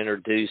 and he's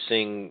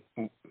introducing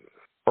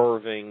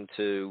Irving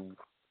to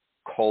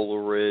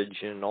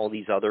Coleridge and all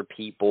these other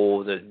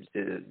people, the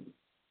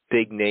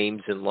big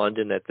names in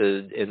London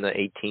in the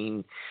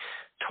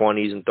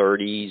 1820s and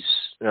 30s.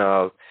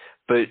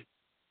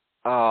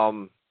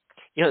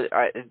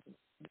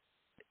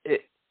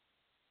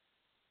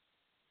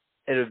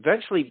 It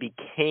eventually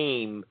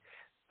became.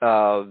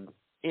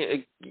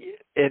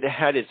 It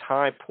had its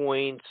high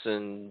points,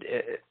 and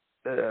it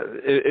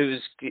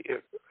was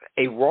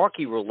a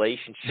rocky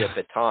relationship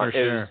at times. For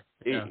sure.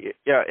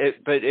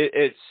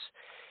 It's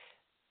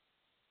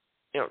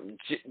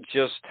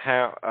just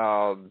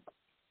how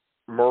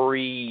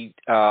Murray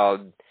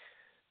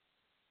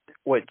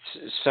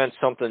sent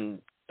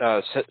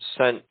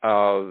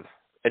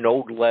an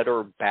old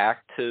letter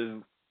back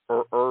to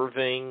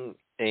Irving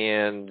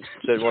and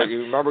said, "Well,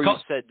 you remember you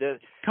said this."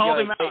 Called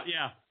him out,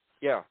 yeah.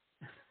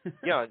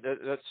 Yeah,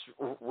 that's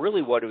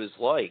really what it was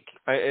like.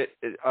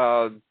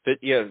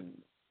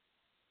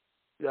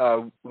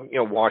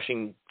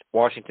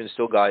 Washington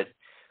still got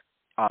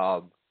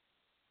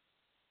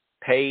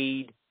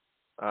paid.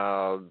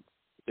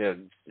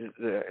 The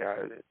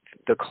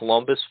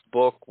Columbus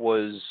book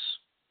was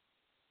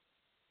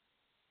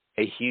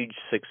a huge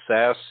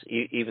success,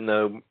 even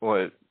though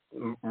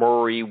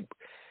Murray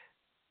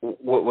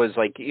was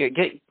like,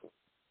 get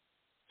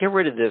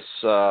rid of this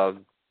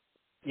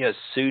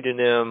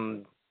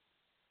pseudonym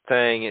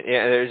thing. Yeah,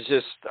 there's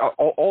just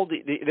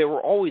they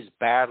were always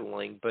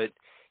battling, but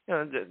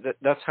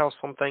that's how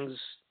some things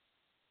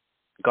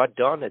got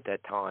done at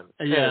that time.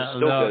 Yeah, it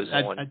still goes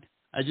on.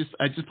 I just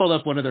pulled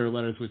up one of their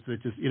letters, which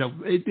just he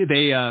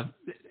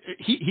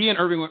and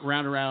Irving went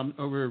round and round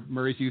over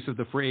Murray's use of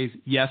the phrase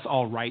 "yes,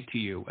 I'll write to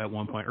you." At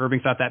one point, Irving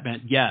thought that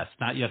meant yes,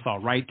 not yes, I'll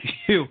write to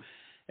you.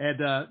 And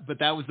but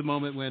that was the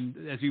moment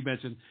when, as you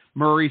mentioned,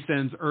 Murray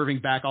sends Irving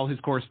back all his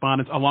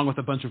correspondence along with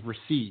a bunch of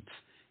receipts,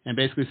 and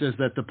basically says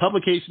that the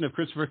publication of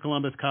Christopher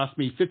Columbus cost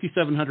me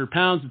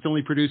 £5,700. It's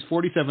only produced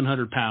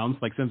 £4,700.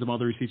 Like, sends him all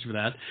the receipts for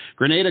that.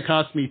 Grenada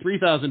cost me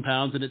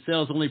 £3,000, and its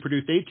sales only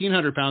produced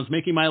 £1,800,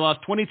 making my loss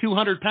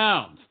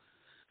 £2,200.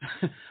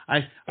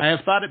 I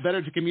have thought it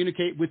better to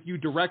communicate with you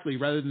directly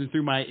rather than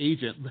through my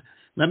agent.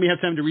 Let me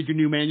have time to read your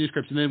new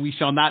manuscripts, and then we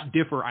shall not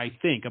differ, I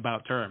think,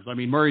 about terms. I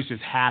mean, Murray's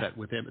just had it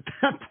with him at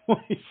that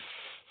point.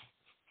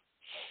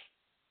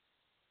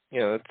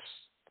 Yeah,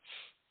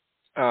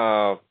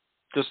 it's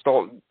just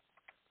all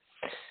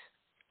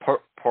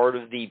part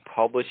of the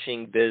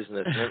publishing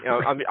business.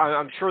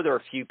 I'm sure there are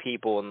a few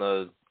people in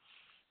the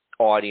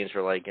audience who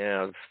are like,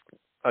 yeah,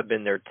 I've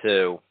been there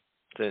too.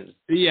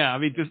 Yeah, I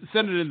mean, just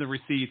sending in the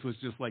receipts was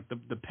just like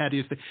the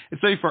pettiest thing.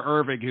 Especially for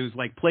Irving, who's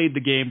like played the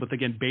game, but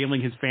again,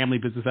 bailing his family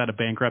business out of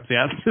bankruptcy.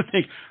 I just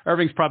think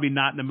Irving's probably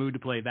not in the mood to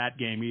play that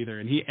game either.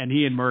 And he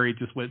and Murray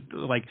just went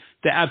like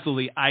to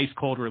absolutely ice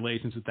cold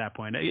relations at that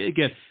point.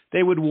 Again,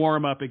 they would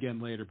warm up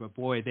again later, but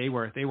boy, they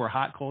were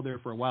hot cold there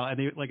for a while. And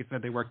they, like I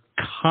said, they were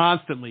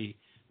constantly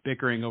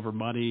bickering over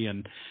money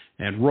and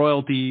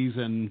royalties,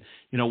 and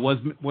was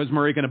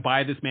Murray going to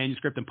buy this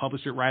manuscript and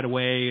publish it right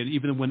away? And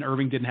even when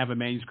Irving didn't have a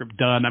manuscript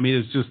done, I mean,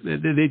 it's just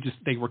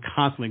they were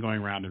constantly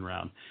going round and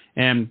round.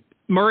 And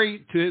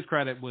Murray, to his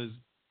credit, was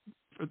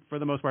for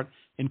the most part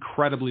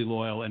incredibly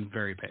loyal and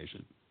very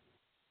patient.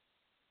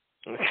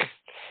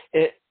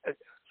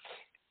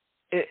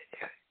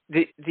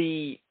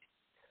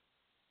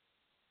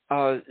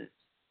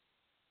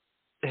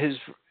 His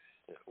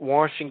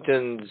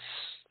Washington's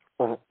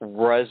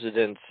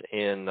residence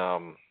in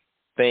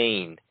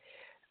Spain,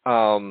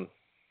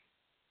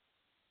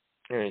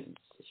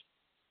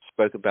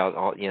 spoke about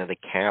all the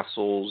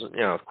castles.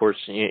 Of course,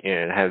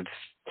 have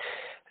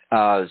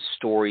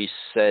stories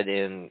set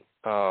in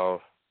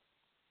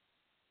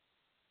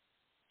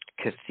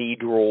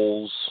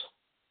cathedrals.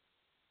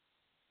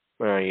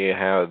 You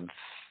have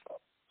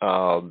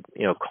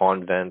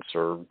convents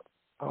or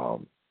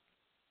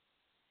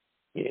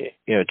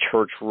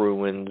church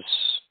ruins.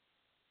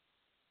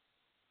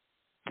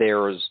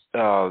 There's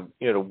to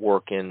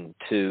work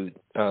into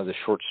the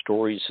short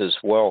stories as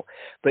well.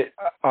 But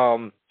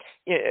I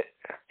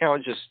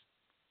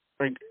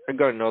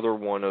got another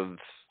one of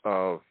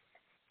a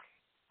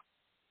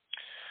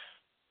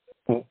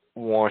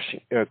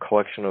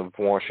collection of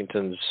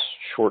Washington's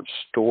short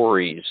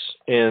stories,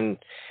 and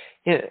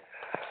we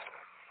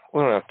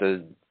don't have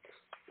to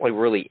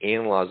really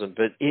analyze them,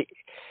 but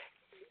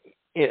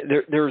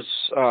there's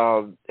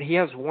he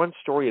has one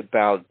story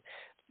about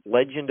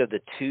Legend of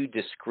the Two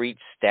Discrete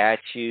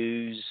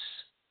Statues,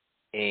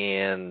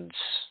 and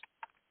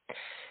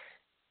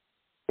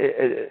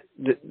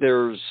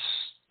there's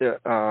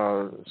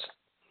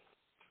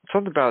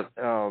something about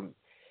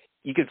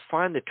you could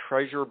find the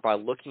treasure by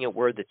looking at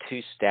where the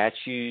two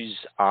statues'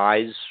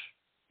 eyes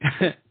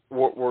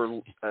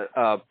were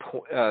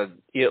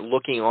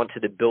looking onto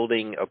the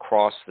building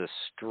across the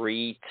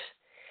street.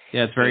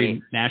 Yeah, it's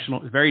very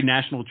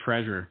national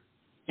treasure.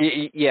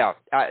 Yeah.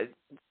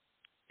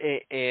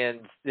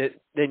 And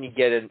then you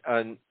get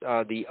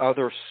the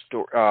other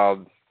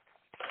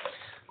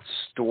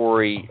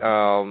story,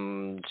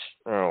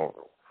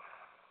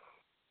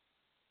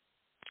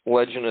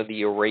 Legend of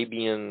the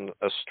Arabian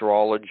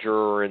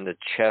Astrologer, and the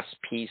chess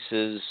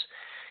pieces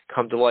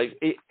come to life.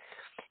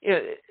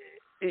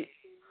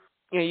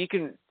 You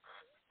can.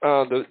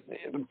 The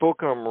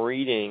book I'm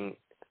reading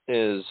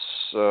is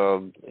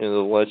The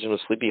Legend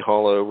of Sleepy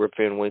Hollow, Rip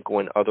Van Winkle,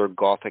 and Other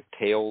Gothic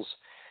Tales.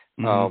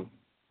 Mm-hmm.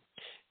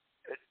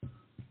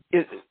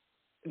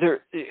 The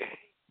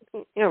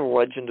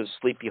Legend of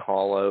Sleepy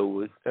Hollow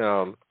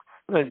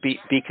would be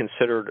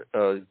considered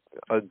a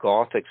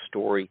Gothic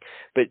story,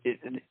 but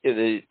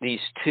these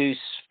two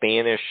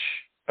Spanish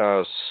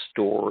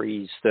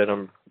stories that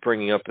I'm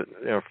bringing up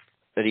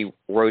that he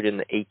wrote in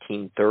the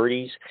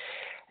 1830s,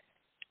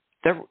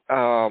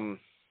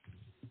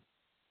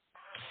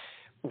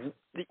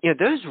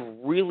 those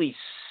really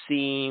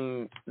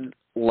seem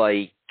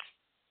like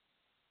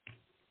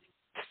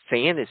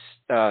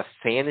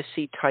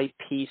fantasy type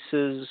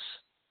pieces.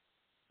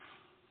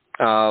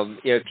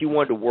 If you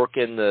wanted to work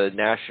in the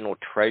National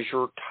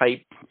Treasure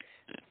type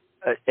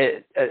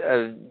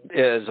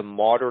as a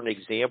modern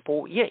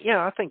example,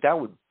 I think that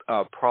would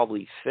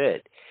probably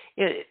fit.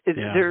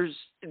 There's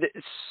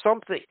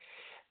something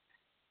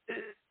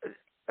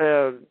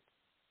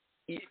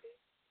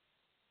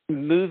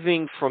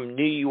moving from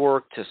New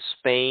York to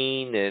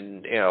Spain,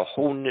 and a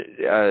whole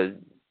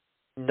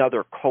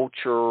another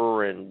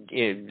culture, and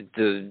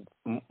the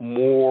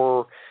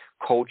Moor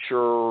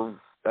culture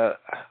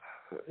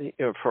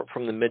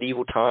from the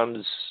medieval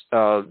times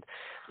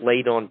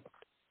laid on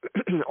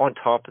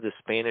top of the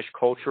Spanish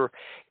culture.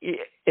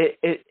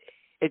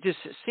 It just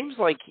seems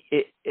like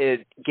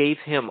it gave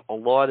him a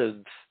lot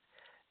of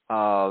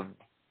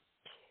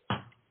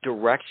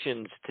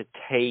directions to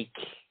take.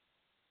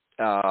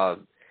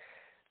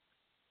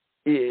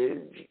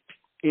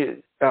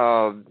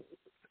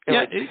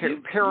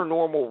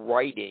 Paranormal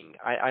writing.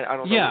 I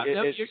don't know.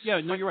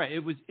 No, you're right.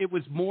 It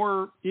was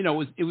more. It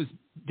was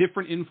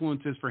different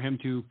influences for him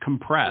to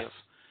compress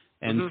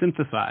and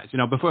synthesize.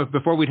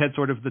 Before we'd had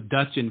sort of the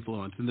Dutch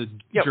influence and the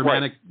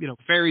Germanic,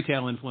 fairy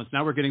tale influence.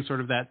 Now we're getting sort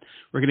of that.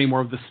 We're getting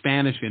more of the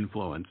Spanish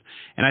influence,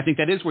 and I think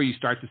that is where you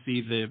start to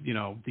see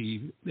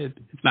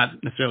it's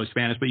not necessarily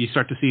Spanish, but you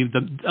start to see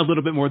a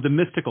little bit more of the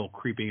mystical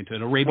creeping into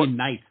it. Arabian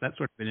Nights, that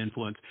sort of an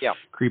influence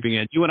creeping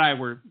in. You and I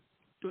were.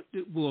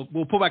 We'll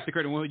pull back the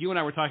curtain. You and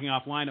I were talking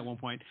offline at one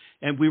point,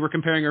 and we were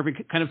comparing Irving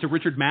kind of to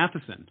Richard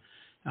Matheson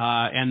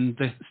and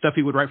the stuff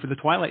he would write for the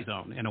Twilight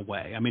Zone in a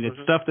way. I mean, it's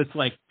stuff that's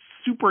like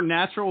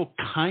supernatural,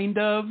 kind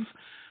of,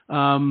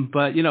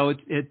 but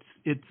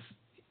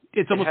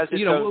it's almost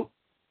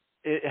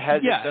it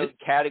has its own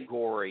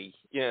category.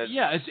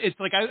 Yeah, it's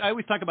like I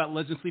always talk about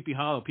Legend of Sleepy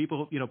Hollow.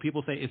 People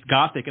say it's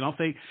Gothic, and I'll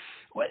say,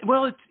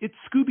 well, it's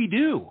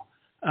Scooby-Doo.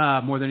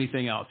 More than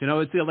anything else,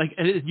 it's like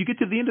you get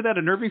to the end of that,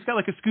 and Irving's got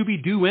like a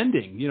Scooby-Doo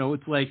ending.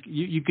 It's like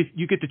you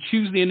get to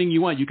choose the ending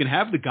you want. You can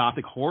have the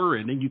Gothic horror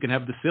ending, you can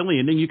have the silly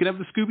ending, you can have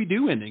the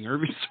Scooby-Doo ending.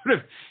 Irving's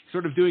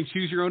sort of doing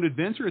choose your own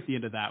adventure at the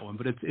end of that one,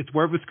 but it's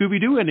more of a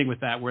Scooby-Doo ending with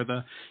that, where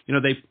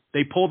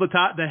they pull the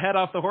head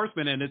off the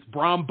horseman, and it's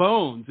Brom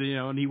Bones,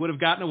 and he would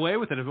have gotten away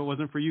with it if it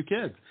wasn't for you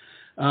kids.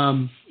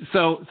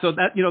 So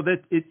that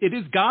that it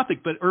is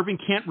Gothic, but Irving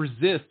can't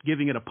resist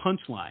giving it a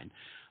punchline.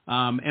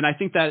 And I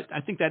think that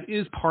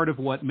is part of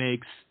what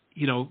makes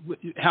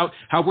how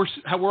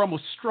we're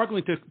almost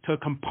struggling to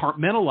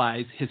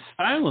compartmentalize his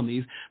style in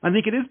these. I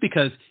think it is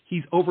because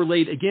he's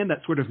overlaid again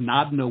that sort of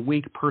nod and a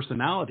wink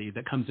personality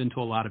that comes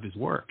into a lot of his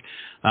work,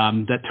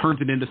 that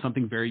turns it into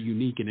something very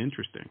unique and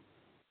interesting.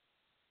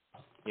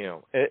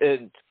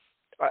 And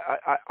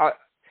I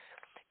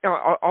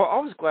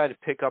was glad to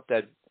pick up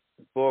that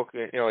book.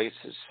 Like I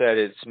said,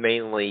 it's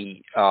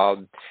mainly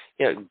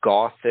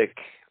Gothic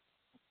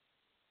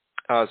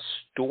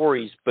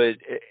stories, but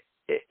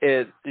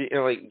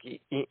like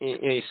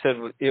you said,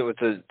 with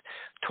the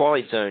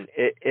Twilight Zone,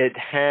 it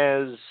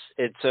has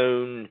its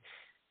own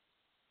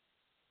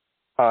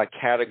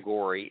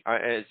category.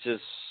 It's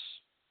just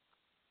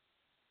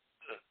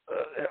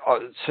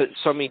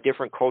so many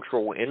different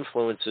cultural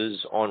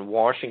influences on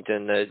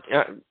Washington that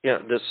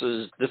this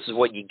is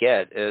what you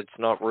get. It's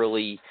not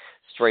really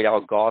straight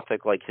out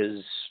Gothic like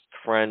his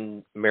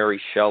friend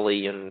Mary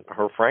Shelley and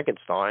her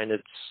Frankenstein.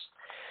 It's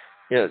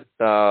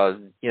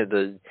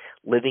the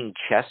living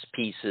chess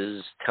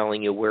pieces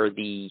telling you where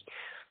the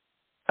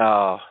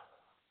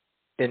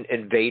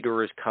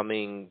invader is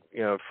coming,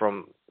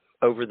 from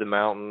over the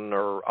mountain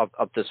or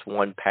up this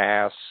one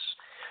pass.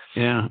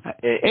 Yeah,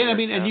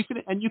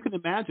 and you can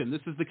imagine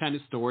this is the kind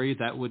of story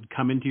that would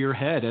come into your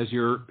head as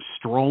you're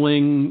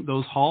strolling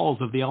those halls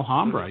of the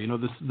Alhambra.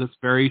 Mm-hmm. This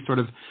very sort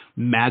of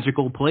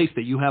magical place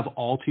that you have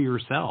all to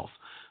yourself.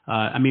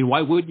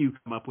 Why would you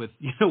come up with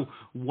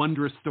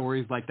wondrous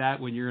stories like that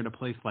when you're in a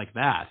place like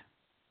that?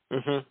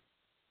 Mm-hmm.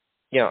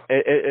 Yeah,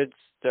 it's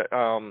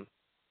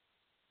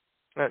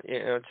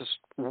just.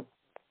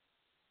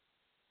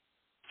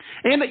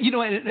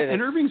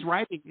 And Irving's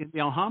writing in the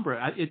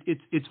Alhambra,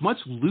 it's much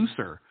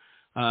looser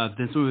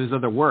than some of his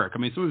other work.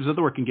 Some of his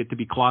other work can get to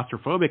be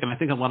claustrophobic, and I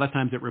think a lot of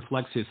times it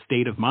reflects his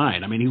state of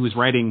mind. He was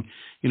writing,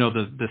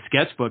 the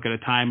sketchbook at a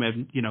time,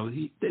 and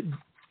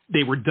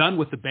they were done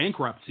with the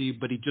bankruptcy,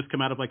 but he'd just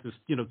come out of like this,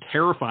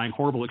 terrifying,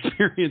 horrible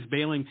experience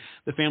bailing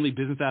the family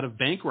business out of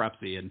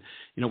bankruptcy, and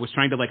was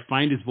trying to like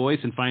find his voice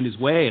and find his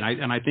way. And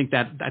I think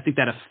that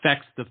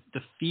affects the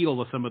feel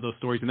of some of those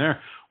stories in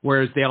there.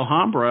 Whereas the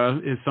Alhambra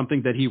is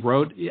something that he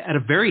wrote at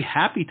a very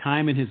happy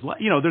time in his life.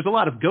 There's a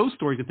lot of ghost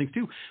stories and things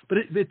too, but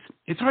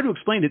it's hard to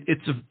explain it.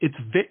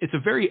 It's a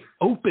very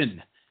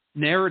open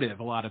narrative.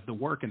 A lot of the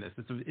work in this,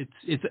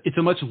 it's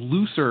a much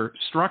looser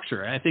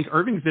structure. I think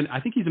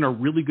he's in a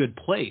really good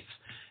place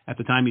at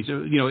the time. He's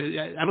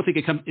I don't think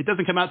it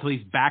doesn't come out until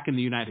he's back in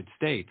the United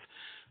States.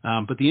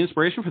 But the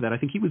inspiration for that, I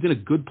think he was in a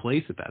good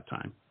place at that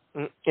time.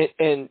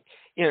 And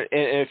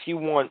if you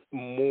want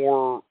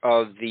more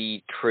of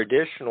the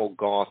traditional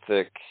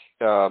Gothic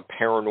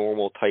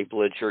paranormal type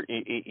literature,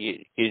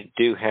 you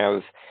do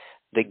have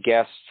the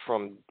Guest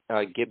from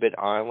Gibbet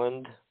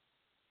Island.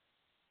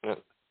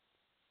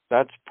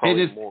 That's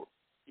probably more.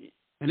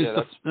 And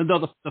it's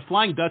the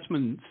Flying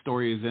Dutchman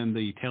story is in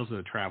the Tales of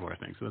the Traveler, I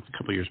think. So that's a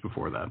couple of years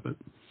before that. But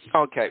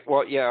okay,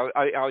 well, yeah,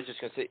 I was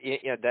just going to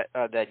say,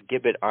 that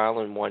Gibbet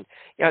Island one.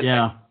 I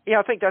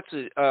think that's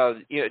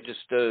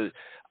just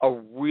a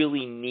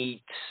really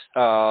neat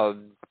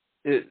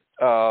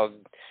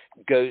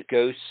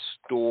ghost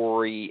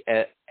story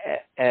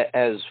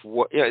as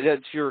what.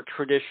 That's your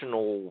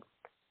traditional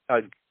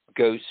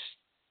ghost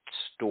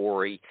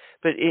story,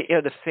 but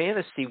the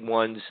fantasy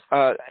ones,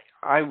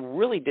 I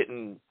really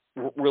didn't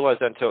realize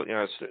that until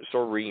I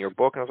started reading your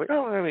book, and I was like,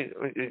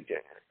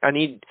 I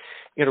need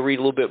to read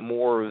a little bit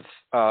more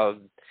of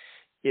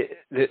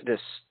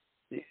this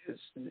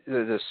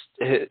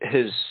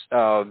his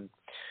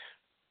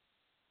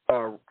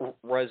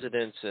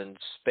residence in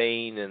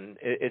Spain and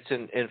its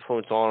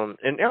influence on him,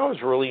 and I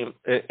was really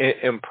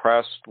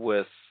impressed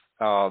with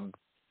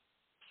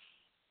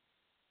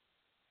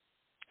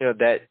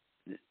that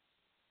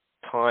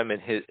time in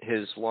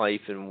his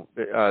life and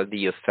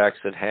the effects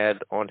it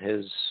had on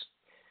his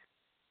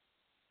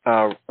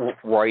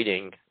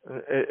writing.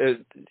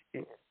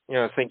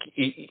 I think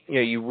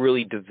you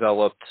really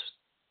developed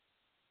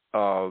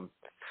all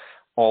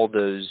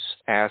those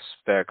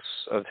aspects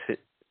of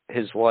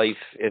his life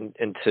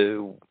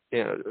into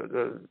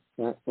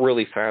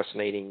really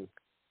fascinating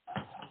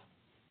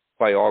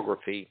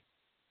biography.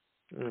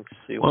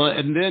 Well,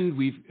 and then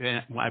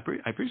I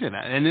appreciate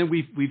that. And then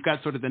we've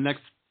got sort of the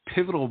next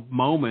pivotal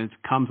moment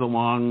comes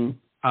along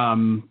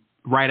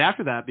right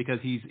after that, because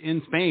he's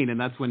in Spain, and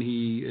that's when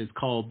he is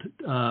called.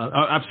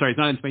 I'm sorry, it's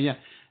not in Spain yet.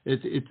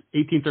 It's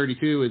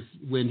 1832 is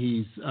when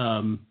he's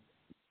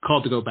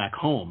called to go back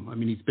home. I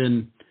mean, he's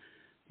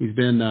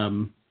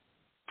been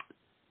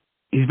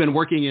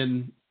working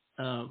in.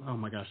 Oh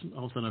my gosh!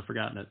 All of a sudden, I've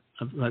forgotten it.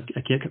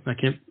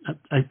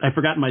 I've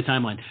forgotten my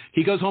timeline.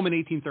 He goes home in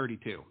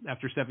 1832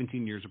 after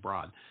 17 years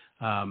abroad,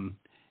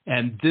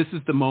 and this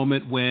is the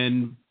moment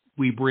when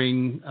we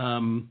bring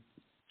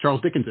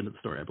Charles Dickens into the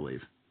story, I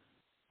believe.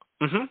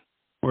 Mm-hmm.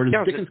 Or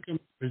does Dickens come?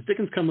 Does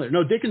Dickens come later?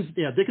 No, Dickens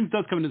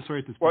does come into the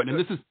story at this point, and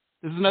this is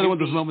another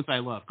one of those moments I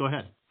love. Go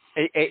ahead.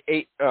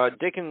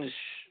 Dickens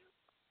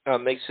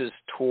makes his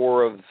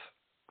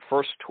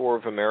first tour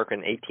of America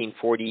in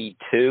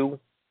 1842.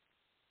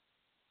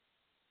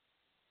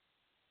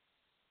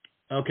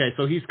 Okay,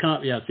 so he's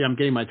I'm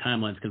getting my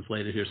timelines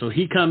conflated here. So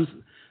he comes.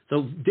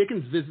 So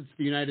Dickens visits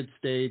the United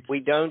States.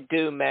 We don't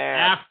do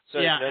math.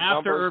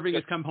 After Irving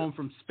has come home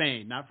from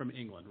Spain, not from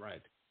England,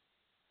 right?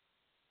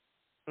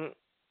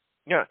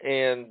 Yeah,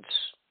 and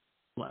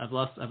I've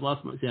lost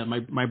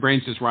my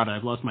brain's just rotted.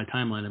 I've lost my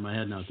timeline in my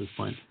head now at this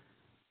point.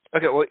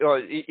 Okay, well,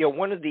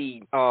 one of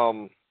the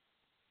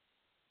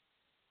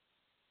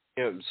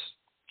 6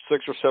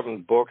 or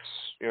 7 books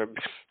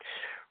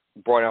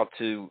brought out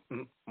to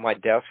my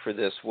desk for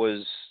this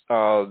was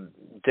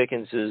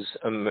Dickens's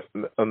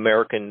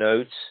American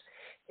Notes,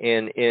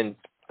 and in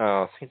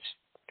I think it's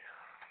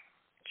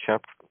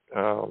chapter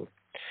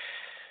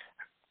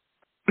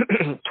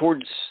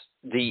towards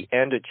the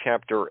end of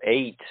chapter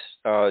 8,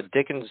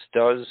 Dickens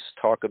does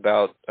talk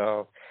about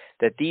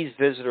that these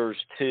visitors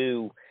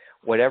to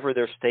whatever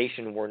their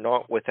station were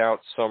not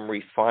without some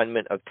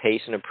refinement of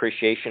taste and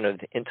appreciation of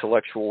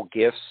intellectual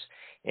gifts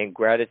and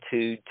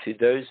gratitude to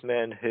those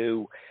men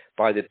who,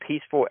 by the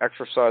peaceful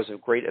exercise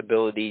of great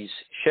abilities,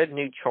 shed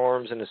new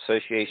charms and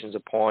associations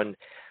upon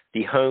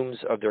the homes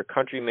of their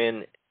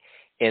countrymen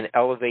and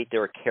elevate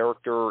their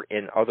character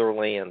in other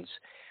lands,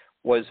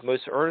 was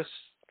most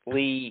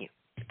earnestly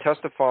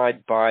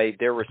testified by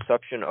their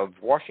reception of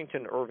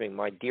Washington Irving,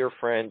 my dear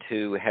friend,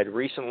 who had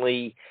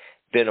recently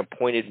been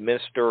appointed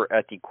minister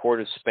at the court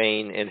of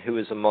Spain and who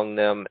was among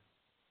them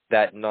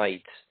that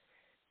night.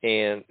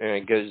 And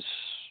it goes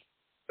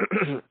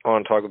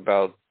on to talk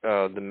about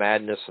the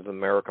madness of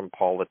American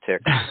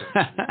politics.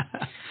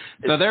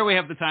 So there we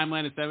have the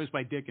timeline established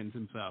by Dickens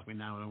himself. We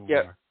now know where we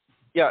are.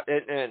 Yeah,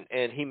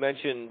 and he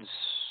mentions,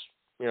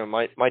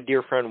 my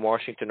dear friend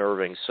Washington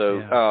Irving.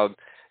 So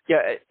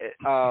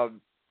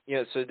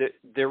so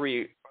there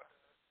we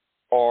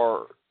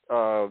are.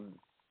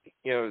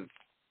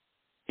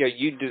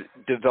 You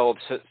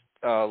developed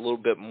a little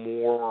bit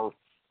more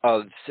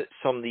of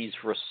some of these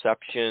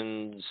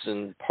receptions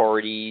and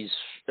parties.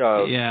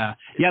 The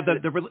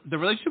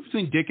relationship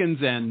between Dickens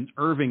and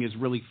Irving is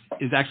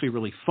actually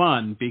really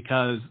fun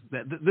because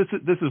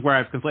this is where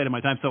I've conflated my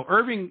time. So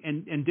Irving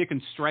and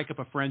Dickens strike up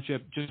a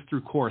friendship just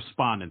through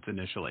correspondence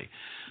initially.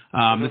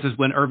 This is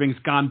when Irving's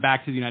gone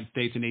back to the United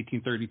States in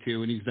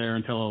 1832, and he's there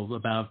until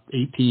about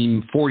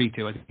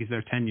 1842. I think he's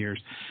there 10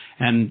 years,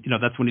 and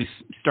that's when he's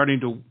starting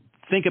to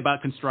think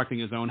about constructing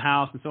his own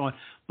house and so on.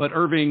 But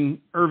Irving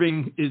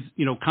is,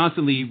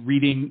 constantly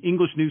reading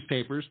English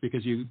newspapers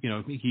because he'd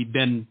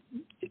been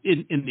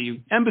in the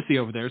embassy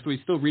over there, so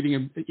he's still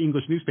reading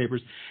English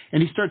newspapers,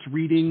 and he starts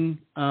reading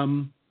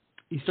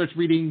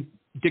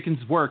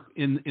Dickens' work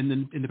in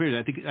the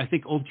period. I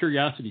think Old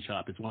Curiosity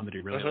Shop is one that he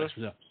really likes.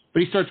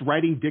 But he starts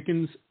writing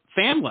Dickens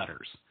fan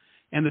letters,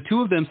 and the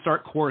two of them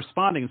start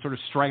corresponding and sort of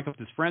strike up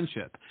this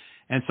friendship.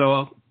 And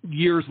so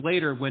years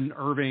later, when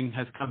Irving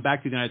has come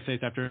back to the United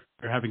States after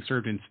having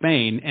served in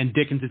Spain, and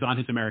Dickens is on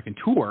his American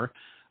tour,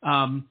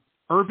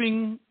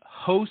 Irving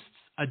hosts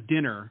a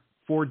dinner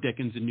for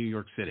Dickens in New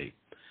York City.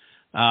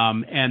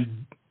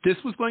 And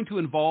this was going to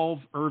involve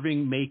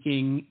Irving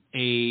making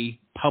a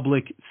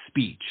public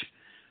speech,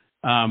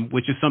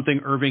 which is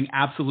something Irving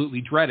absolutely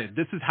dreaded.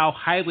 This is how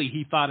highly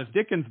he thought of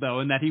Dickens, though,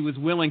 and that he was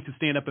willing to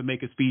stand up and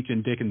make a speech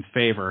in Dickens'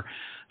 favor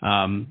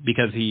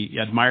because he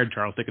admired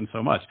Charles Dickens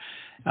so much.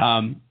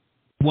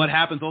 What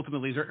happens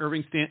ultimately is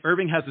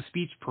Irving has a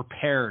speech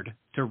prepared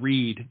to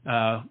read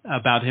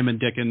about him and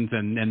Dickens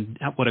and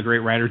what a great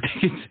writer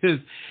Dickens is.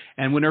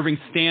 And when Irving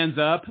stands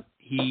up,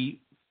 he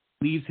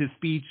leaves his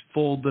speech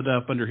folded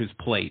up under his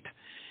plate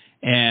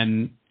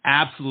and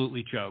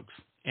absolutely chokes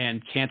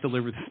and can't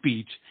deliver the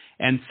speech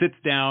and sits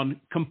down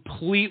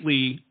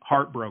completely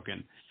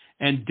heartbroken.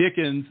 And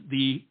Dickens,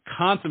 the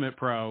consummate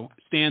pro,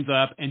 stands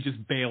up and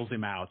just bails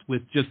him out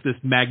with just this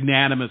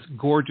magnanimous,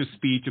 gorgeous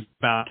speech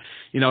about,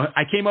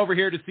 I came over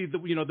here to see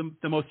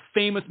the most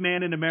famous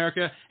man in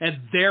America,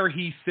 and there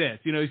he sits.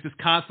 He's just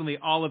constantly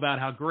all about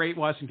how great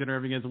Washington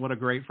Irving is and what a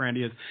great friend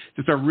he is.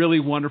 Just a really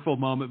wonderful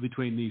moment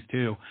between these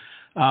two.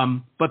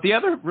 But the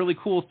other really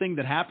cool thing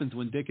that happens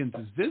when Dickens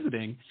is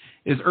visiting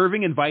is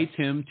Irving invites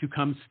him to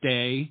come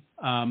stay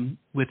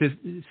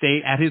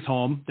at his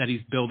home that he's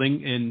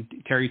building in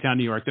Tarrytown,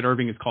 New York, that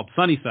Irving has called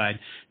Sunnyside,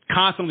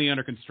 constantly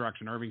under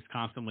construction. Irving's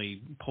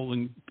constantly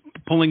pulling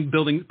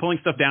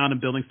stuff down and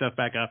building stuff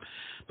back up,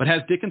 but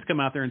has Dickens come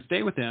out there and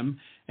stay with him.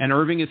 And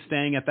Irving is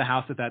staying at the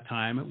house at that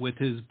time with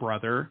his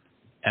brother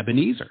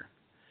Ebenezer.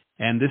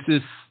 And this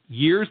is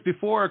years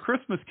before A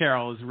Christmas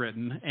Carol is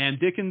written, and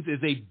Dickens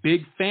is a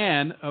big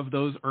fan of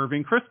those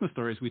Irving Christmas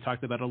stories we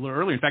talked about a little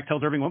earlier. In fact,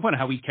 tells Irving at one point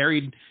how he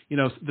carried,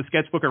 the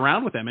sketchbook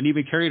around with him, and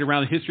even carried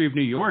around the history of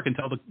New York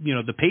until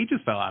the pages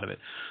fell out of it.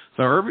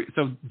 So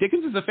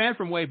Dickens is a fan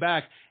from way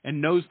back and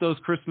knows those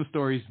Christmas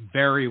stories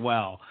very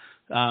well.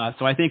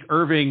 So I think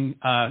Irving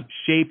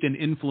shaped and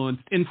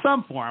influenced in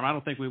some form. I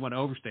don't think we want to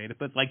overstate it,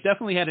 but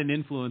definitely had an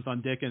influence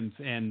on Dickens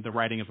and the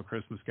writing of A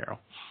Christmas Carol.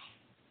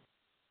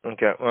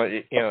 Okay, well,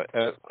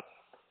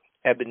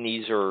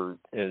 Ebenezer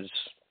is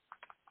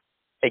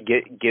a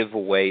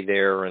giveaway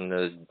there in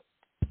the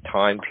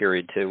time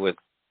period too, with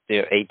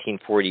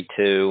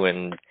 1842,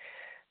 and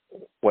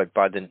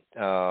by the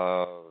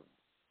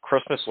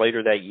Christmas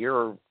later that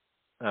year,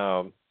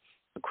 A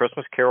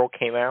Christmas Carol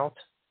came out.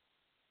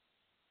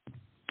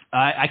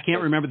 I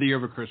can't remember the year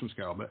of A Christmas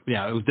Carol, but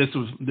yeah, this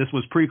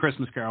was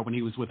pre-Christmas Carol when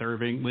he was with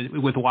Irving,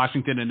 with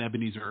Washington and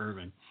Ebenezer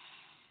Irving.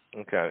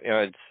 Okay,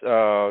 it's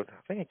I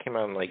think it came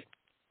out in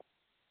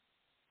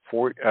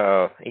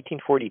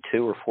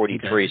 1842 or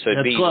 43. Okay. So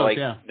it'd be close,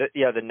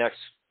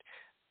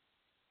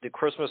 the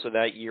Christmas of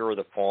that year or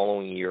the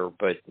following year.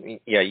 But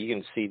yeah, you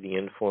can see the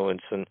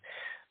influence, and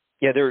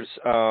yeah, there's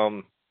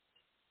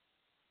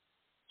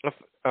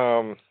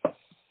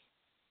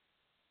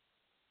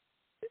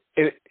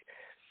it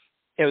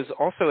was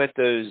also at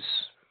those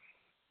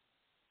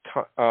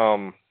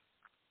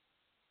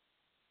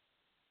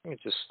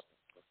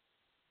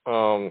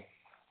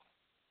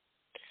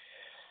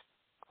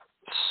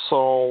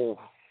so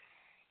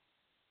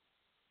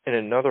in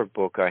another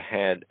book I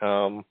had,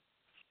 the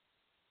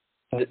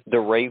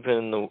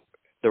Raven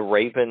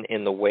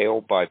and the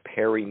Whale by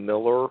Perry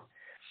Miller.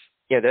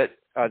 Yeah,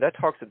 that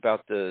talks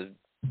about the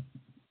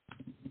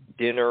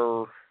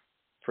dinner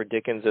for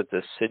Dickens at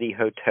the City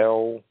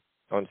Hotel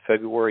on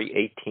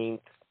February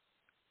 18th,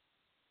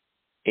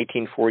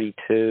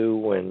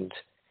 1842, and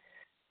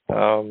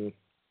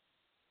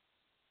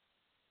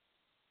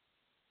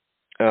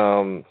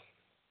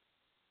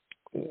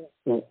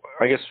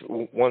I guess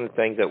one of the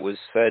things that was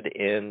said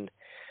in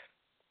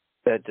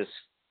that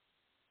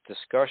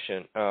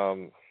discussion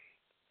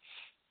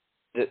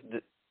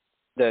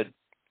that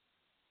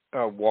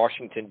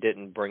Washington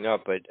didn't bring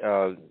up, but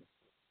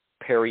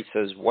Perry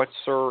says, "What,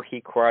 sir?" he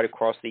cried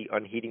across the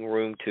unheating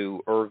room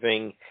to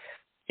Irving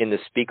in the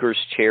speaker's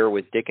chair,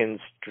 with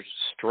Dickens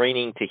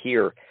straining to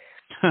hear.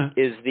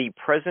 "Is the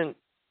present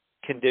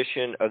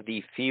condition of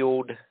the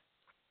field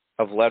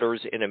of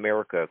letters in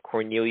America?"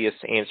 Cornelius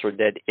answered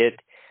that it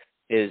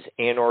is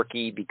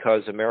anarchy,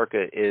 because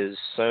America is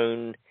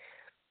sown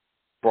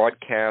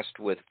broadcast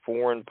with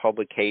foreign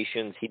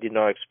publications. He did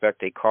not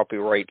expect a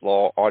copyright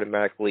law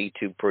automatically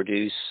to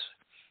produce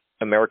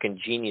American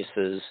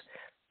geniuses,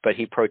 but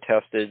he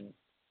protested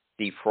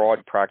the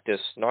fraud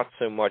practice not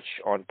so much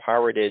on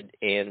pirated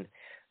and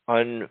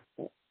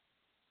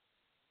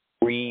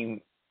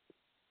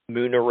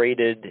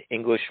unremunerated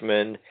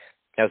Englishmen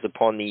as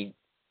upon the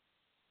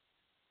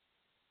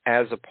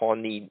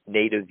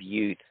native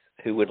youth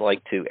who would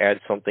like to add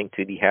something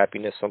to the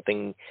happiness,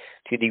 something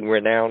to the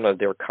renown of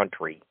their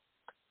country.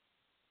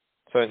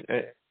 So,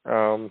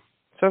 sounds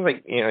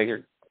like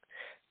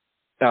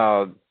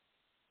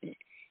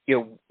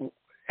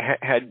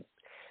had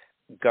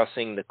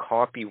gussing the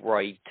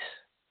copyright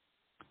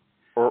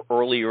or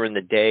earlier in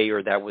the day,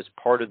 or that was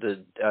part of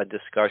the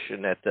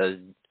discussion at the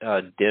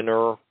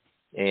dinner,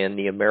 and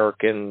the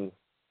American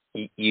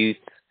youth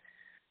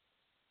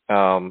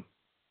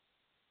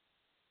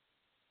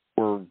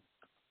were,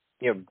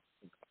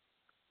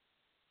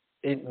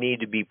 it needed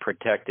to be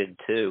protected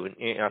too,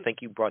 and I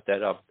think you brought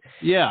that up.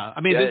 Yeah,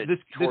 I mean, this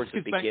towards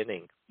the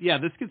beginning.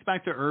 This gets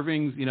back to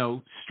Irving's,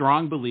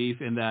 strong belief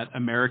in that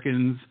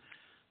Americans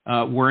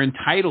were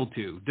entitled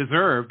to,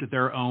 deserved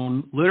their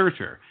own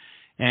literature.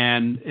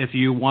 And if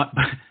you want,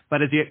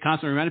 but as he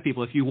constantly reminded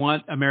people, if you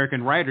want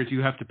American writers,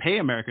 you have to pay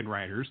American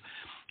writers,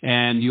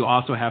 and you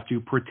also have to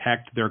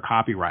protect their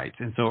copyrights.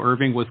 And so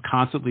Irving was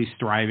constantly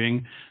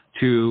striving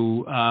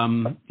to,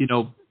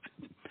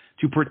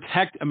 to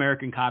protect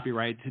American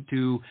copyright,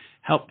 to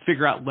help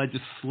figure out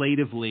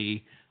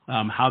legislatively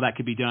how that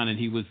could be done. And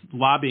he was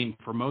lobbying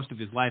for most of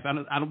his life. I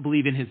don't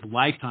believe in his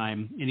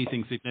lifetime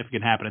anything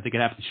significant happened. I think it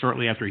happened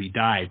shortly after he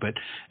died, but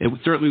it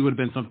certainly would have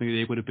been something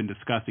they would have been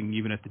discussing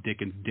even at the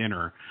Dickens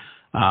dinner,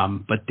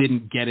 but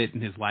didn't get it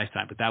in his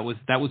lifetime. But that was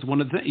one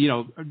of the,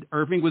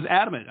 Irving was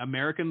adamant,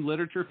 American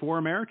literature for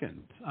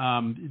Americans.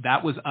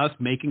 That was us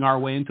making our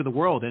way into the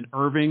world. And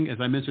Irving,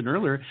 as I mentioned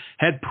earlier,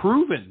 had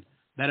proven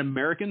that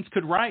Americans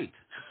could write.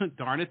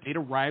 Darn it, they'd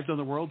arrived on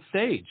the world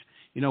stage.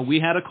 We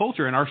had a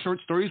culture, and our short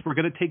stories were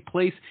going to take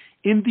place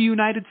in the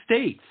United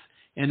States,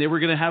 and they were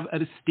going to have a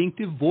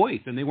distinctive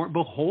voice, and they weren't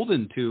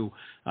beholden to,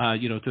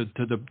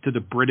 to the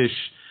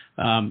British,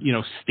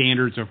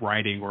 standards of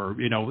writing, or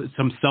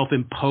some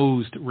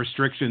self-imposed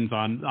restrictions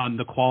on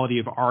the quality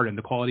of art and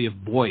the quality of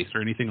voice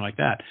or anything like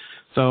that.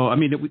 So, I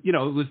mean,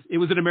 it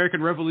was an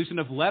American revolution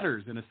of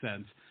letters in a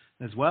sense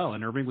as well,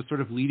 and Irving was sort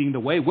of leading the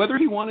way, whether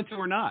he wanted to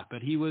or not.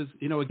 But he was,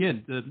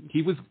 again,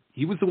 he was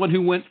the one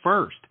who went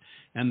first.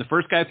 And the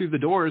first guy through the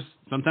door is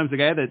sometimes the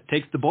guy that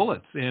takes the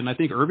bullets. And I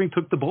think Irving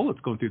took the bullets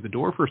going through the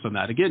door first on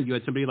that. Again, you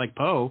had somebody like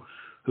Poe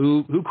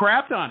who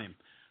crapped on him,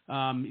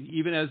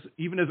 even as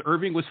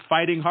Irving was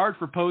fighting hard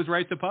for Poe's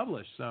right to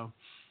publish. So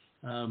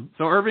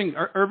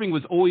Irving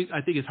was always,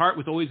 I think his heart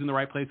was always in the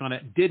right place on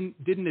it.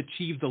 Didn't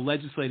achieve the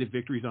legislative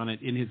victories on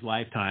it in his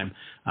lifetime,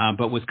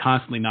 but was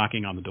constantly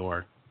knocking on the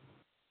door.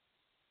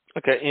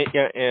 Okay,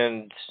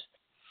 and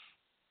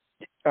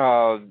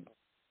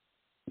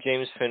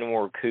James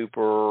Fenimore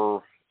Cooper,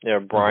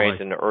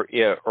 Bryant, and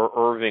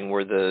Irving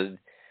were the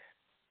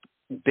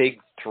big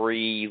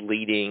three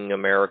leading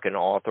American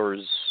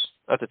authors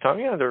at the time.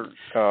 Yeah, they're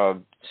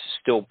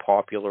still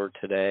popular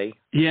today.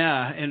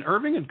 Yeah, and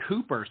Irving and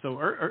Cooper.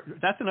 So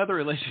that's another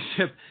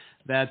relationship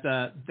that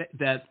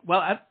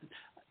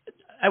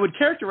I would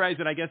characterize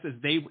it, I guess, as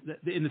they,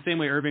 in the same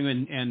way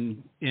Irving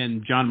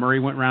and John Murray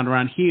went round and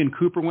round, he and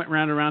Cooper went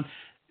round and round.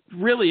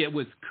 Really, it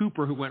was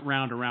Cooper who went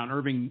round and round,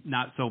 Irving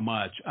not so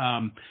much.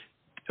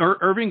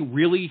 Irving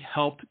really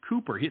helped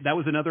Cooper. That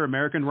was another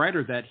American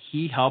writer that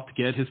he helped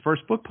get his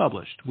first book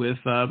published with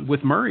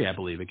Murray, I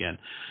believe, again.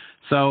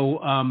 So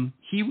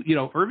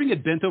Irving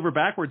had bent over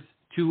backwards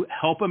to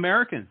help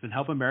Americans and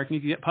help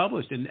Americans get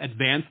published and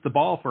advance the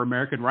ball for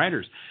American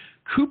writers.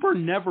 Cooper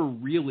never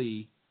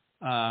really,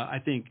 I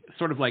think,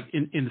 sort of like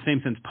in the same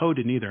sense Poe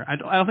didn't either. I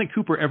don't think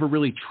Cooper ever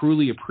really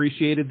truly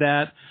appreciated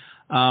that.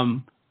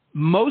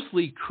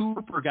 Mostly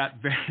Cooper got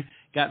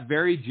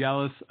very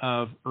jealous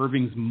of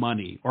Irving's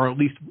money, or at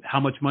least how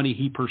much money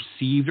he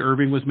perceived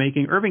Irving was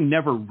making. Irving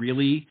never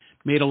really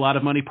made a lot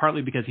of money,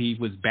 partly because he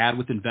was bad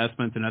with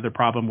investments. Another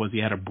problem was he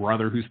had a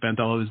brother who spent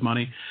all of his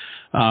money.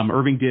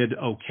 Irving did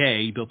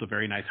okay. He built a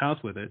very nice house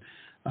with it.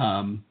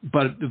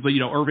 But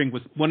Irving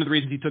was one of the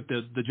reasons he took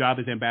the job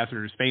as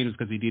ambassador to Spain was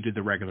because he needed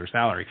the regular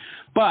salary.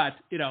 But,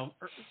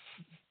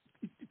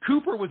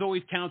 Cooper was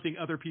always counting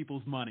other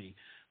people's money.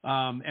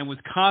 And was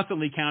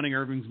constantly counting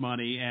Irving's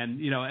money.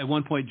 And, at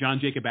one point, John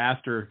Jacob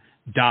Astor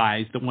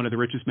dies, one of the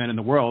richest men in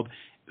the world,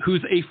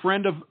 who's a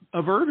friend of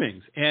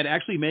Irving's, and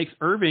actually makes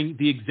Irving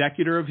the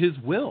executor of his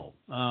will.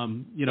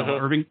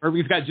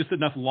 Irving's got just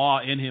enough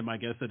law in him, I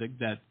guess,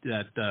 that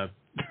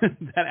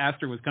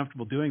Astor was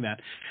comfortable doing that.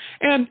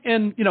 And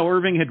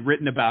Irving had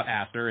written about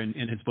Astor in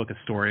his book, A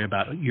Story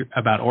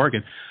about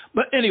Oregon.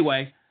 But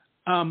anyway,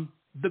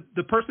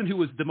 the person who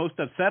was the most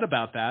upset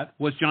about that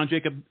was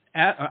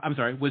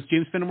was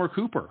James Fenimore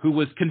Cooper, who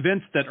was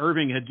convinced that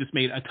Irving had just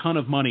made a ton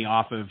of money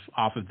off of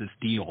this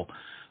deal.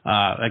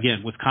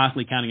 Again, was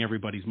constantly counting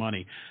everybody's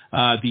money.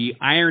 The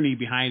irony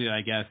behind it,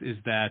 I guess, is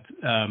that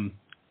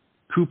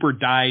Cooper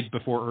died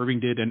before Irving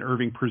did, and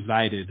Irving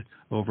presided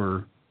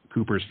over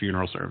Cooper's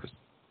funeral service.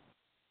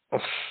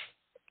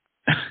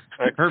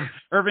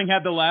 Irving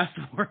had the last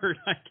word,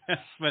 I guess.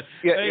 But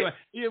anyway,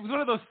 it was one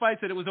of those fights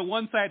that it was a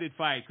one-sided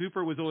fight.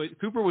 Cooper was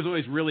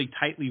always really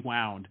tightly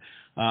wound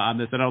on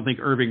this. I don't think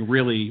Irving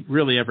really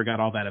ever got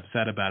all that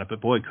upset about it.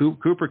 But boy,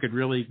 Cooper could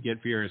really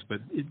get furious.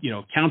 But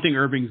counting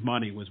Irving's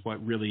money was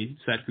what really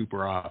set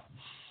Cooper off.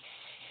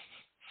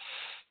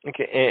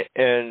 Okay,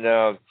 and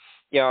I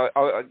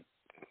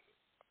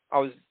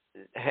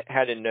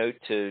had a note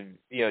to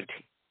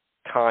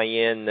tie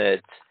in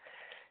that.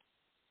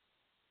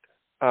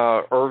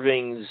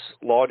 Irving's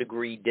law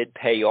degree did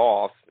pay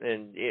off,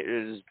 and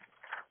it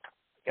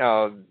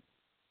was.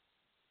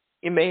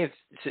 You may have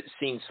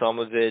seen some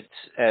of it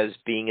as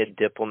being a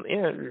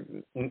diplomat.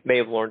 May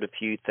have learned a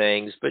few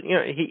things, but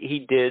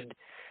he did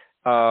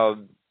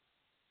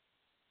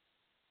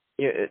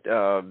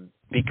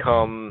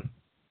become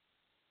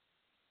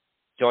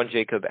John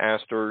Jacob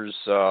Astor's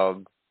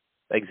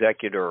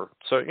executor.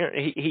 So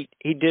he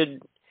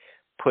did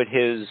put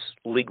his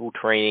legal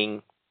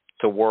training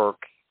to work.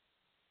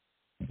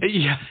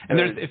 Yeah,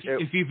 and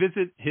if you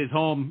visit his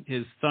home,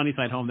 his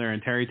Sunnyside home there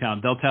in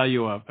Tarrytown, they'll tell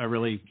you a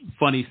really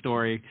funny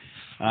story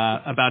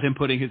about him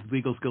putting his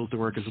legal skills to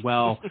work as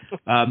well,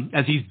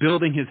 as he's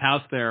building his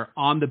house there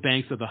on the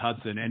banks of the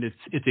Hudson. And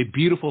it's a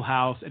beautiful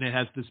house, and it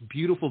has this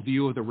beautiful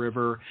view of the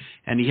river.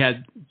 And he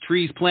had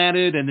trees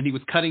planted, and then he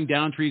was cutting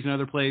down trees in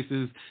other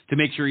places to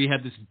make sure he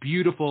had this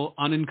beautiful,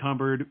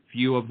 unencumbered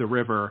view of the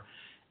river.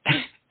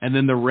 And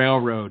then the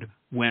railroad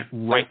went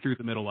right through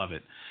the middle of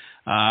it.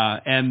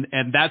 And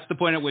that's the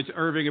point at which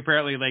Irving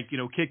apparently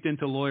kicked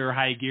into lawyer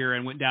high gear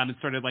and went down and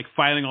started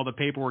filing all the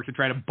paperwork to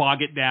try to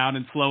bog it down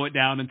and slow it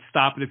down and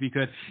stop it if he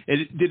could.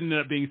 It didn't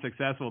end up being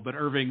successful, but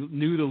Irving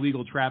knew the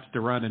legal traps to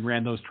run and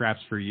ran those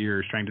traps for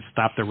years trying to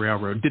stop the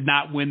railroad. Did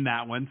not win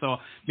that one. So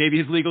maybe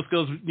his legal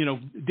skills,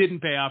 didn't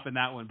pay off in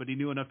that one, but he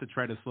knew enough to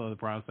try to slow the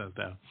process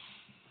down.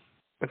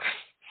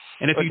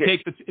 And if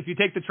you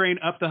take the train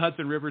up the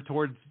Hudson River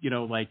towards,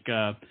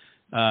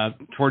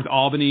 towards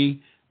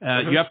Albany,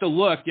 you have to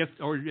look,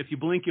 or if you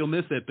blink, you'll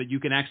miss it, but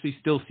you can actually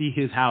still see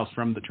his house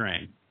from the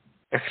train.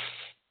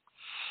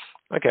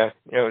 Okay.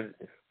 We're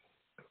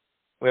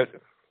going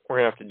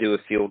to have to do a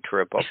field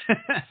trip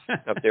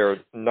up there, a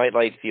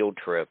nightlight field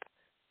trip.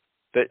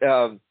 But,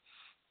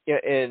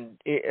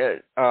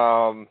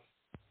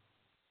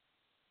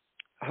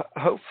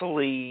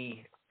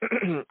 hopefully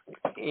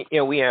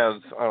we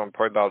have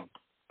probably about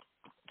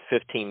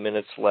 15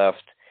 minutes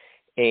left,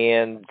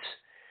 and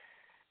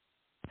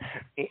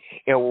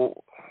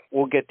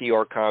we'll get the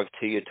archive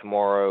to you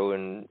tomorrow,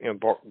 and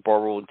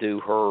Barbara will do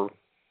her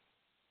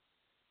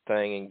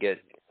thing and get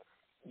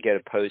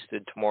it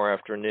posted tomorrow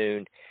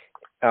afternoon.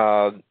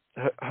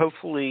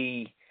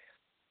 Hopefully,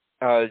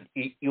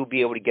 you'll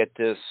be able to get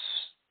this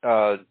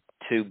to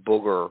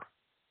Booger.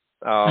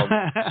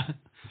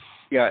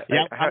 Yeah.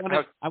 I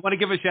want to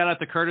give a shout out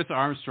to Curtis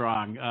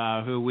Armstrong,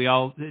 who we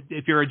all,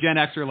 if you're a Gen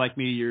Xer like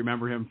me, you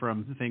remember him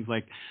from things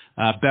like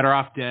Better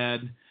Off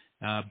Dead,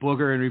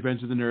 Booger and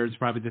Revenge of the Nerds,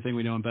 probably the thing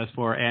we know him best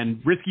for,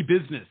 and Risky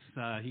Business.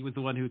 He was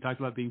the one who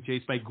talked about being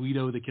chased by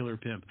Guido the Killer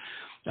Pimp.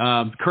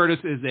 Curtis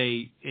is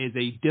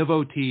a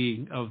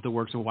devotee of the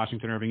works of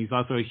Washington Irving. He's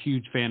also a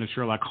huge fan of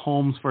Sherlock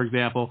Holmes, for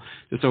example.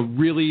 Just a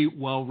really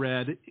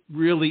well-read,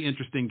 really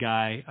interesting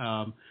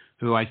guy.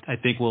 Who I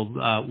think will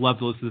love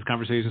to listen to this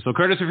conversation. So,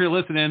 Curtis, if you're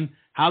listening,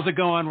 how's it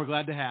going? We're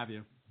glad to have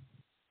you.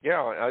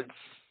 Yeah,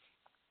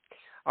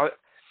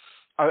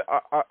 I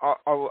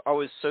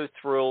was so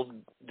thrilled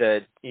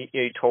that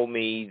you told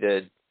me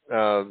that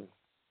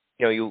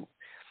you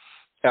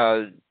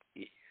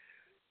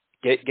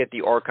get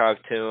the archive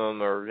to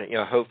him, or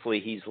hopefully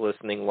he's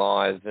listening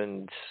live,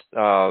 and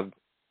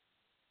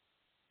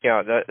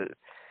that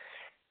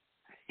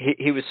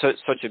he was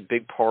such a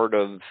big part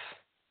of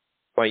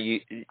my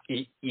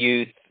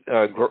youth,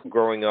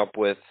 growing up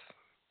with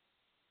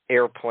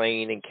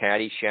Airplane and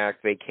Caddyshack,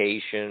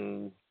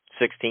 Vacation,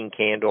 16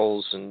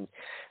 Candles, and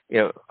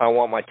I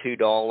Want My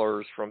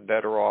 $2 from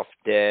Better Off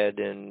Dead,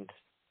 and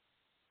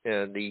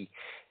the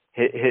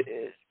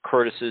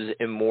Curtis's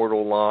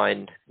immortal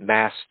line,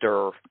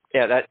 Master.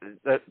 Yeah,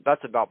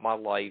 that's about my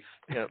life.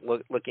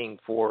 Looking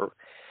for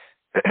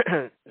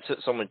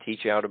someone to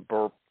teach you how to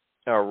burp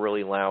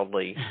really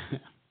loudly.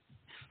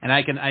 And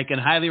I can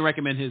highly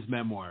recommend his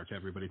memoir to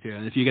everybody too.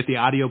 And if you get the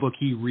audiobook,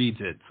 he reads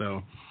it.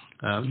 So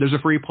there's a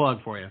free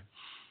plug for you.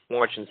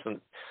 Watching some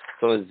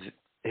of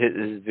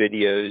his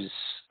videos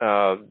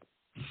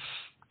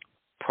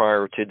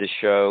prior to the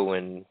show,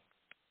 and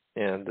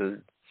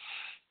the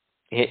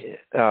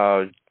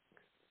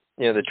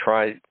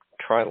Tri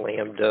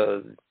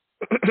Lambda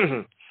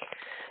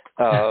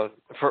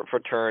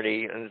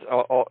fraternity, and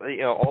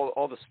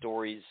all the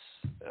stories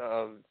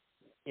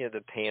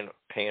the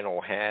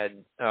panel had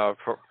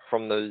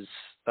from those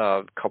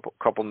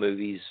couple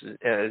movies.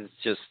 It's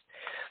just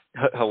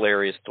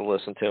hilarious to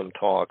listen to him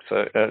talk.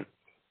 So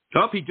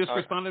he just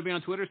responded to me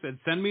on Twitter, said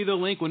send me the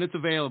link when it's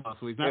available.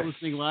 So he's not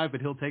listening live, but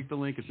he'll take the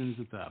link as soon as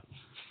it's up.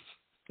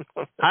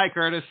 Hi,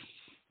 Curtis.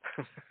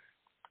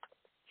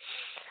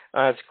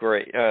 That's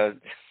great. That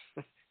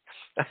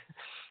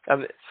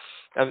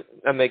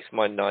makes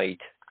my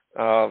night.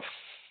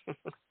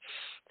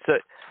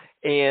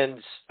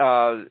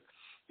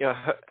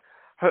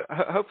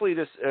 Hopefully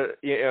this,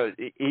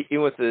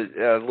 even with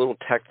the little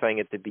tech thing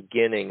at the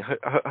beginning,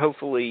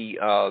 hopefully,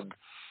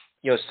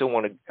 still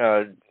want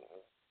to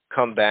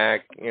come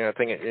back. I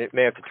think it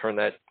may have to turn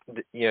that,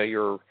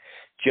 your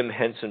Jim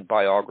Henson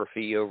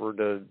biography over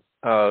to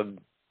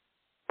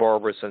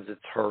Barbara, since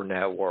it's her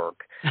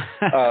network.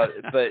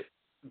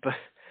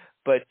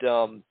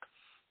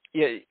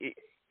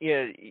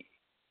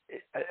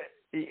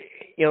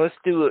 Let's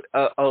do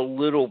a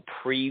little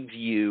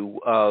preview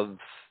of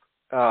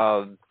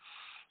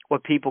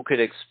what people could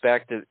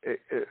expect,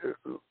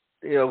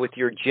 with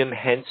your Jim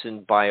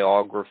Henson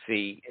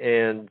biography,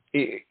 and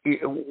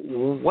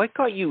what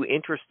got you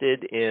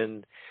interested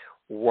in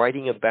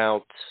writing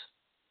about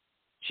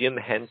Jim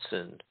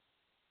Henson?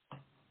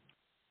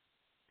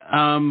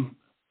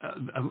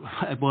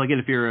 Well, again,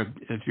 if you're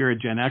a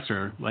Gen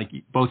Xer, like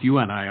both you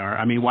and I are,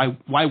 I mean, why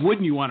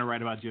wouldn't you want to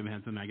write about Jim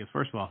Henson? I guess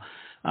first of all,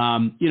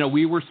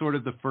 we were sort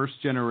of the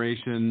first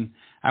generation.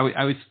 I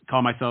always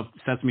call myself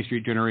Sesame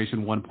Street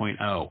Generation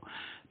 1.0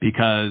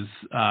 because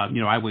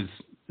I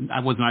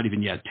was not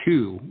even yet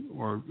 2,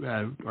 or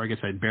I guess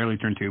I'd barely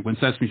turned 2 when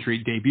Sesame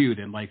Street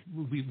debuted, and like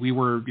we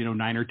were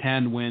 9 or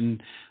 10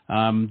 when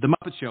the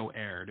Muppet Show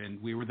aired,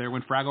 and we were there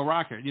when Fraggle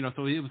Rock aired.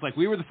 So it was like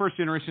we were the first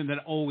generation that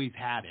always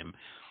had him.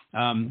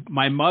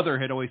 My mother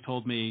had always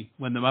told me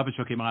when the Muppet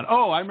Show came on,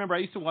 I remember I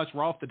used to watch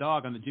Rolf the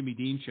Dog on the Jimmy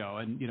Dean Show,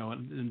 and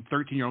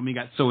 13-year-old me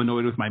got so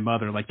annoyed with my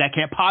mother, like, that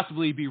can't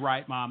possibly be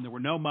right, Mom. There were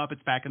no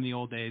Muppets back in the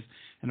old days,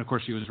 and of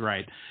course she was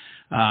right.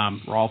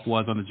 Rolf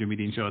was on the Jimmy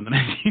Dean Show in the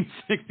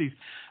 1960s.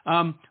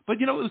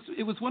 But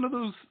it was one of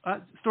those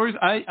stories.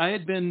 I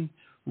had been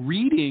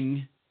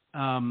reading.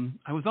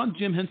 I was on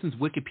Jim Henson's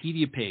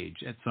Wikipedia page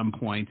at some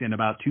point in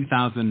about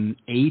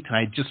 2008. I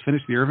had just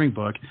finished the Irving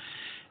book,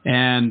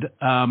 and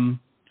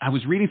I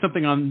was reading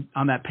something on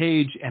that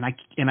page, and I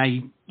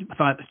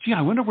thought, gee,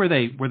 I wonder where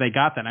they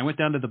got that. And I went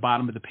down to the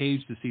bottom of the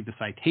page to see the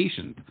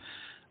citations,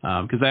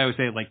 because I always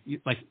say like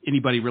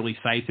anybody really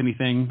cites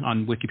anything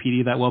on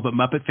Wikipedia that well, but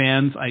Muppet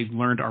fans, I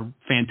learned, are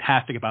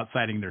fantastic about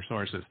citing their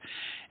sources,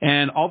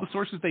 and all the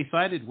sources they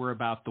cited were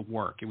about the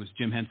work. It was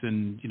Jim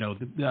Henson,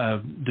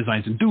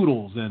 Designs and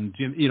Doodles, and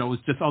Jim, it was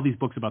just all these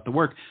books about the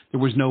work. There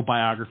was no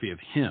biography of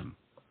him.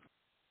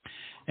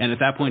 And at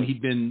that point,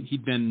 he'd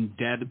been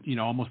dead,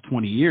 almost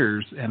 20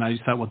 years. And I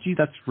just thought, well, gee,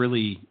 that's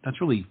really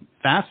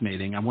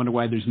fascinating. I wonder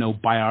why there's no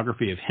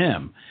biography of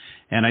him.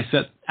 And I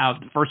set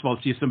out, first of all,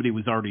 to see if somebody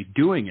was already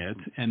doing it.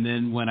 And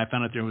then when I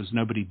found out there was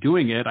nobody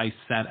doing it, I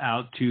set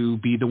out to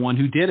be the one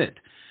who did it,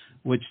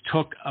 which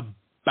took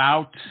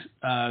about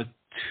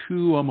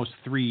almost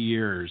 3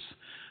 years.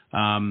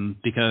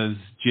 Because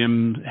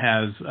Jim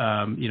has,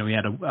 he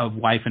had a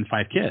wife and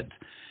 5 kids.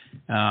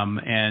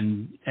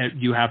 And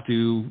you have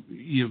to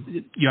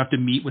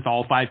meet with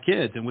all 5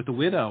 kids and with the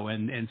widow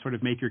and sort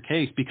of make your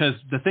case, because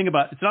the thing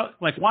about, it's not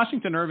like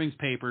Washington Irving's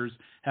papers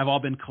have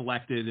all been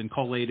collected and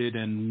collated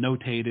and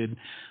notated.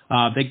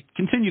 They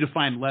continue to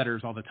find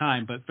letters all the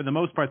time, but for the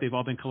most part, they've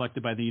all been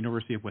collected by the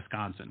University of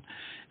Wisconsin,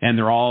 and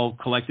they're all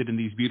collected in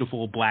these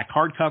beautiful black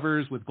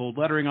hardcovers with gold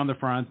lettering on the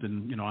front.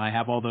 And, I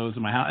have all those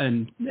in my house,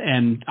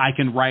 and I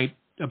can write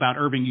about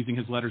Irving using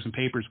his letters and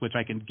papers, which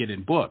I can get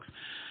in books.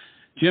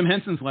 Jim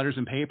Henson's letters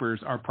and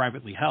papers are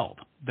privately held.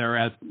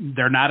 They're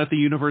not at the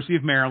University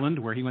of Maryland,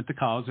 where he went to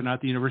college. They're not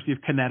at the University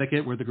of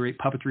Connecticut, where the great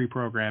puppetry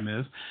program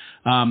is.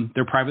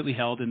 They're privately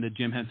held in the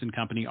Jim Henson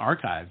Company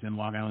archives in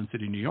Long Island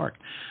City, New York.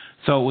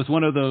 So it was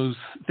one of those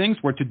things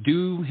where, to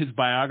do his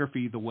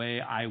biography the way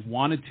I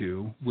wanted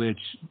to, which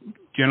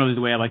generally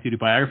the way I like to do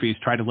biography is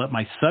try to let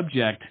my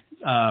subject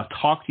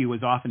talk to you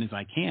as often as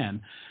I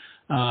can,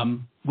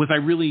 was I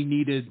really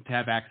needed to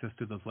have access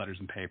to those letters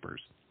and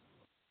papers.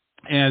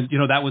 And,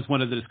 that was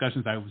one of the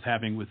discussions I was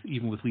having with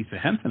Lisa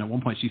Henson. At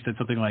one point, she said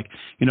something like,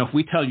 if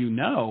we tell you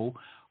no,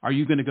 are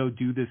you going to go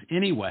do this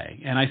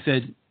anyway? And I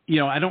said,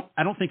 I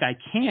don't think I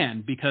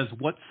can, because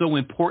what's so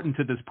important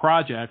to this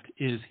project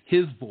is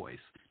his voice,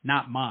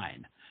 not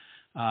mine.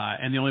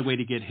 And the only way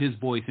to get his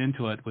voice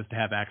into it was to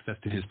have access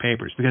to his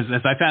papers, because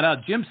as I found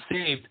out, Jim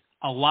saved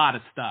a lot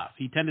of stuff.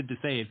 He tended to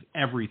save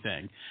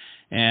everything.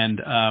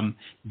 And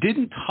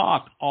didn't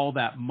talk all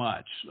that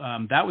much.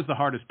 That was the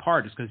hardest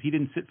part, is because he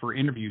didn't sit for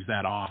interviews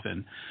that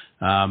often.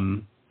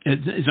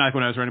 It's not like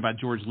when I was writing about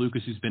George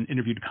Lucas, who's been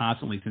interviewed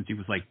constantly since he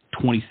was like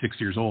 26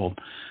 years old.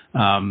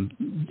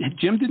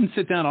 Jim didn't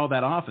sit down all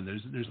that often.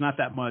 There's not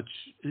that much,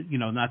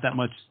 not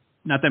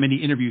that many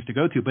interviews to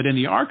go to. But in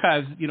the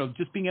archives,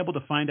 just being able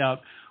to find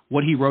out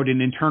what he wrote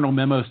in internal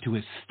memos to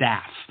his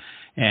staff,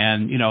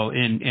 and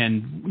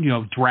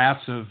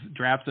drafts of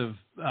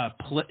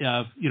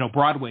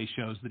Broadway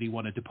shows that he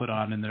wanted to put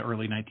on in the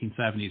early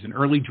 1970s, and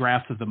early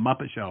drafts of the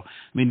Muppet Show. I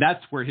mean,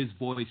 that's where his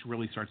voice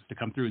really starts to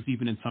come through, is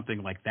even in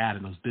something like that,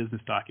 in those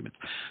business documents.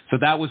 So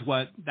that was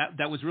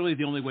that was really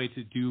the only way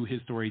to do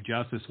his story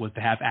justice, was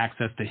to have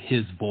access to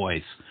his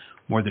voice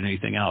more than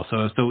anything else.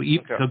 So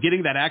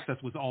getting that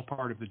access was all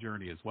part of the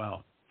journey as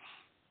well.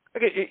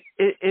 Okay,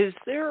 is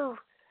there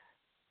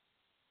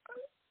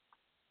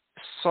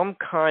some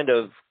kind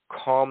of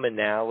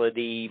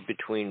commonality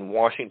between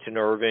Washington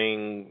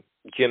Irving,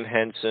 Jim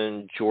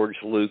Henson, George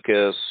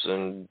Lucas,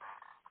 and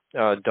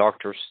the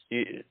Dr.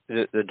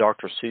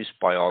 Seuss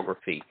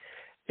biography?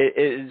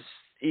 Is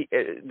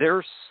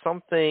there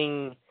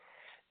something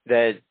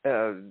that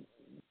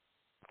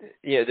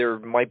there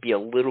might be a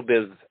little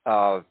bit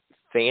of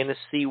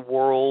fantasy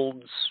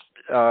worlds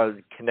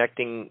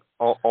connecting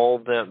all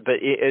of them, but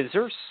is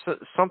there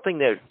something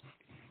that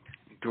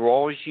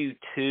draws you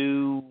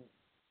to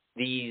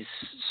these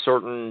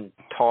certain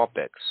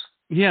topics?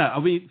 Yeah, I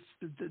mean,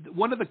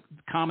 one of the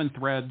common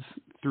threads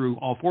through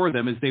all 4 of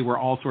them is they were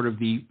all sort of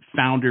the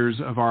founders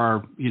of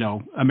our,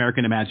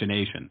 American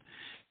imagination.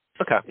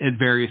 Okay. At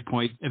various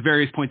points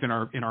in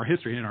our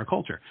history and in our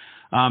culture,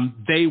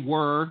 they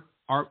were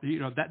our.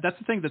 That's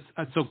the thing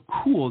that's so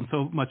cool and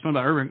so much fun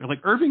about Irving. Like,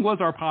 Irving was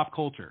our pop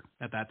culture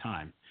at that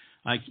time.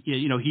 Like,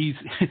 he's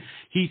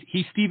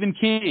Stephen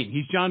King,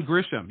 he's John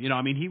Grisham.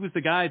 He was the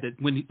guy that,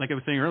 like I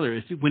was saying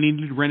earlier, when he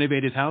needed to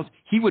renovate his house,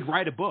 he would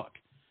write a book,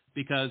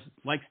 because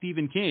like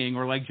Stephen King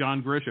or like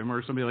John Grisham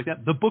or somebody like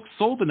that, the book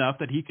sold enough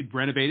that he could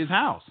renovate his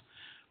house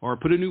or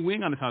put a new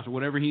wing on his house or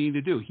whatever he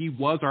needed to do. He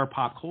was our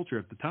pop culture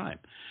at the time.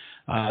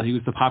 He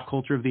was the pop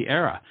culture of the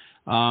era.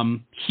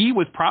 He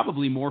was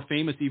probably more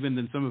famous even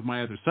than some of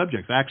my other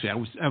subjects. Actually, I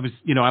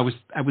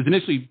was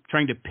initially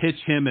trying to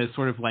pitch him as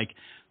sort of like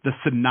the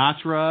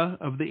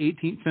Sinatra of the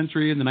 18th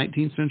century and the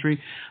 19th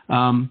century.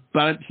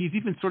 But he's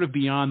even sort of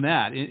beyond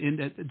that.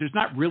 There's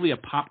not really a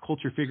pop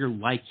culture figure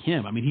like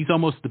him. I mean, he's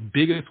almost the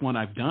biggest one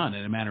I've done,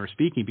 in a manner of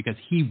speaking, because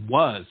he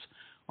was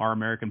our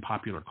American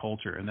popular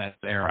culture in that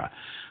era.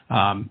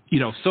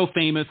 So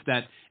famous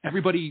that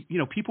everybody,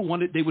 people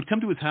they would come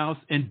to his house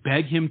and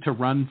beg him to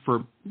run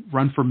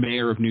for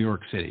mayor of New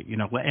York City,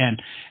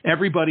 and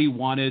everybody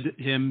wanted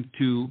him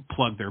to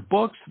plug their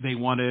books. They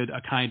wanted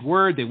a kind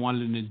word. They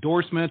wanted an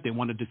endorsement. They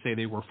wanted to say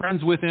they were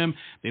friends with him.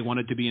 They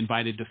wanted to be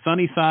invited to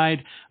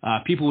Sunnyside.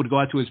 People would go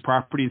out to his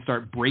property and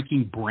start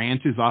breaking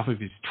branches off of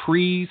his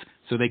trees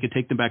so they could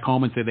take them back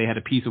home and say they had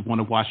a piece of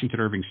one of Washington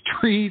Irving's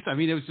trees. I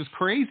mean, it was just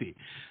crazy.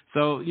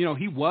 So,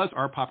 he was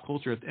our pop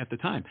culture at the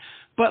time.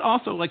 But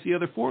also, like the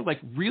other four, like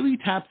really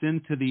taps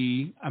into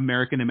the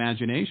American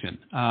imagination.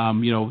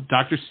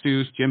 Dr.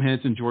 Seuss, Jim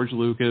Henson, George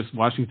Lucas,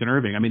 Washington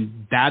Irving. I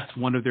mean, that's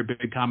one of their big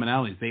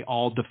commonalities. They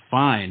all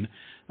define,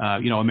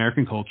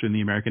 American culture and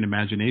the American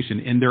imagination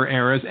in their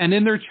eras and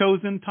in their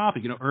chosen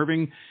topic.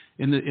 Irving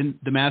in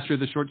the master of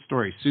the short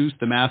story, Seuss,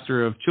 the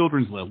master of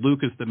children's lit,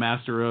 Lucas, the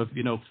master of,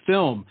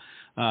 film.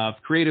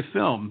 Creative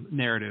film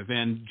narrative,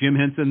 and Jim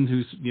Henson,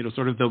 who's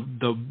sort of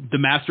the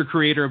master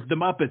creator of the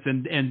Muppets,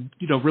 and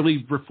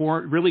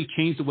really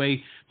changed the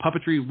way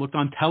puppetry looked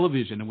on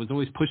television and was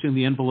always pushing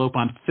the envelope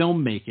on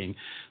filmmaking.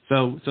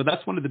 So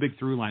that's one of the big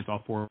through lines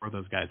all four of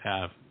those guys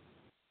have.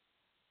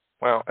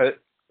 Well,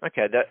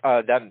 okay,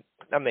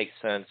 that makes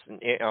sense.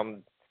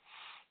 I'm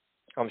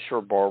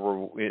sure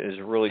Barbara is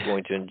really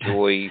going to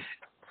enjoy.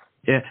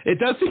 Yeah, it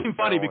does seem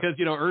funny because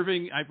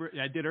Irving. I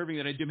did Irving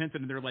and I did Jim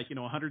Henson, and they're like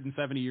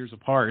 170 years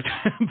apart.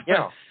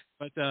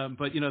 But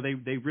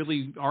they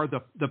really are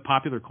the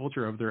popular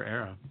culture of their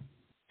era.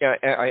 Yeah,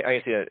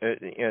 I see that.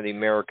 The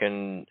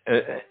American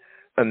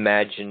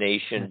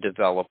imagination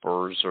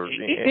developers,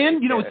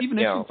 it's even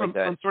interesting from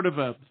sort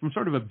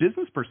of a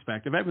business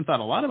perspective. I haven't thought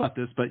a lot about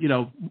this, but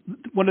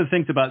one of the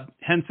things about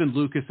Henson,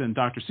 Lucas, and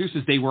Dr. Seuss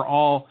is they were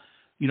all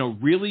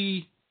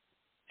really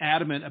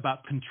adamant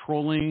about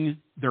controlling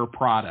their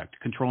product,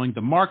 controlling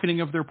the marketing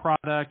of their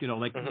product.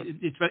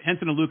 It's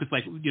Henson and Lucas,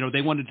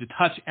 they wanted to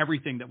touch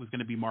everything that was going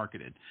to be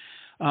marketed.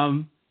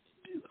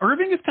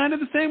 Irving is kind of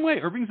the same way.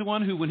 Irving's the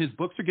one who, when his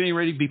books are getting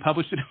ready to be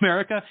published in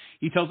America,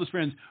 he tells his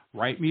friends,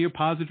 write me a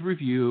positive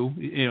review.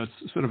 It's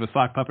sort of a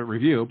sock puppet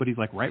review, but he's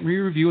like, write me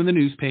a review in the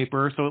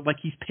newspaper. So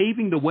he's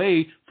paving the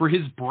way for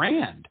his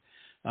brand.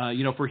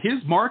 For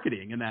his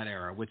marketing in that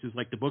era, which is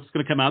the book's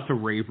going to come out to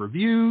rave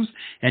reviews.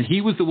 And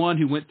he was the one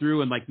who went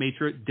through and made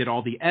sure it did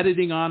all the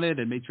editing on it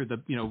and made sure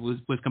that,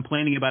 was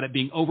complaining about it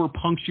being over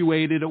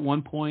punctuated at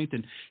one point.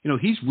 And,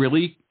 he's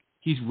really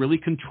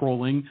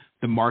controlling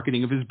the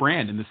marketing of his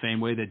brand in the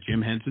same way that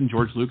Jim Henson,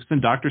 George Lucas, and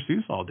Dr.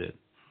 Seuss all did.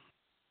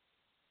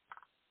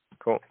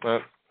 Cool.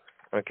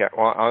 Okay.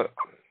 Well,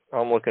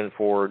 I'm looking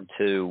forward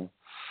to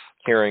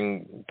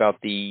hearing about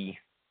the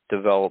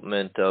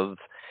development of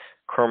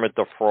Kermit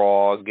the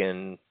Frog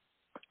and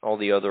all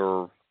the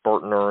other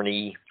Bert and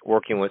Ernie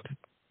working with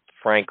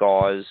Frank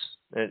Oz.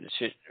 Hope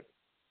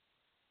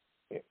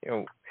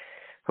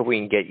we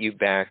can get you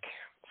back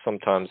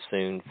sometime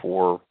soon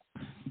for.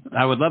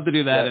 I would love to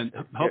do that, and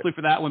hopefully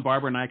for that one,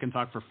 Barbara and I can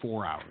talk for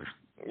 4 hours.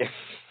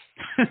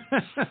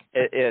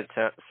 It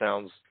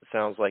sounds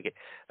like it.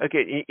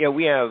 Okay,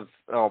 we have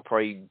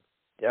probably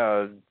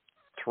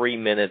 3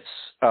 minutes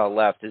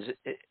left. Is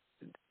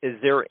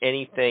there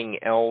anything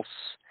else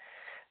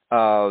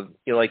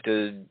you like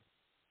to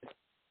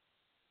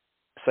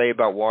say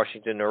about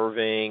Washington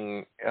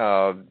Irving?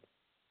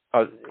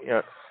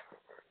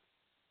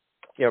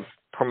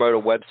 Promote a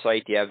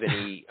website. Do you have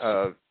any?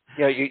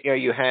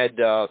 You had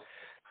a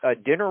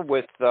dinner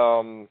with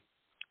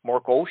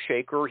Mark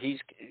Olshaker. He's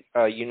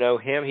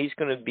him. He's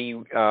going to be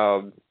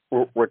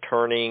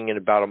returning in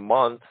about a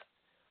month.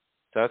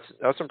 That's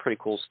some pretty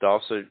cool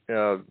stuff. So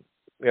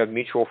we have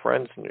mutual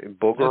friends,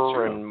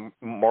 Booger and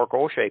Mark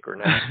Olshaker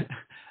now.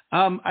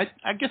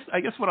 I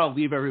guess what I'll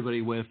leave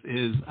everybody with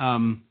is,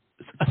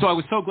 so I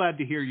was so glad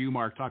to hear you,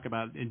 Mark, talk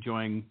about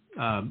enjoying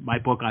my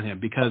book on him,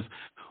 because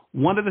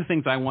one of the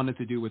things I wanted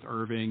to do with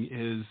Irving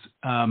is,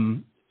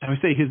 I would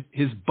say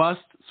his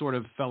bust sort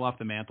of fell off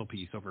the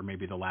mantelpiece over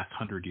maybe the last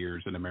 100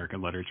 years in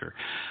American literature.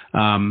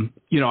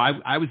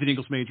 I was an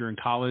English major in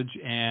college,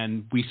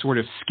 and we sort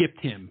of skipped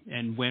him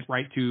and went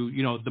right to,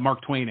 the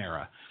Mark Twain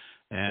era.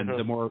 And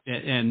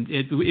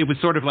it was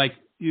sort of like,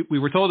 we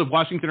were told that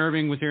Washington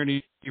Irving was here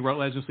and he wrote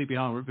Legend of Sleepy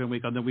Hollow and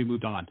Week, and then we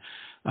moved on.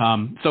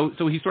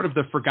 So he's sort of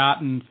the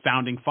forgotten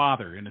founding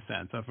father, in a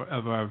sense,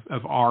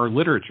 of our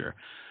literature.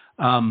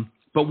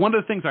 But one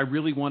of the things I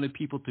really wanted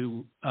people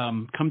to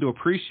come to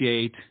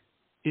appreciate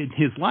in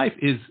his life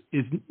is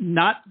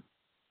not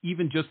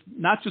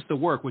just the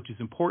work, which is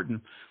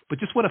important, but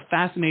just what a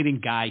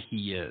fascinating guy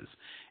he is,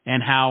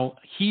 and how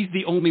he's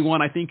the only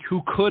one, I think,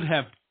 who could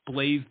have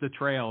blazed the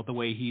trail the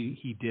way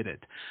he did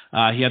it.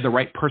 He had the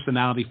right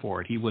personality for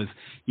it. He was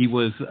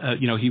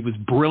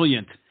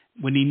brilliant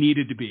when he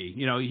needed to be.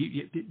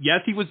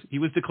 He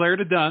was declared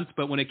a dunce,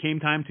 but when it came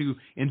time to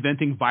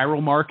inventing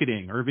viral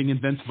marketing, Irving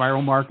invents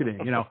viral marketing.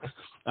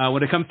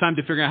 When it comes time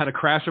to figuring out how to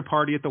crash a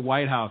party at the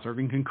White House,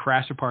 Irving can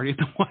crash a party at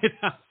the White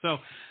House.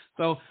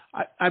 So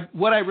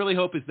what I really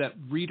hope is that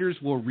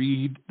readers will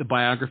read the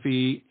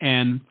biography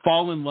and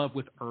fall in love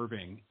with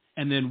Irving,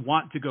 and then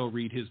want to go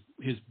read his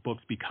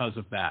books because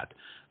of that.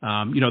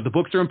 The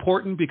books are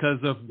important because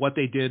of what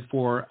they did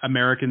for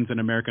Americans and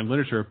American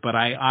literature, but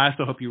I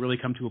also hope you really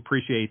come to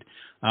appreciate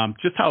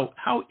just how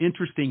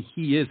interesting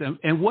he is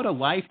and what a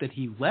life that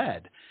he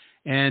led.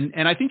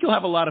 And I think you'll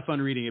have a lot of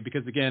fun reading it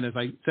because, again, as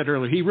I said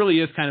earlier, he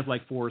really is kind of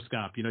like Forrest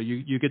Gump. You know,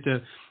 you get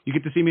to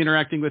see me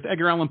interacting with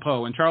Edgar Allan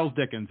Poe and Charles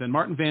Dickens and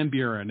Martin Van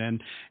Buren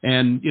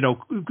and you know,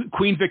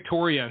 Queen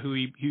Victoria, who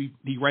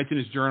he writes in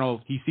his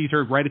journal. He sees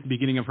her right at the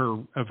beginning of her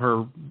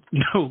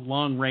you know,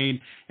 long reign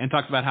and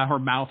talks about how her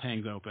mouth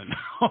hangs open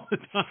all the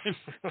time.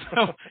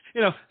 So,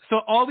 you know,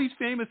 so all these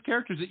famous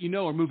characters that you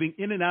know are moving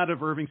in and out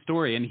of Irving's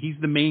story, and he's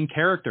the main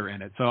character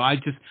in it. So I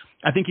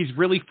think he's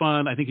really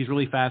fun. I think he's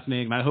really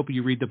fascinating. And I hope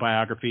you read the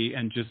biography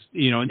and just,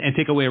 you know, and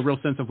take away a real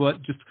sense of what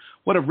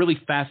a really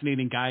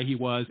fascinating guy he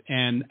was.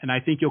 And I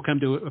think you'll come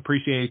to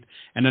appreciate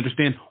and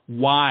understand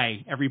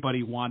why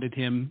everybody wanted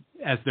him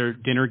as their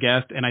dinner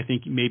guest. And I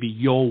think maybe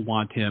you'll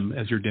want him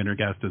as your dinner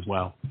guest as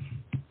well.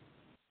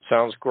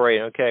 Sounds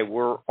great. Okay,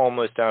 we're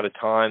almost out of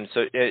time.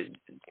 So you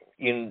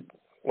can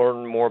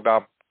learn more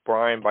about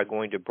Brian by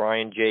going to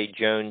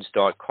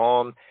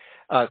brianjjones.com.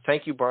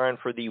 Thank you, Brian,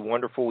 for the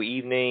wonderful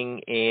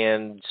evening,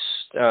 and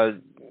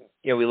you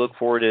know, we look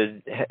forward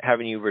to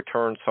having you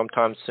return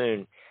sometime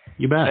soon.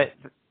 You bet.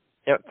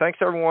 Thanks,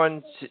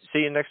 everyone. See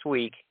you next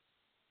week.